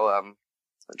worthwhile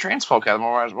trans folk out there,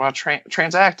 more worthwhile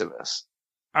trans activists.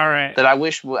 All right. That I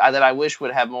wish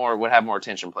would have more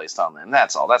attention placed on them.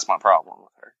 That's all. That's my problem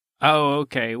with her. Oh,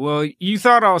 okay. Well, you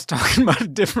thought I was talking about a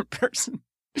different person.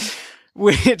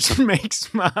 Which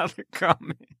makes my other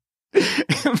comment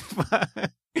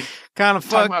kind of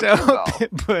fucked up,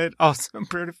 but also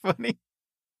pretty funny.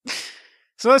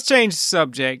 So let's change the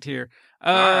subject here.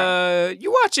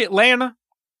 You watch Atlanta?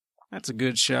 That's a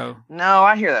good show. No,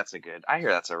 I hear that's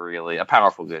a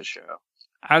powerful good show.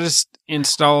 I just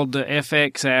installed the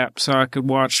FX app so I could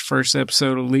watch first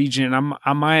episode of Legion.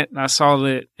 I saw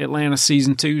that Atlanta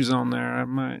season 2's on there. I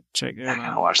might check that out. I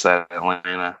gotta watch that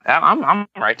Atlanta. I'm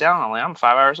right down Atlanta. I'm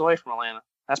 5 hours away from Atlanta.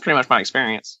 That's pretty much my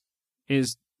experience.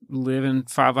 Is living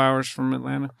 5 hours from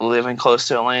Atlanta? Living close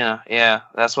to Atlanta. Yeah,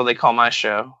 that's what they call my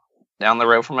show. Down the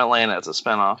road from Atlanta. It's a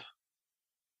spinoff.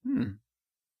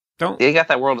 They got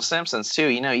that World of Simpsons too.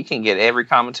 You can get every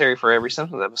commentary for every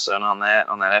Simpsons episode on that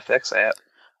FX app.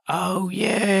 Oh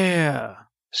yeah,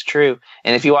 it's true.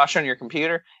 And if you watch it on your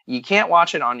computer, you can't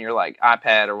watch it on your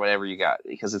iPad or whatever you got,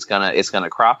 because it's gonna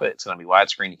crop it. It's gonna be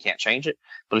widescreen. You can't change it.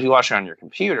 But if you watch it on your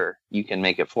computer, you can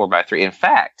make it 4:3. In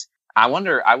fact, I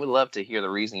would love to hear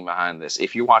the reasoning behind this.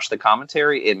 If you watch the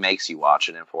commentary, it makes you watch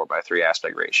it in 4:3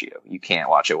 aspect ratio. You can't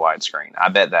watch it widescreen. I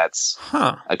bet that's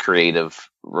a creative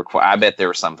I bet there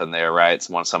was something there, right? It's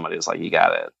when somebody was like, you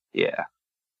got it. Yeah.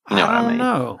 You know what I mean?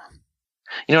 No.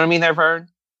 You know what I mean there, Vern?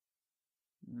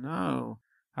 No.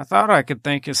 I thought I could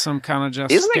think of some kind of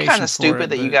justification. Isn't it kind of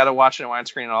stupid that you got to watch it in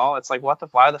widescreen at all? It's like,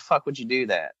 why the fuck would you do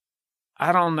that?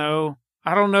 I don't know.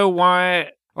 I don't know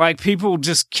why, people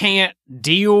just can't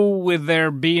deal with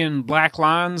there being black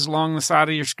lines along the side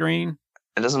of your screen.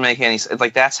 It doesn't make any sense.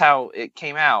 It's that's how it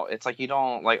came out. It's you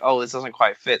don't this doesn't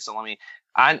quite fit. So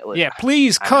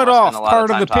please cut off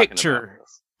part of the picture.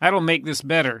 That'll make this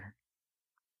better.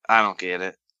 I don't get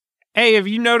it. Hey, have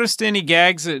you noticed any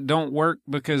gags that don't work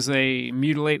because they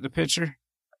mutilate the picture?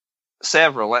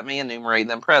 Several. Let me enumerate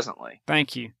them presently.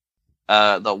 Thank you.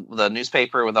 The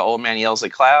newspaper with the old man yells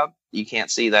at cloud. You can't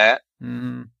see that.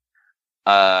 Mm-hmm.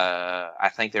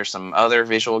 I think there's some other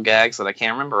visual gags that I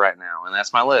can't remember right now, and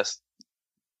that's my list.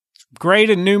 Great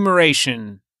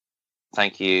enumeration.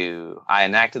 Thank you. I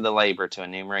enacted the labor to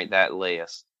enumerate that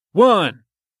list. 1.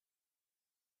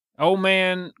 Old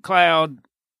Man Cloud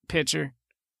picture.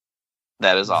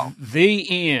 That is all.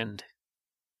 The end.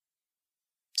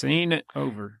 Scene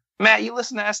over. Matt, you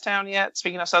listen to S-Town yet?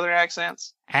 Speaking of Southern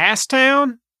accents?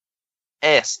 Ass-Town?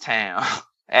 S-Town.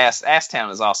 S-Town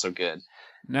is also good.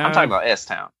 No. I'm talking about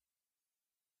S-Town.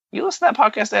 You listen to that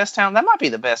podcast, S-Town? That might be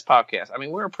the best podcast. I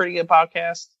mean, we're a pretty good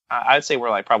podcast. I'd say we're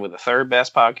like probably the third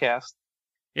best podcast.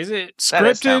 Is it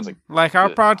scripted like our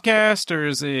podcast, or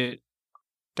is it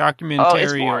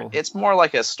documentarial? It's more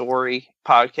like a story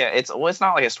podcast. It's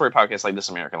not like a story podcast like This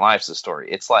American Life's a story.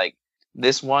 It's like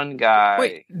this one guy.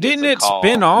 Wait, didn't it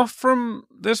spin off from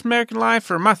This American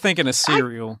Life, or am I thinking of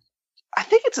Serial? I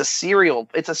think it's a serial.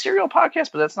 It's a serial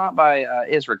podcast, but that's not by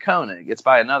Ezra Koenig. It's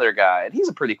by another guy, and he's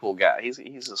a pretty cool guy. He's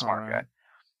a smart guy.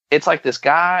 It's like this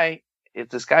guy.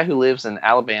 It's this guy who lives in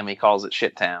Alabama. He calls it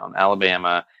Shittown,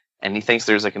 Alabama, and he thinks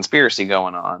there's a conspiracy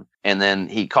going on. And then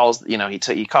he calls. He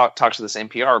talks to this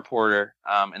NPR reporter,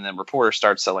 and the reporter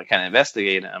starts to like kind of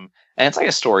investigate him. And it's like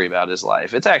a story about his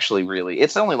life. It's actually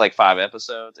it's only like 5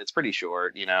 episodes. It's pretty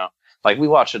short, Like we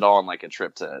watched it all on like a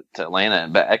trip to Atlanta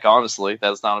and back. Honestly,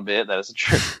 that's not a bit. That is a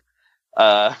trip.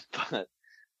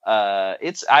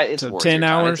 It's so worth 10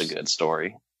 hours. It's a good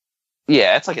story.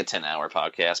 Yeah, it's like a 10-hour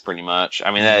podcast, pretty much.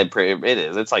 I mean, it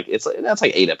is. That's like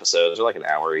 8 episodes. They're like an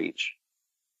hour each.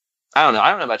 I don't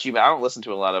know about you, but I don't listen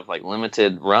to a lot of like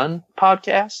limited run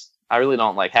podcasts. I really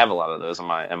don't like have a lot of those in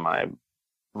my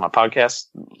podcast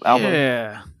album.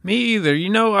 Yeah, me either.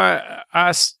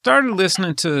 I started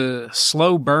listening to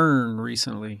Slow Burn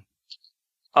recently.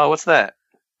 Oh, what's that?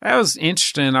 That was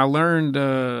interesting. I learned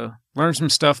some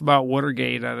stuff about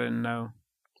Watergate I didn't know.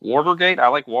 Watergate? I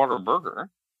like Waterburger.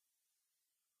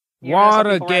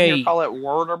 Watergate. Call it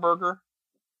Waterburger.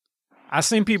 I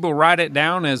seen people write it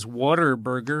down as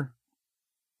Waterburger.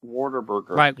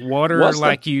 Waterburger. Like water,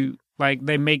 like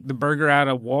they make the burger out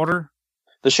of water.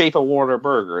 The Shape of Water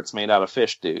burger. It's made out of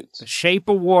fish dudes. The Shape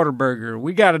of Water burger.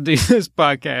 We got to do this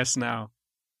podcast now.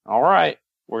 All right.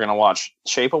 We're going to watch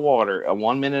Shape of Water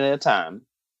 1 minute at a time.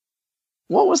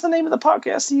 What was the name of the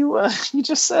podcast you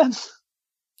just said?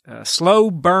 Slow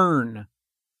Burn.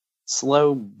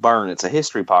 Slow Burn. It's a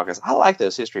history podcast. I like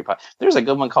those history podcasts. There's a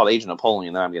good one called Age of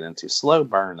Napoleon that I'm getting into. Slow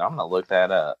Burn. I'm going to look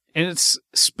that up. And it's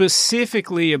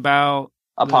specifically about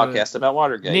a podcast about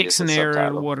Watergate. Nixon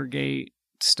era Watergate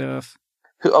stuff.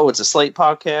 It's a Slate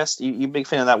podcast. You big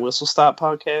fan of that Whistle Stop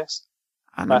podcast?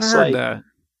 I never heard that.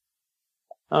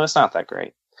 Oh, it's not that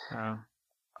great. Oh.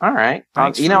 All right. I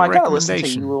got to listen to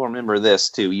You Will Remember This,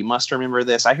 too. You Must Remember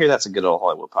This. I hear that's a good old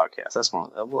Hollywood podcast. That's a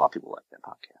lot of people like that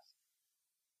podcast.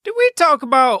 Did we talk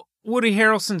about Woody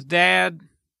Harrelson's dad?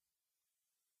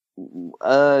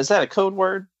 Is that a code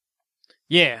word?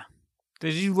 Yeah.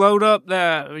 Did you load up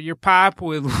your pipe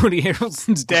with Woody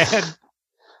Harrelson's dad?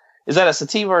 Is that a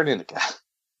sativa or an indica?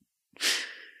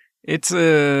 It's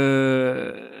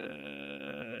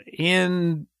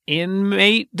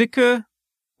inmate-dica.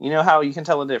 You know how you can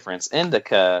tell the difference?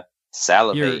 Indica,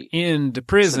 salivate. You're in the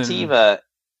prison. Sativa,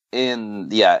 in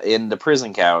the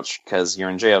prison couch because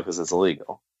you're in jail because it's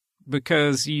illegal.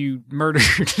 Because you murdered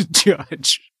a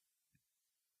judge.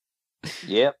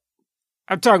 Yep.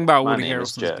 I'm talking about Woody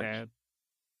Harrelson's dad.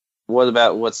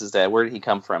 What's his dad? Where did he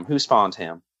come from? Who spawned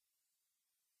him?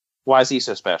 Why is he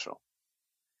so special?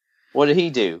 What did he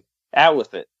do? Out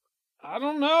with it. I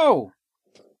don't know.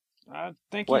 I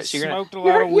think he smoked a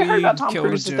lot of weed. You heard about Tom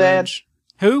Cruise's dad?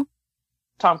 Who?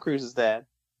 Tom Cruise's dad.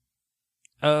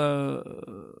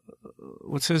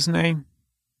 What's his name?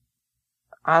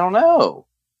 I don't know.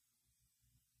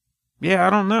 Yeah, I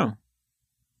don't know.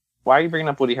 Why are you bringing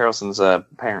up Woody Harrelson's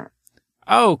parent?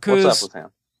 Oh, because what's up with him?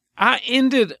 I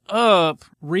ended up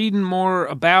reading more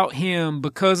about him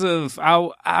because of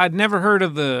I'd never heard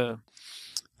of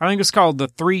I think it's called the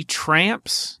Three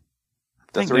Tramps.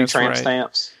 The Three Tramp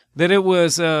Stamps. That it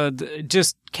was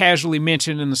just casually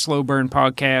mentioned in the Slow Burn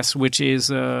podcast, which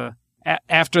is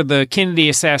after the Kennedy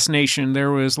assassination,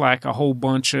 there was like a whole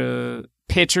bunch of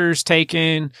pictures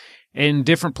taken in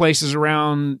different places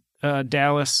around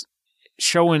Dallas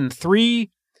showing 3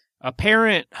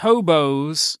 apparent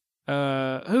hobos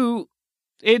who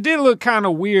it did look kind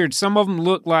of weird. Some of them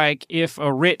looked like if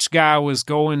a rich guy was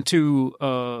going to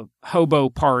a hobo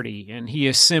party and he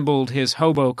assembled his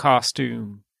hobo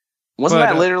costume. Wasn't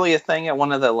that literally a thing at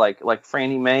one of the like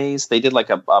Franny Mae's? They did like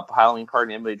a Halloween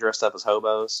party and everybody dressed up as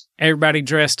hobos. Everybody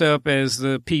dressed up as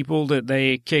the people that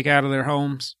they kick out of their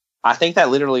homes. I think that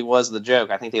literally was the joke.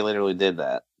 I think they literally did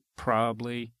that.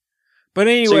 Probably. But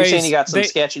anyways, so you're saying you got some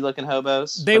sketchy-looking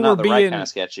hobos? They but not were the right being kind of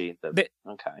sketchy.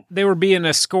 Okay. They were being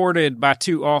escorted by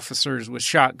 2 officers with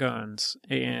shotguns,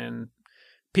 and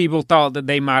people thought that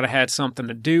they might have had something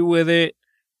to do with it,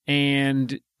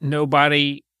 and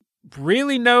nobody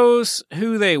really knows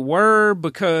who they were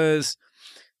because,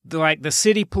 the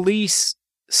city police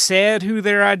said who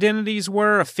their identities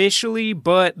were officially,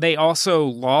 but they also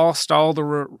lost all the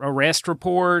arrest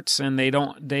reports, and they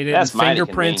didn't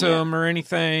fingerprint them or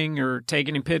anything or take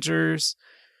any pictures.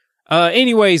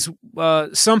 Anyways,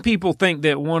 some people think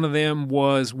that one of them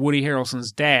was Woody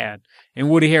Harrelson's dad, and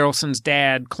Woody Harrelson's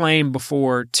dad claimed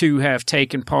before to have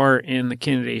taken part in the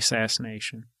Kennedy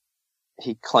assassination.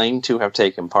 He claimed to have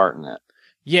taken part in it.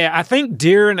 Yeah, I think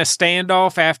during a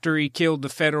standoff after he killed the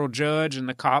federal judge and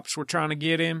the cops were trying to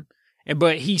get him.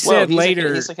 But he said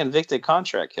later... He's a convicted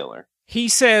contract killer. He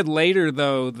said later,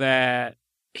 though, that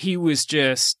he was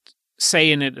just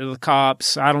saying it to the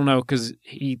cops. I don't know, because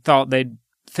he thought they'd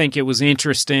think it was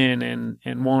interesting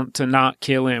and want to not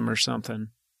kill him or something.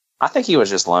 I think he was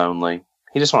just lonely.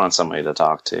 He just wanted somebody to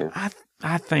talk to. I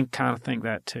kind of think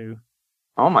that, too.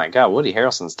 Oh, my God. Woody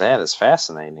Harrelson's dad is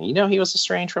fascinating. You know he was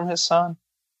estranged from his son?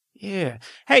 Yeah.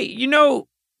 Hey,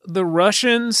 the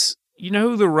Russians,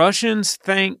 who the Russians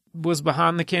think was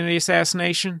behind the Kennedy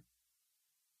assassination?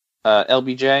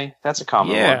 LBJ? That's a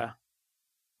common one.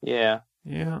 Yeah.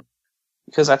 Yeah.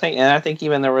 Because I think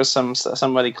even there was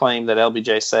somebody claimed that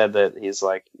LBJ said that he's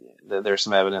like, that there's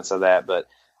some evidence of that, but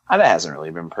that hasn't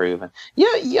really been proven.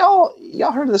 Yeah,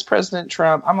 y'all heard of this President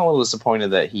Trump? I'm a little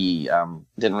disappointed that he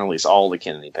didn't release all the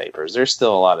Kennedy papers. There's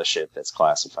still a lot of shit that's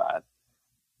classified.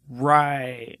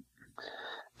 Right.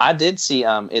 I did see.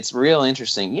 It's real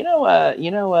interesting.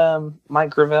 Mike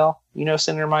Gravel.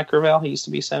 Senator Mike Gravel. He used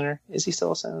to be senator. Is he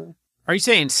still a senator? Are you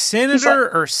saying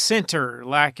senator or center,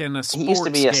 like in a sports game? He used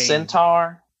to be a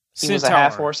centaur. He was a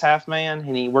half horse, half man,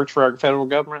 and he worked for our federal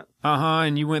government.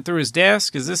 And you went through his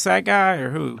desk. Is this that guy or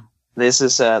who? This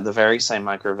is the very same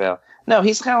Mike Gravel. No,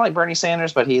 he's kind of like Bernie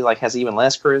Sanders, but he has even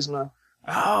less charisma.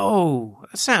 Oh,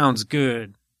 that sounds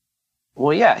good.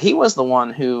 Well, yeah, he was the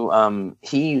one who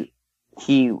he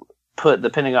put the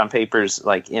Pentagon Papers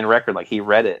in record, he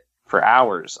read it for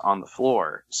hours on the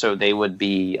floor, so they would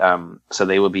be in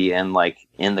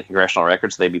in the congressional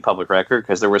records, so they'd be public record,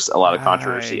 because there was a lot of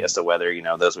controversy as to whether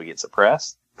those would get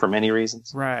suppressed for many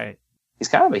reasons. Right. He's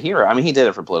kind of a hero. I mean, he did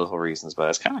it for political reasons, but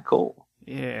it's kind of cool.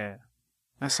 Yeah,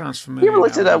 that sounds familiar. You ever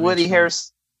looked at Woody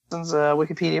Harrelson's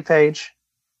Wikipedia page?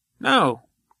 No.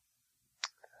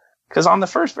 Because on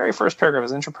the very first paragraph,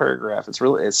 his intro paragraph,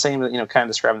 it's saying that, kind of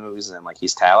describing the movies in,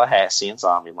 he's Tallahassee in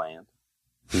Zombieland.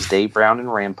 He's Dave Brown in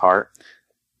Rampart.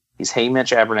 He's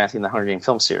Haymitch Abernathy in the Hunger Games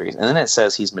film series. And then it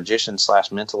says he's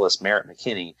magician/mentalist Merritt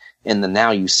McKinney in the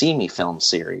Now You See Me film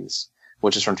series,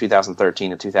 which is from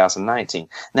 2013 to 2019.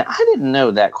 Now, I didn't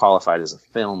know that qualified as a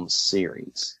film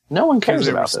series. No one cares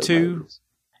about those movies.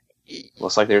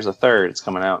 Looks like there's a third. It's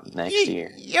coming out next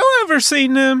year. You ever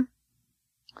seen them?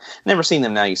 Never seen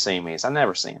them. Now You See Me. I've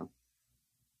never seen them.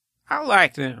 I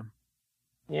like them.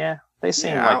 Yeah, they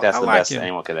seem like that's the best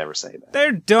anyone could ever say. That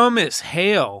they're dumb as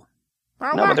hell.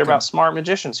 But they're about smart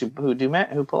magicians who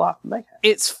pull off the makeup.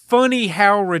 It's funny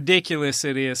how ridiculous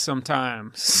it is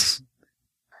sometimes.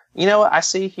 You know what I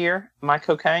see here? My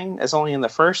Cocaine is only in the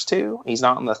first 2. He's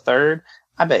not in the third.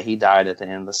 I bet he died at the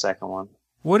end of the second one.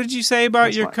 What did you say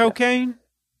about your Cocaine?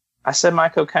 I said my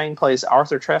Cocaine plays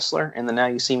Arthur Tressler in the Now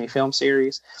You See Me film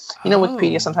series.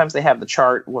 Wikipedia, sometimes they have the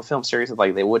chart, what film series,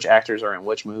 which actors are in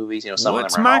which movies. Some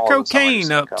What's of them are My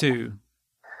Cocaine up to?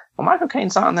 Well, My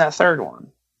Cocaine's not in that third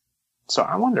one. So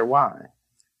I wonder why.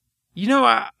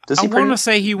 I want to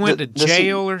say he went to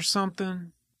jail or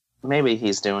something. Maybe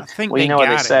he's doing... I think what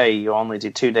they say, you only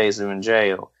do 2 days in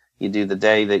jail. You do the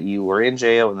day that you were in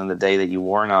jail and then the day that you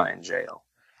were not in jail.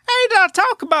 Hey, did I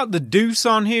talk about the deuce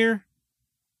on here?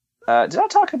 Did I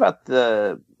talk about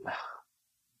the...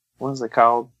 What is it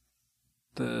called?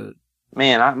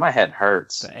 Man, my head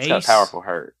hurts. It's got a powerful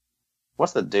hurt.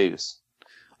 What's the deuce?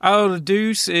 Oh, the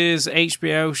deuce is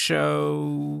HBO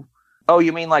show... Oh,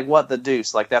 you mean What the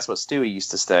Deuce? That's what Stewie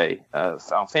used to say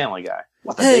on Family Guy.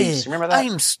 What the Deuce? Remember that?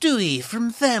 I'm Stewie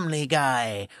from Family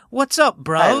Guy. What's up,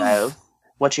 bro? Hello.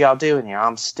 What y'all doing here?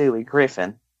 I'm Stewie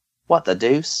Griffin. What the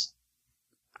deuce?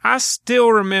 I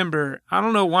still remember, I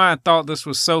don't know why I thought this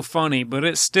was so funny, but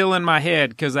it's still in my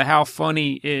head because of how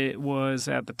funny it was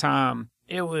at the time.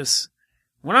 It was,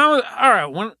 when I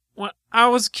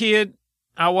was a kid,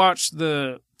 I watched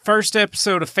the first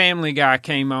episode of Family Guy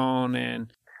came on,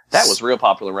 and that was real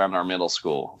popular around our middle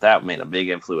school. That made a big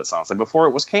influence on us. Before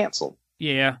it was canceled.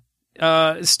 Yeah.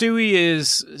 Stewie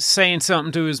is saying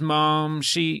something to his mom.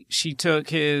 She took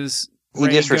his He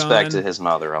disrespected his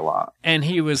mother a lot. And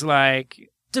he was like,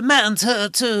 demand her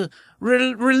to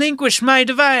relinquish my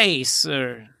device,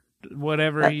 or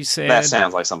whatever he said. That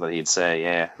sounds like something he'd say,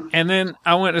 yeah. And then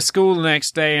I went to school the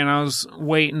next day, and I was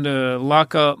waiting to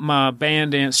lock up my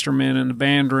band instrument in the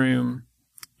band room,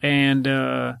 and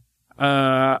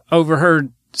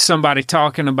overheard somebody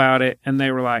talking about it, and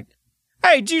they were like,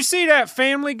 hey, did you see that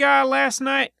Family Guy last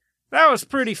night? That was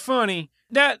pretty funny.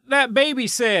 That baby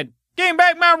said, give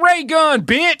back my ray gun,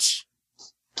 bitch!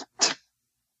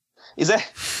 Is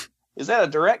that a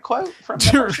direct quote from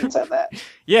the person who said that?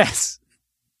 Yes.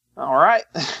 All right.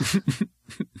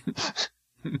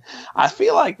 I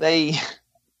feel like they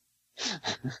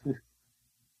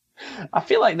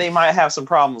might have some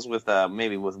problems with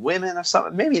maybe with women or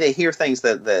something. Maybe they hear things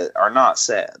that are not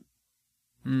said.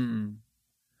 Hmm.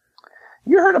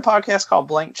 You heard a podcast called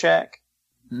Blank Check?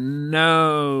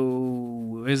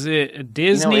 No. Is it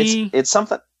Disney? You know, it's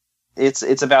something.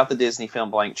 It's about the Disney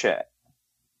film Blank Check.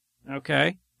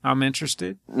 Okay, I'm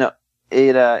interested. No,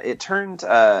 it turned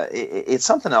it's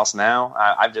something else now.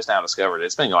 I've just now discovered it.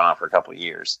 It's been going on for a couple of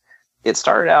years. It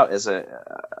started out as it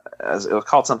was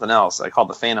called something else. I called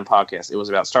the Phantom Podcast. It was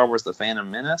about Star Wars: The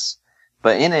Phantom Menace,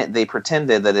 but in it they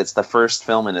pretended that it's the first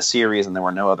film in a series and there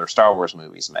were no other Star Wars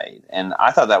movies made. And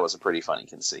I thought that was a pretty funny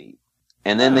conceit.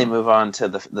 And then they move on to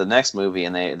the next movie,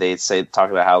 and they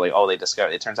talk about how they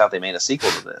discovered. It turns out they made a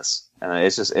sequel to this, and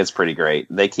it's pretty great.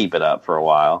 They keep it up for a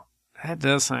while. That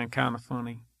does sound kind of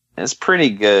funny. It's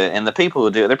pretty good, and the people who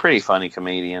do it, they're pretty funny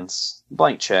comedians.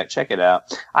 Blank Check, check it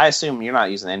out. I assume you're not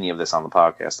using any of this on the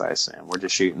podcast. I assume we're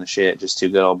just shooting the shit, just two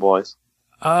good old boys.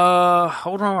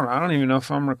 Hold on, I don't even know if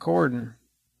I'm recording.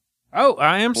 Oh,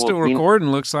 I am still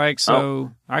recording. Looks like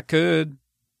so. I could.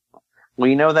 Well,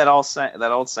 you know that old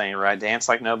saying, right? Dance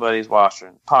like nobody's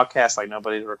watching, podcast like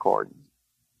nobody's recording.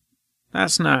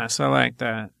 That's nice. I like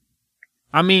that.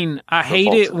 I mean, I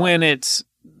hate it when it's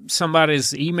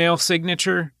somebody's email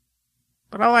signature,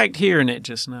 but I liked hearing it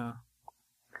just now.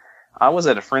 I was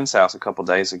at a friend's house a couple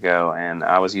days ago, and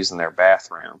I was using their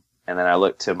bathroom, and then I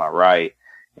looked to my right,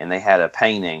 and they had a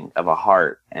painting of a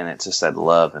heart, and it just said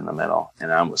love in the middle,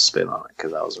 and I almost spit on it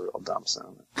because I was a real dumb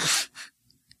son.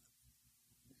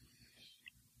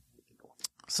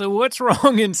 So what's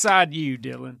wrong inside you,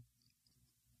 Dylan?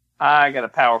 I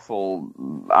got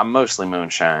I'm mostly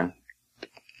moonshine.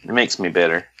 It makes me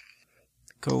bitter.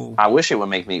 Cool. I wish it would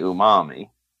make me umami.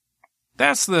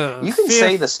 That's You can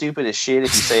say the stupidest shit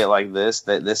if you say it like this,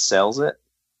 that this sells it.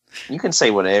 You can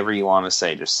say whatever you want to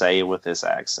say. Just say it with this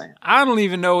accent. I don't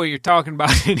even know what you're talking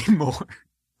about anymore.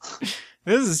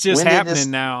 This is just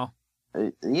happening now.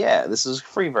 Yeah, this is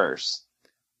free verse.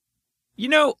 You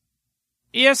know,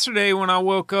 yesterday when I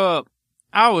woke up,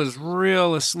 I was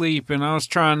real asleep and I was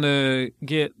trying to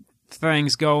get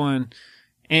things going.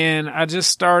 And I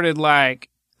just started like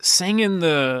singing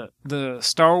the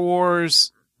Star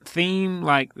Wars theme,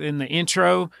 like in the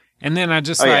intro. And then I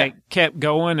just kept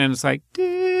going and it's like,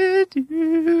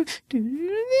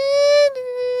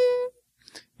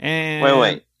 and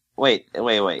wait.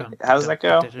 How does that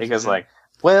go? It goes like,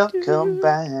 welcome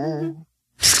back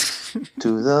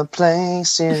to the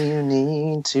place you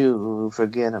need to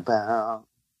forget about.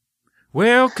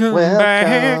 Welcome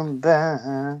back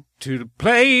to the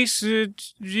place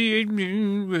that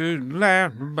you would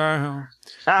laugh about.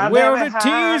 Well, the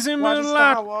tears him a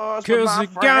lot, cause they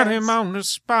got him on the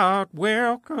spot.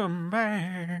 Welcome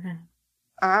back.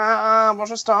 I watch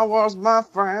Star Wars, my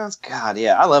friends. God,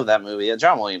 yeah, I love that movie.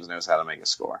 John Williams knows how to make a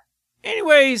score.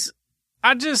 Anyways,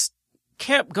 I just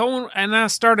kept going, and I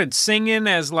started singing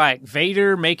as like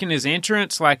Vader making his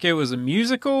entrance, like it was a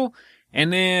musical.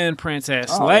 And then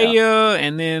Princess Leia,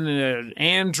 and then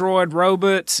android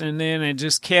robots, and then it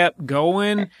just kept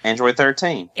going. Android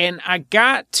 13. And I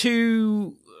got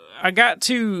to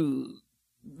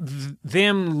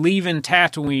them leaving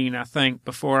Tatooine, I think,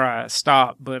 before I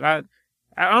stopped. But I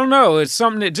don't know. It's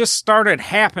something that just started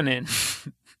happening.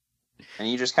 And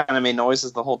you just kind of made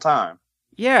noises the whole time.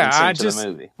 Yeah, I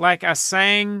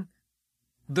sang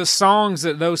the songs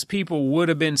that those people would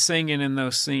have been singing in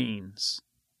those scenes.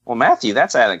 Well, Matthew,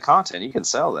 that's added content. You can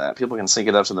sell that. People can sync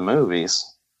it up to the movies.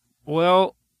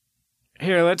 Well,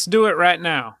 here, let's do it right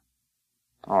now.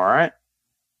 All right.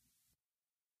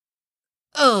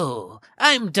 Oh,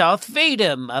 I'm Darth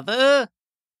Vader, Mother.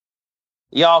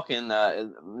 Y'all can,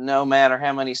 no matter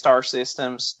how many star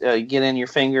systems you get in your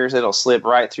fingers, it'll slip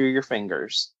right through your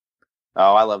fingers.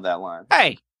 Oh, I love that line.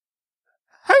 Hey,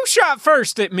 who shot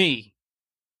first at me?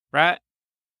 Right?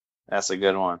 That's a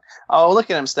good one. Oh, look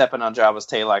at him stepping on Jabba's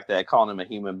tail like that, calling him a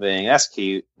human being. That's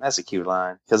cute. That's a cute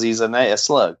line. Because he's a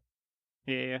slug.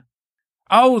 Yeah.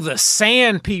 Oh, the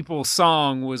Sand People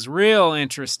song was real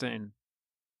interesting.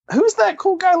 Who's that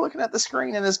cool guy looking at the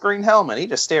screen in his green helmet? He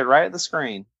just stared right at the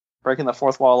screen, breaking the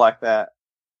fourth wall like that.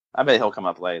 I bet he'll come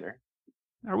up later.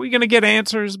 Are we going to get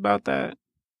answers about that?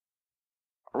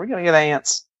 Are we going to get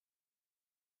ants?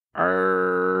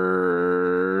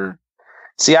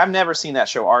 See, I've never seen that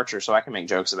show Archer, so I can make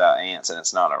jokes about ants, and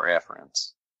it's not a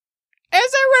reference.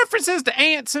 Is there references to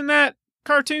ants in that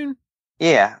cartoon?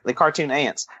 Yeah, the cartoon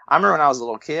Ants. I remember when I was a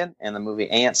little kid, and the movie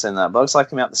Ants and Bugs Life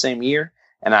came out the same year,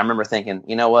 and I remember thinking,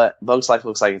 you know what? Bugs Life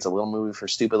looks like it's a little movie for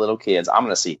stupid little kids. I'm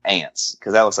going to see Ants,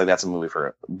 because that looks like that's a movie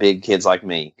for big kids like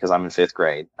me, because I'm in 5th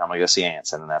grade. I'm going to go see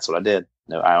Ants, and that's what I did.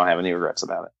 No, I don't have any regrets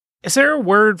about it. Is there a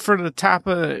word for the type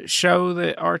of show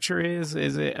that Archer is?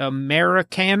 Is it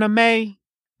Americanime?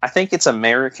 I think it's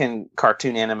American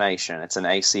cartoon animation. It's an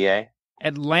ACA.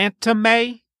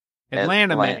 Atlantame?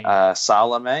 Atlantame.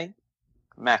 Salome?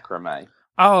 Macrame.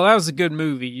 Oh, that was a good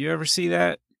movie. You ever see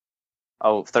that?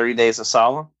 Oh, 30 Days of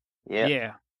Solemn?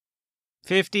 Yeah.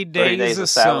 50 Days of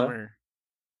Summer.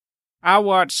 I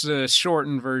watched the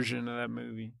shortened version of that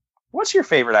movie. What's your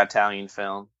favorite Italian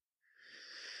film?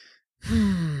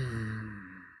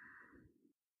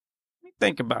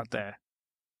 Think about that.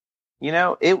 You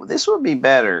know, this would be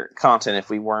better content if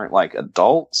we weren't like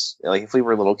adults. Like if we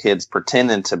were little kids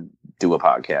pretending to do a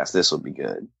podcast, this would be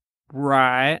good.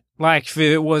 Right. Like if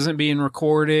it wasn't being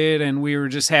recorded and we were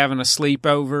just having a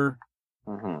sleepover.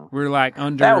 Mm-hmm. We're like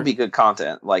under... That would be good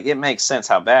content. Like it makes sense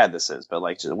how bad this is, but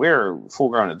like we're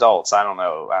full-grown adults. I don't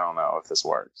know if this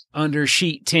works. Under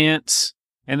sheet tents,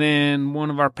 and then one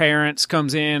of our parents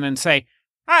comes in and say,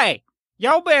 "Hey,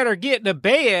 y'all better get to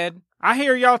bed. I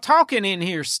hear y'all talking in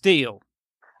here still.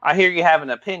 I hear you having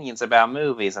opinions about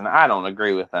movies, and I don't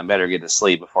agree with them. Better get to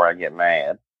sleep before I get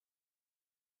mad."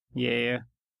 Yeah.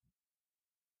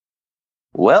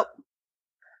 Well,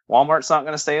 Walmart's not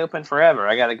going to stay open forever.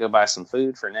 I got to go buy some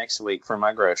food for next week for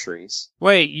my groceries.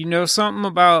 Wait, you know something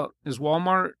about, is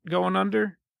Walmart going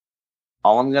under?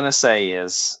 All I'm going to say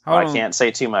is, I can't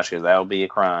say too much because that would be a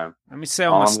crime. Let me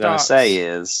sell my stocks. All I'm going to say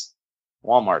is,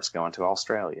 Walmart's going to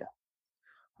Australia.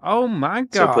 Oh my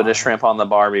God. So put a shrimp on the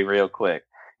Barbie real quick.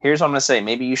 Here's what I'm going to say.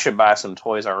 Maybe you should buy some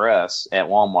Toys R Us at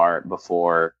Walmart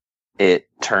before it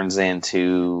turns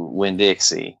into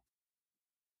Winn-Dixie.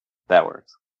 That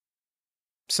works.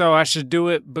 So I should do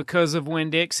it because of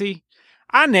Winn-Dixie?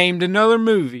 I named another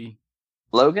movie.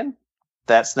 Logan?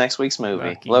 That's next week's movie.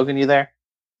 Lucky. Logan, you there?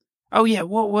 Oh yeah,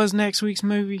 what was next week's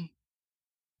movie?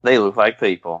 They Look Like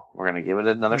People. We're going to give it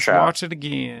another shot. Watch it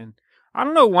again. I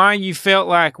don't know why you felt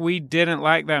like we didn't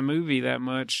like that movie that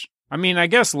much. I mean, I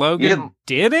guess Logan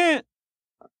didn't.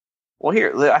 Well,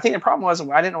 here, I think the problem was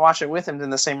I didn't watch it with him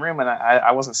in the same room, and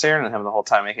I wasn't staring at him the whole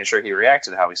time, making sure he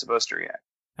reacted how he's supposed to react.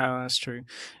 Oh, that's true.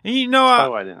 And you know,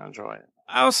 I didn't enjoy it.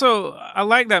 I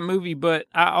like that movie, but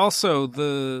I also,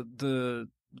 the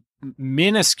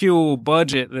minuscule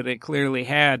budget that it clearly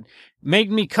had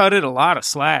made me cut it a lot of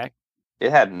slack.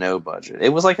 It had no budget.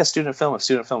 It was like a student film if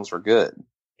student films were good.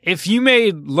 If you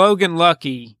made Logan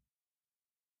Lucky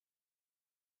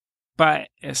by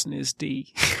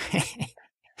SNSD.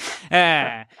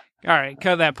 All right,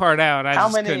 cut that part out. I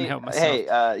couldn't help myself. Hey,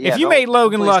 if you made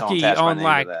Logan Lucky on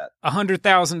like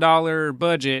 $100,000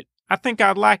 budget, I think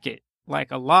I'd like it,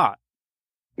 like a lot.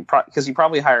 Because you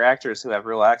probably hire actors who have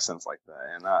real accents like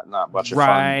that, and not a bunch of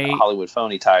fun Hollywood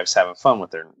phony types having fun with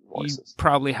their voices. You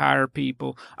probably hire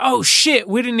people. Oh shit,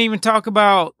 we didn't even talk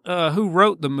about who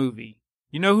wrote the movie.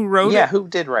 You know who wrote it? Yeah, who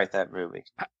did write that movie?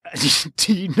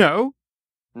 Do you know?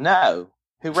 No.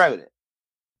 Who wrote it?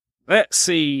 Let's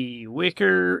see.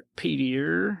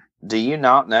 Wikipedia. Do you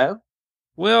not know?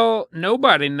 Well,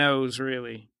 nobody knows,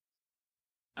 really.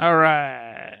 All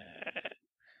right.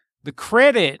 The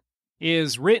credit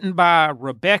is written by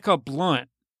Rebecca Blunt,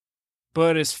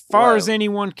 but as far as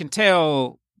anyone can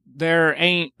tell, there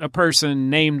ain't a person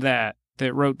named that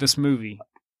wrote this movie.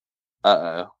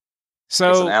 Uh-oh.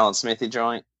 So it's an Alan Smithy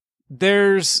joint?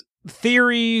 There's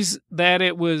theories that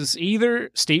it was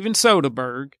either Steven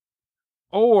Sodaberg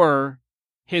or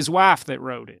his wife that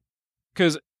wrote it.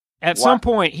 Because at some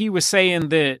point he was saying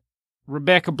that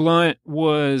Rebecca Blunt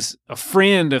was a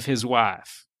friend of his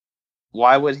wife.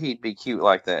 Why would he be cute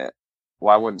like that?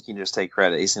 Why wouldn't he just take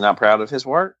credit? Is he not proud of his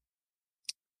work?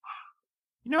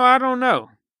 You know, I don't know.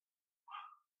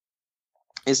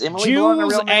 Is Emily Blunt a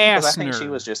real name? Because I think she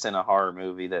was just in a horror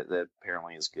movie that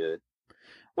apparently is good.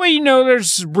 Well, you know,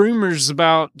 there's rumors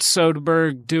about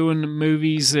Soderbergh doing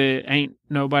movies that ain't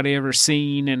nobody ever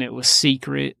seen, and it was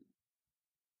secret.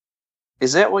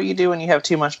 Is that what you do when you have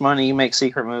too much money? You make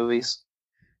secret movies?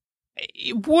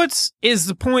 Is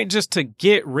the point just to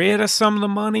get rid of some of the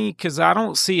money? Because I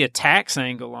don't see a tax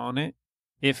angle on it.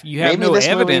 If you have no evidence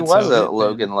of it. Maybe this movie was a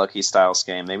Logan Lucky style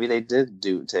scam. Maybe they did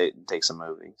take some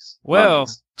movies. Well,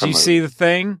 do you see the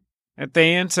thing at the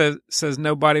end says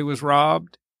nobody was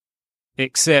robbed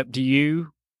except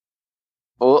you?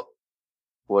 Well,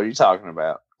 what are you talking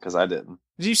about? Because I didn't.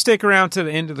 Did you stick around to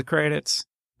the end of the credits?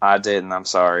 I didn't. I'm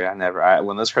sorry.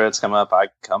 When those credits come up, I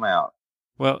come out.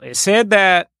 Well, it said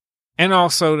that, and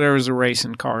also there was a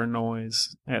racing car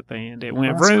noise at the end. It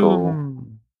went vroom. Cool.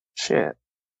 Shit.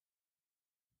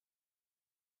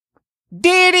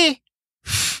 Diddy!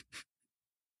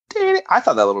 I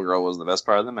thought that little girl was the best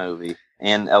part of the movie.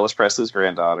 And Elvis Presley's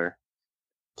granddaughter.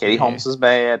 Katie Holmes was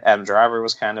bad. Adam Driver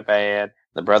was kind of bad.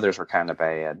 The brothers were kind of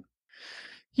bad.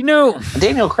 You know...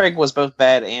 Daniel Craig was both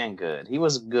bad and good. He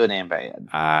was good and bad.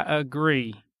 I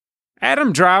agree.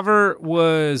 Adam Driver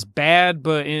was bad,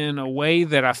 but in a way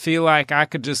that I feel like I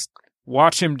could just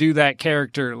watch him do that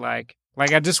character. Like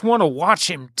I just want to watch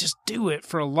him just do it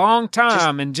for a long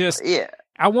time Yeah.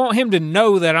 I want him to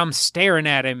know that I'm staring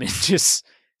at him and just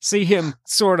see him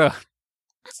sort of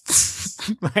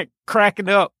like cracking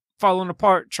up, falling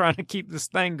apart, trying to keep this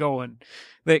thing going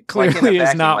that clearly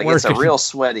is not working. It's just like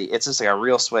a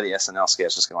real sweaty SNL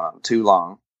sketch just going on too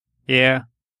long. Yeah.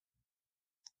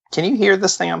 Can you hear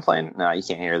this thing I'm playing? No, you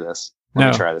can't hear this.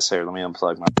 Let me try this here. Let me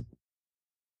unplug my...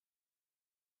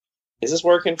 Is this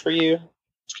working for you?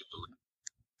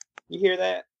 You hear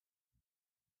that?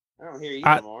 I don't hear you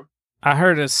anymore. I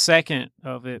heard a second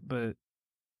of it, but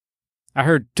I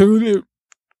heard two.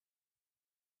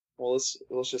 Well, let's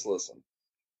just listen.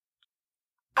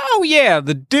 Oh yeah,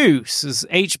 The Deuce is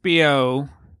HBO,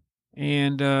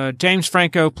 and James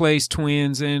Franco plays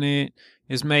twins in it.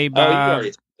 Is made by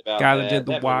the guy that did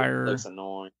The Wire. Looks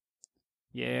annoying.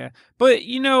 Yeah, but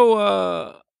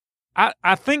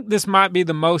I think this might be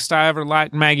the most I ever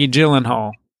liked Maggie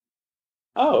Gyllenhaal.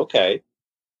 Oh, okay.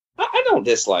 I don't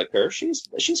dislike her. She's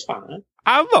fine.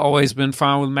 I've always been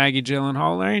fine with Maggie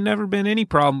Gyllenhaal. There ain't never been any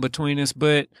problem between us,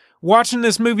 but watching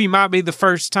this movie might be the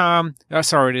first time,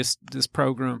 this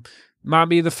program might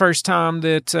be the first time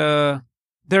that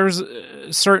there's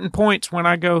certain points when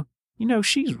I go,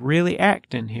 she's really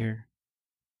acting here.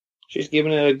 She's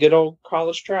giving it a good old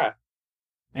college try.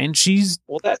 And she's...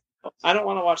 Well, I don't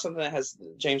want to watch something that has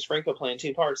James Franco playing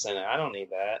two parts in it. I don't need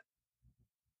that.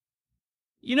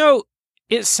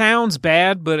 It sounds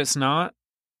bad, but it's not.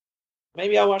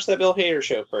 Maybe I'll watch that Bill Hader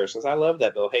show first, because I love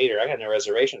that Bill Hader. I got no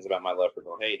reservations about my love for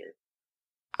Bill Hader.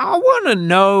 I want to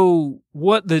know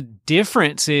what the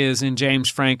difference is in James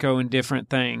Franco and different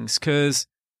things, because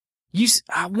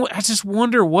I just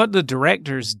wonder what the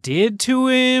directors did to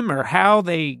him or how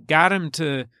they got him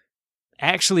to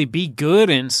actually be good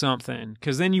in something,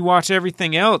 because then you watch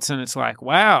everything else and it's like,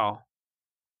 wow.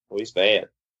 Well, he's bad.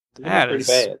 That is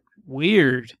pretty bad.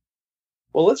 Weird.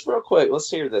 Well, let's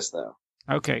hear this, though.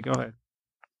 Okay, go ahead.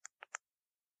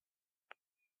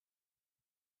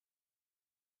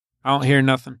 I don't hear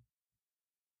nothing.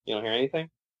 You don't hear anything?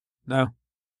 No.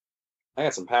 I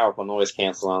got some powerful noise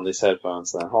canceling on these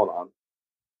headphones, then. Hold on.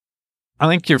 I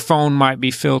think your phone might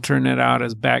be filtering it out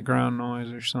as background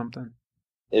noise or something.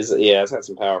 Yeah, it's got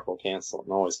some powerful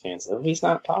noise canceling. He's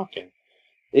not talking.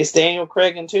 It's Daniel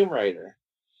Craig in Tomb Raider.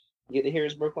 You get to hear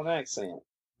his Brooklyn accent.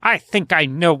 I think I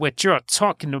know what you're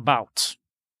talking about.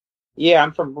 Yeah,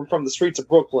 I'm from the streets of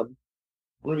Brooklyn.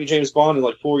 I'm going to be James Bond in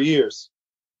like 4 years.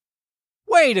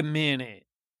 Wait a minute.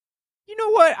 You know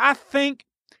what? I think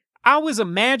I was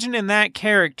imagining that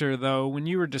character, though, when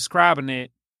you were describing it.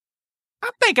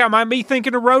 I think I might be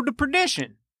thinking of Road to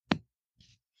Perdition.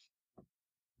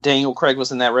 Daniel Craig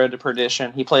was in that Road to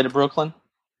Perdition. He played a Brooklyn.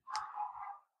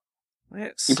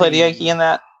 Let's You played a Yankee in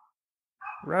that?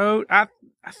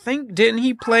 I think, didn't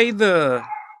he play the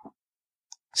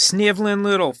sniveling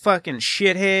little fucking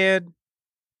shithead?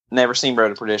 Never seen Road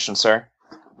to Perdition, sir.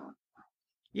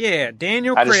 Yeah,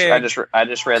 Daniel Craig. I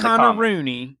just read the Connor comment.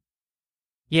 Rooney.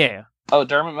 Yeah. Oh,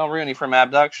 Dermot Mulroney from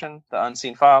Abduction, The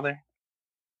Unseen Father.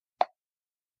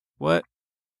 What?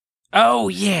 Oh,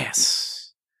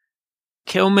 yes.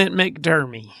 Kilmet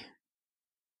McDermott.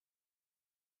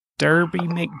 Derby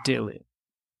McDillett.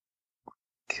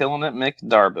 Killing it,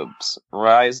 McDarbubs.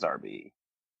 Rise Darby.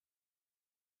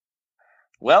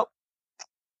 Well,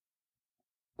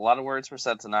 a lot of words were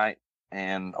said tonight,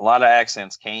 and a lot of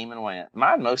accents came and went.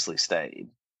 Mine mostly stayed.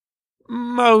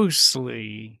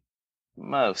 Mostly.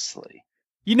 I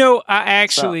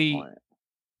actually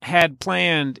had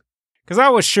planned, because I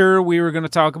was sure we were going to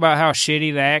talk about how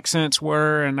shitty the accents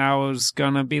were, and I was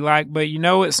going to be like, but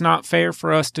it's not fair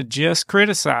for us to just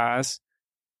criticize.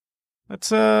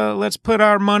 Let's put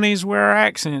our monies where our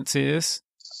accents is.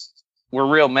 We're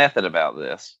real method about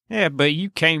this. Yeah, but you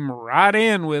came right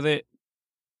in with it.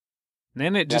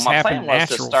 Then it just happened natural. My plan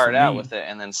was to start out with it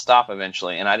and then stop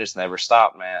eventually, and I just never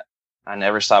stopped, Matt. I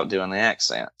never stopped doing the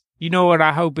accent. You know what?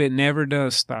 I hope it never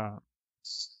does stop.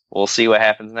 We'll see what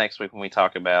happens next week when we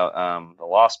talk about the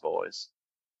Lost Boys.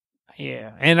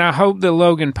 Yeah, and I hope that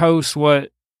Logan posts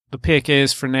what the pick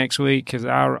is for next week, because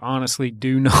I honestly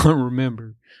do not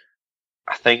remember.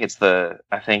 I think it's no,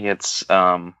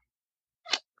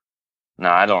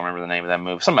 I don't remember the name of that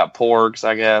movie. Something about porgs,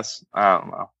 I guess. I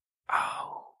don't know.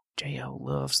 Oh, J.O.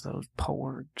 loves those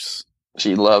porgs.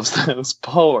 She loves those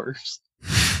porgs.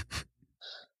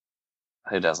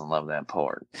 Who doesn't love that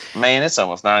porg? Man, it's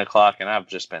almost 9 o'clock, and I've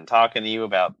just been talking to you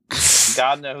about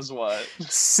God knows what.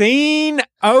 Scene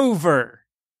over.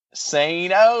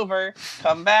 Scene over.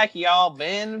 Come back, y'all.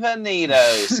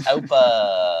 Benvenidos.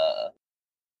 Opa.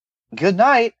 Good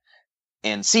night,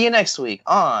 and see you next week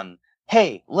on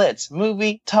Hey, Let's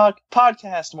Movie Talk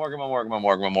Podcast. Morgan.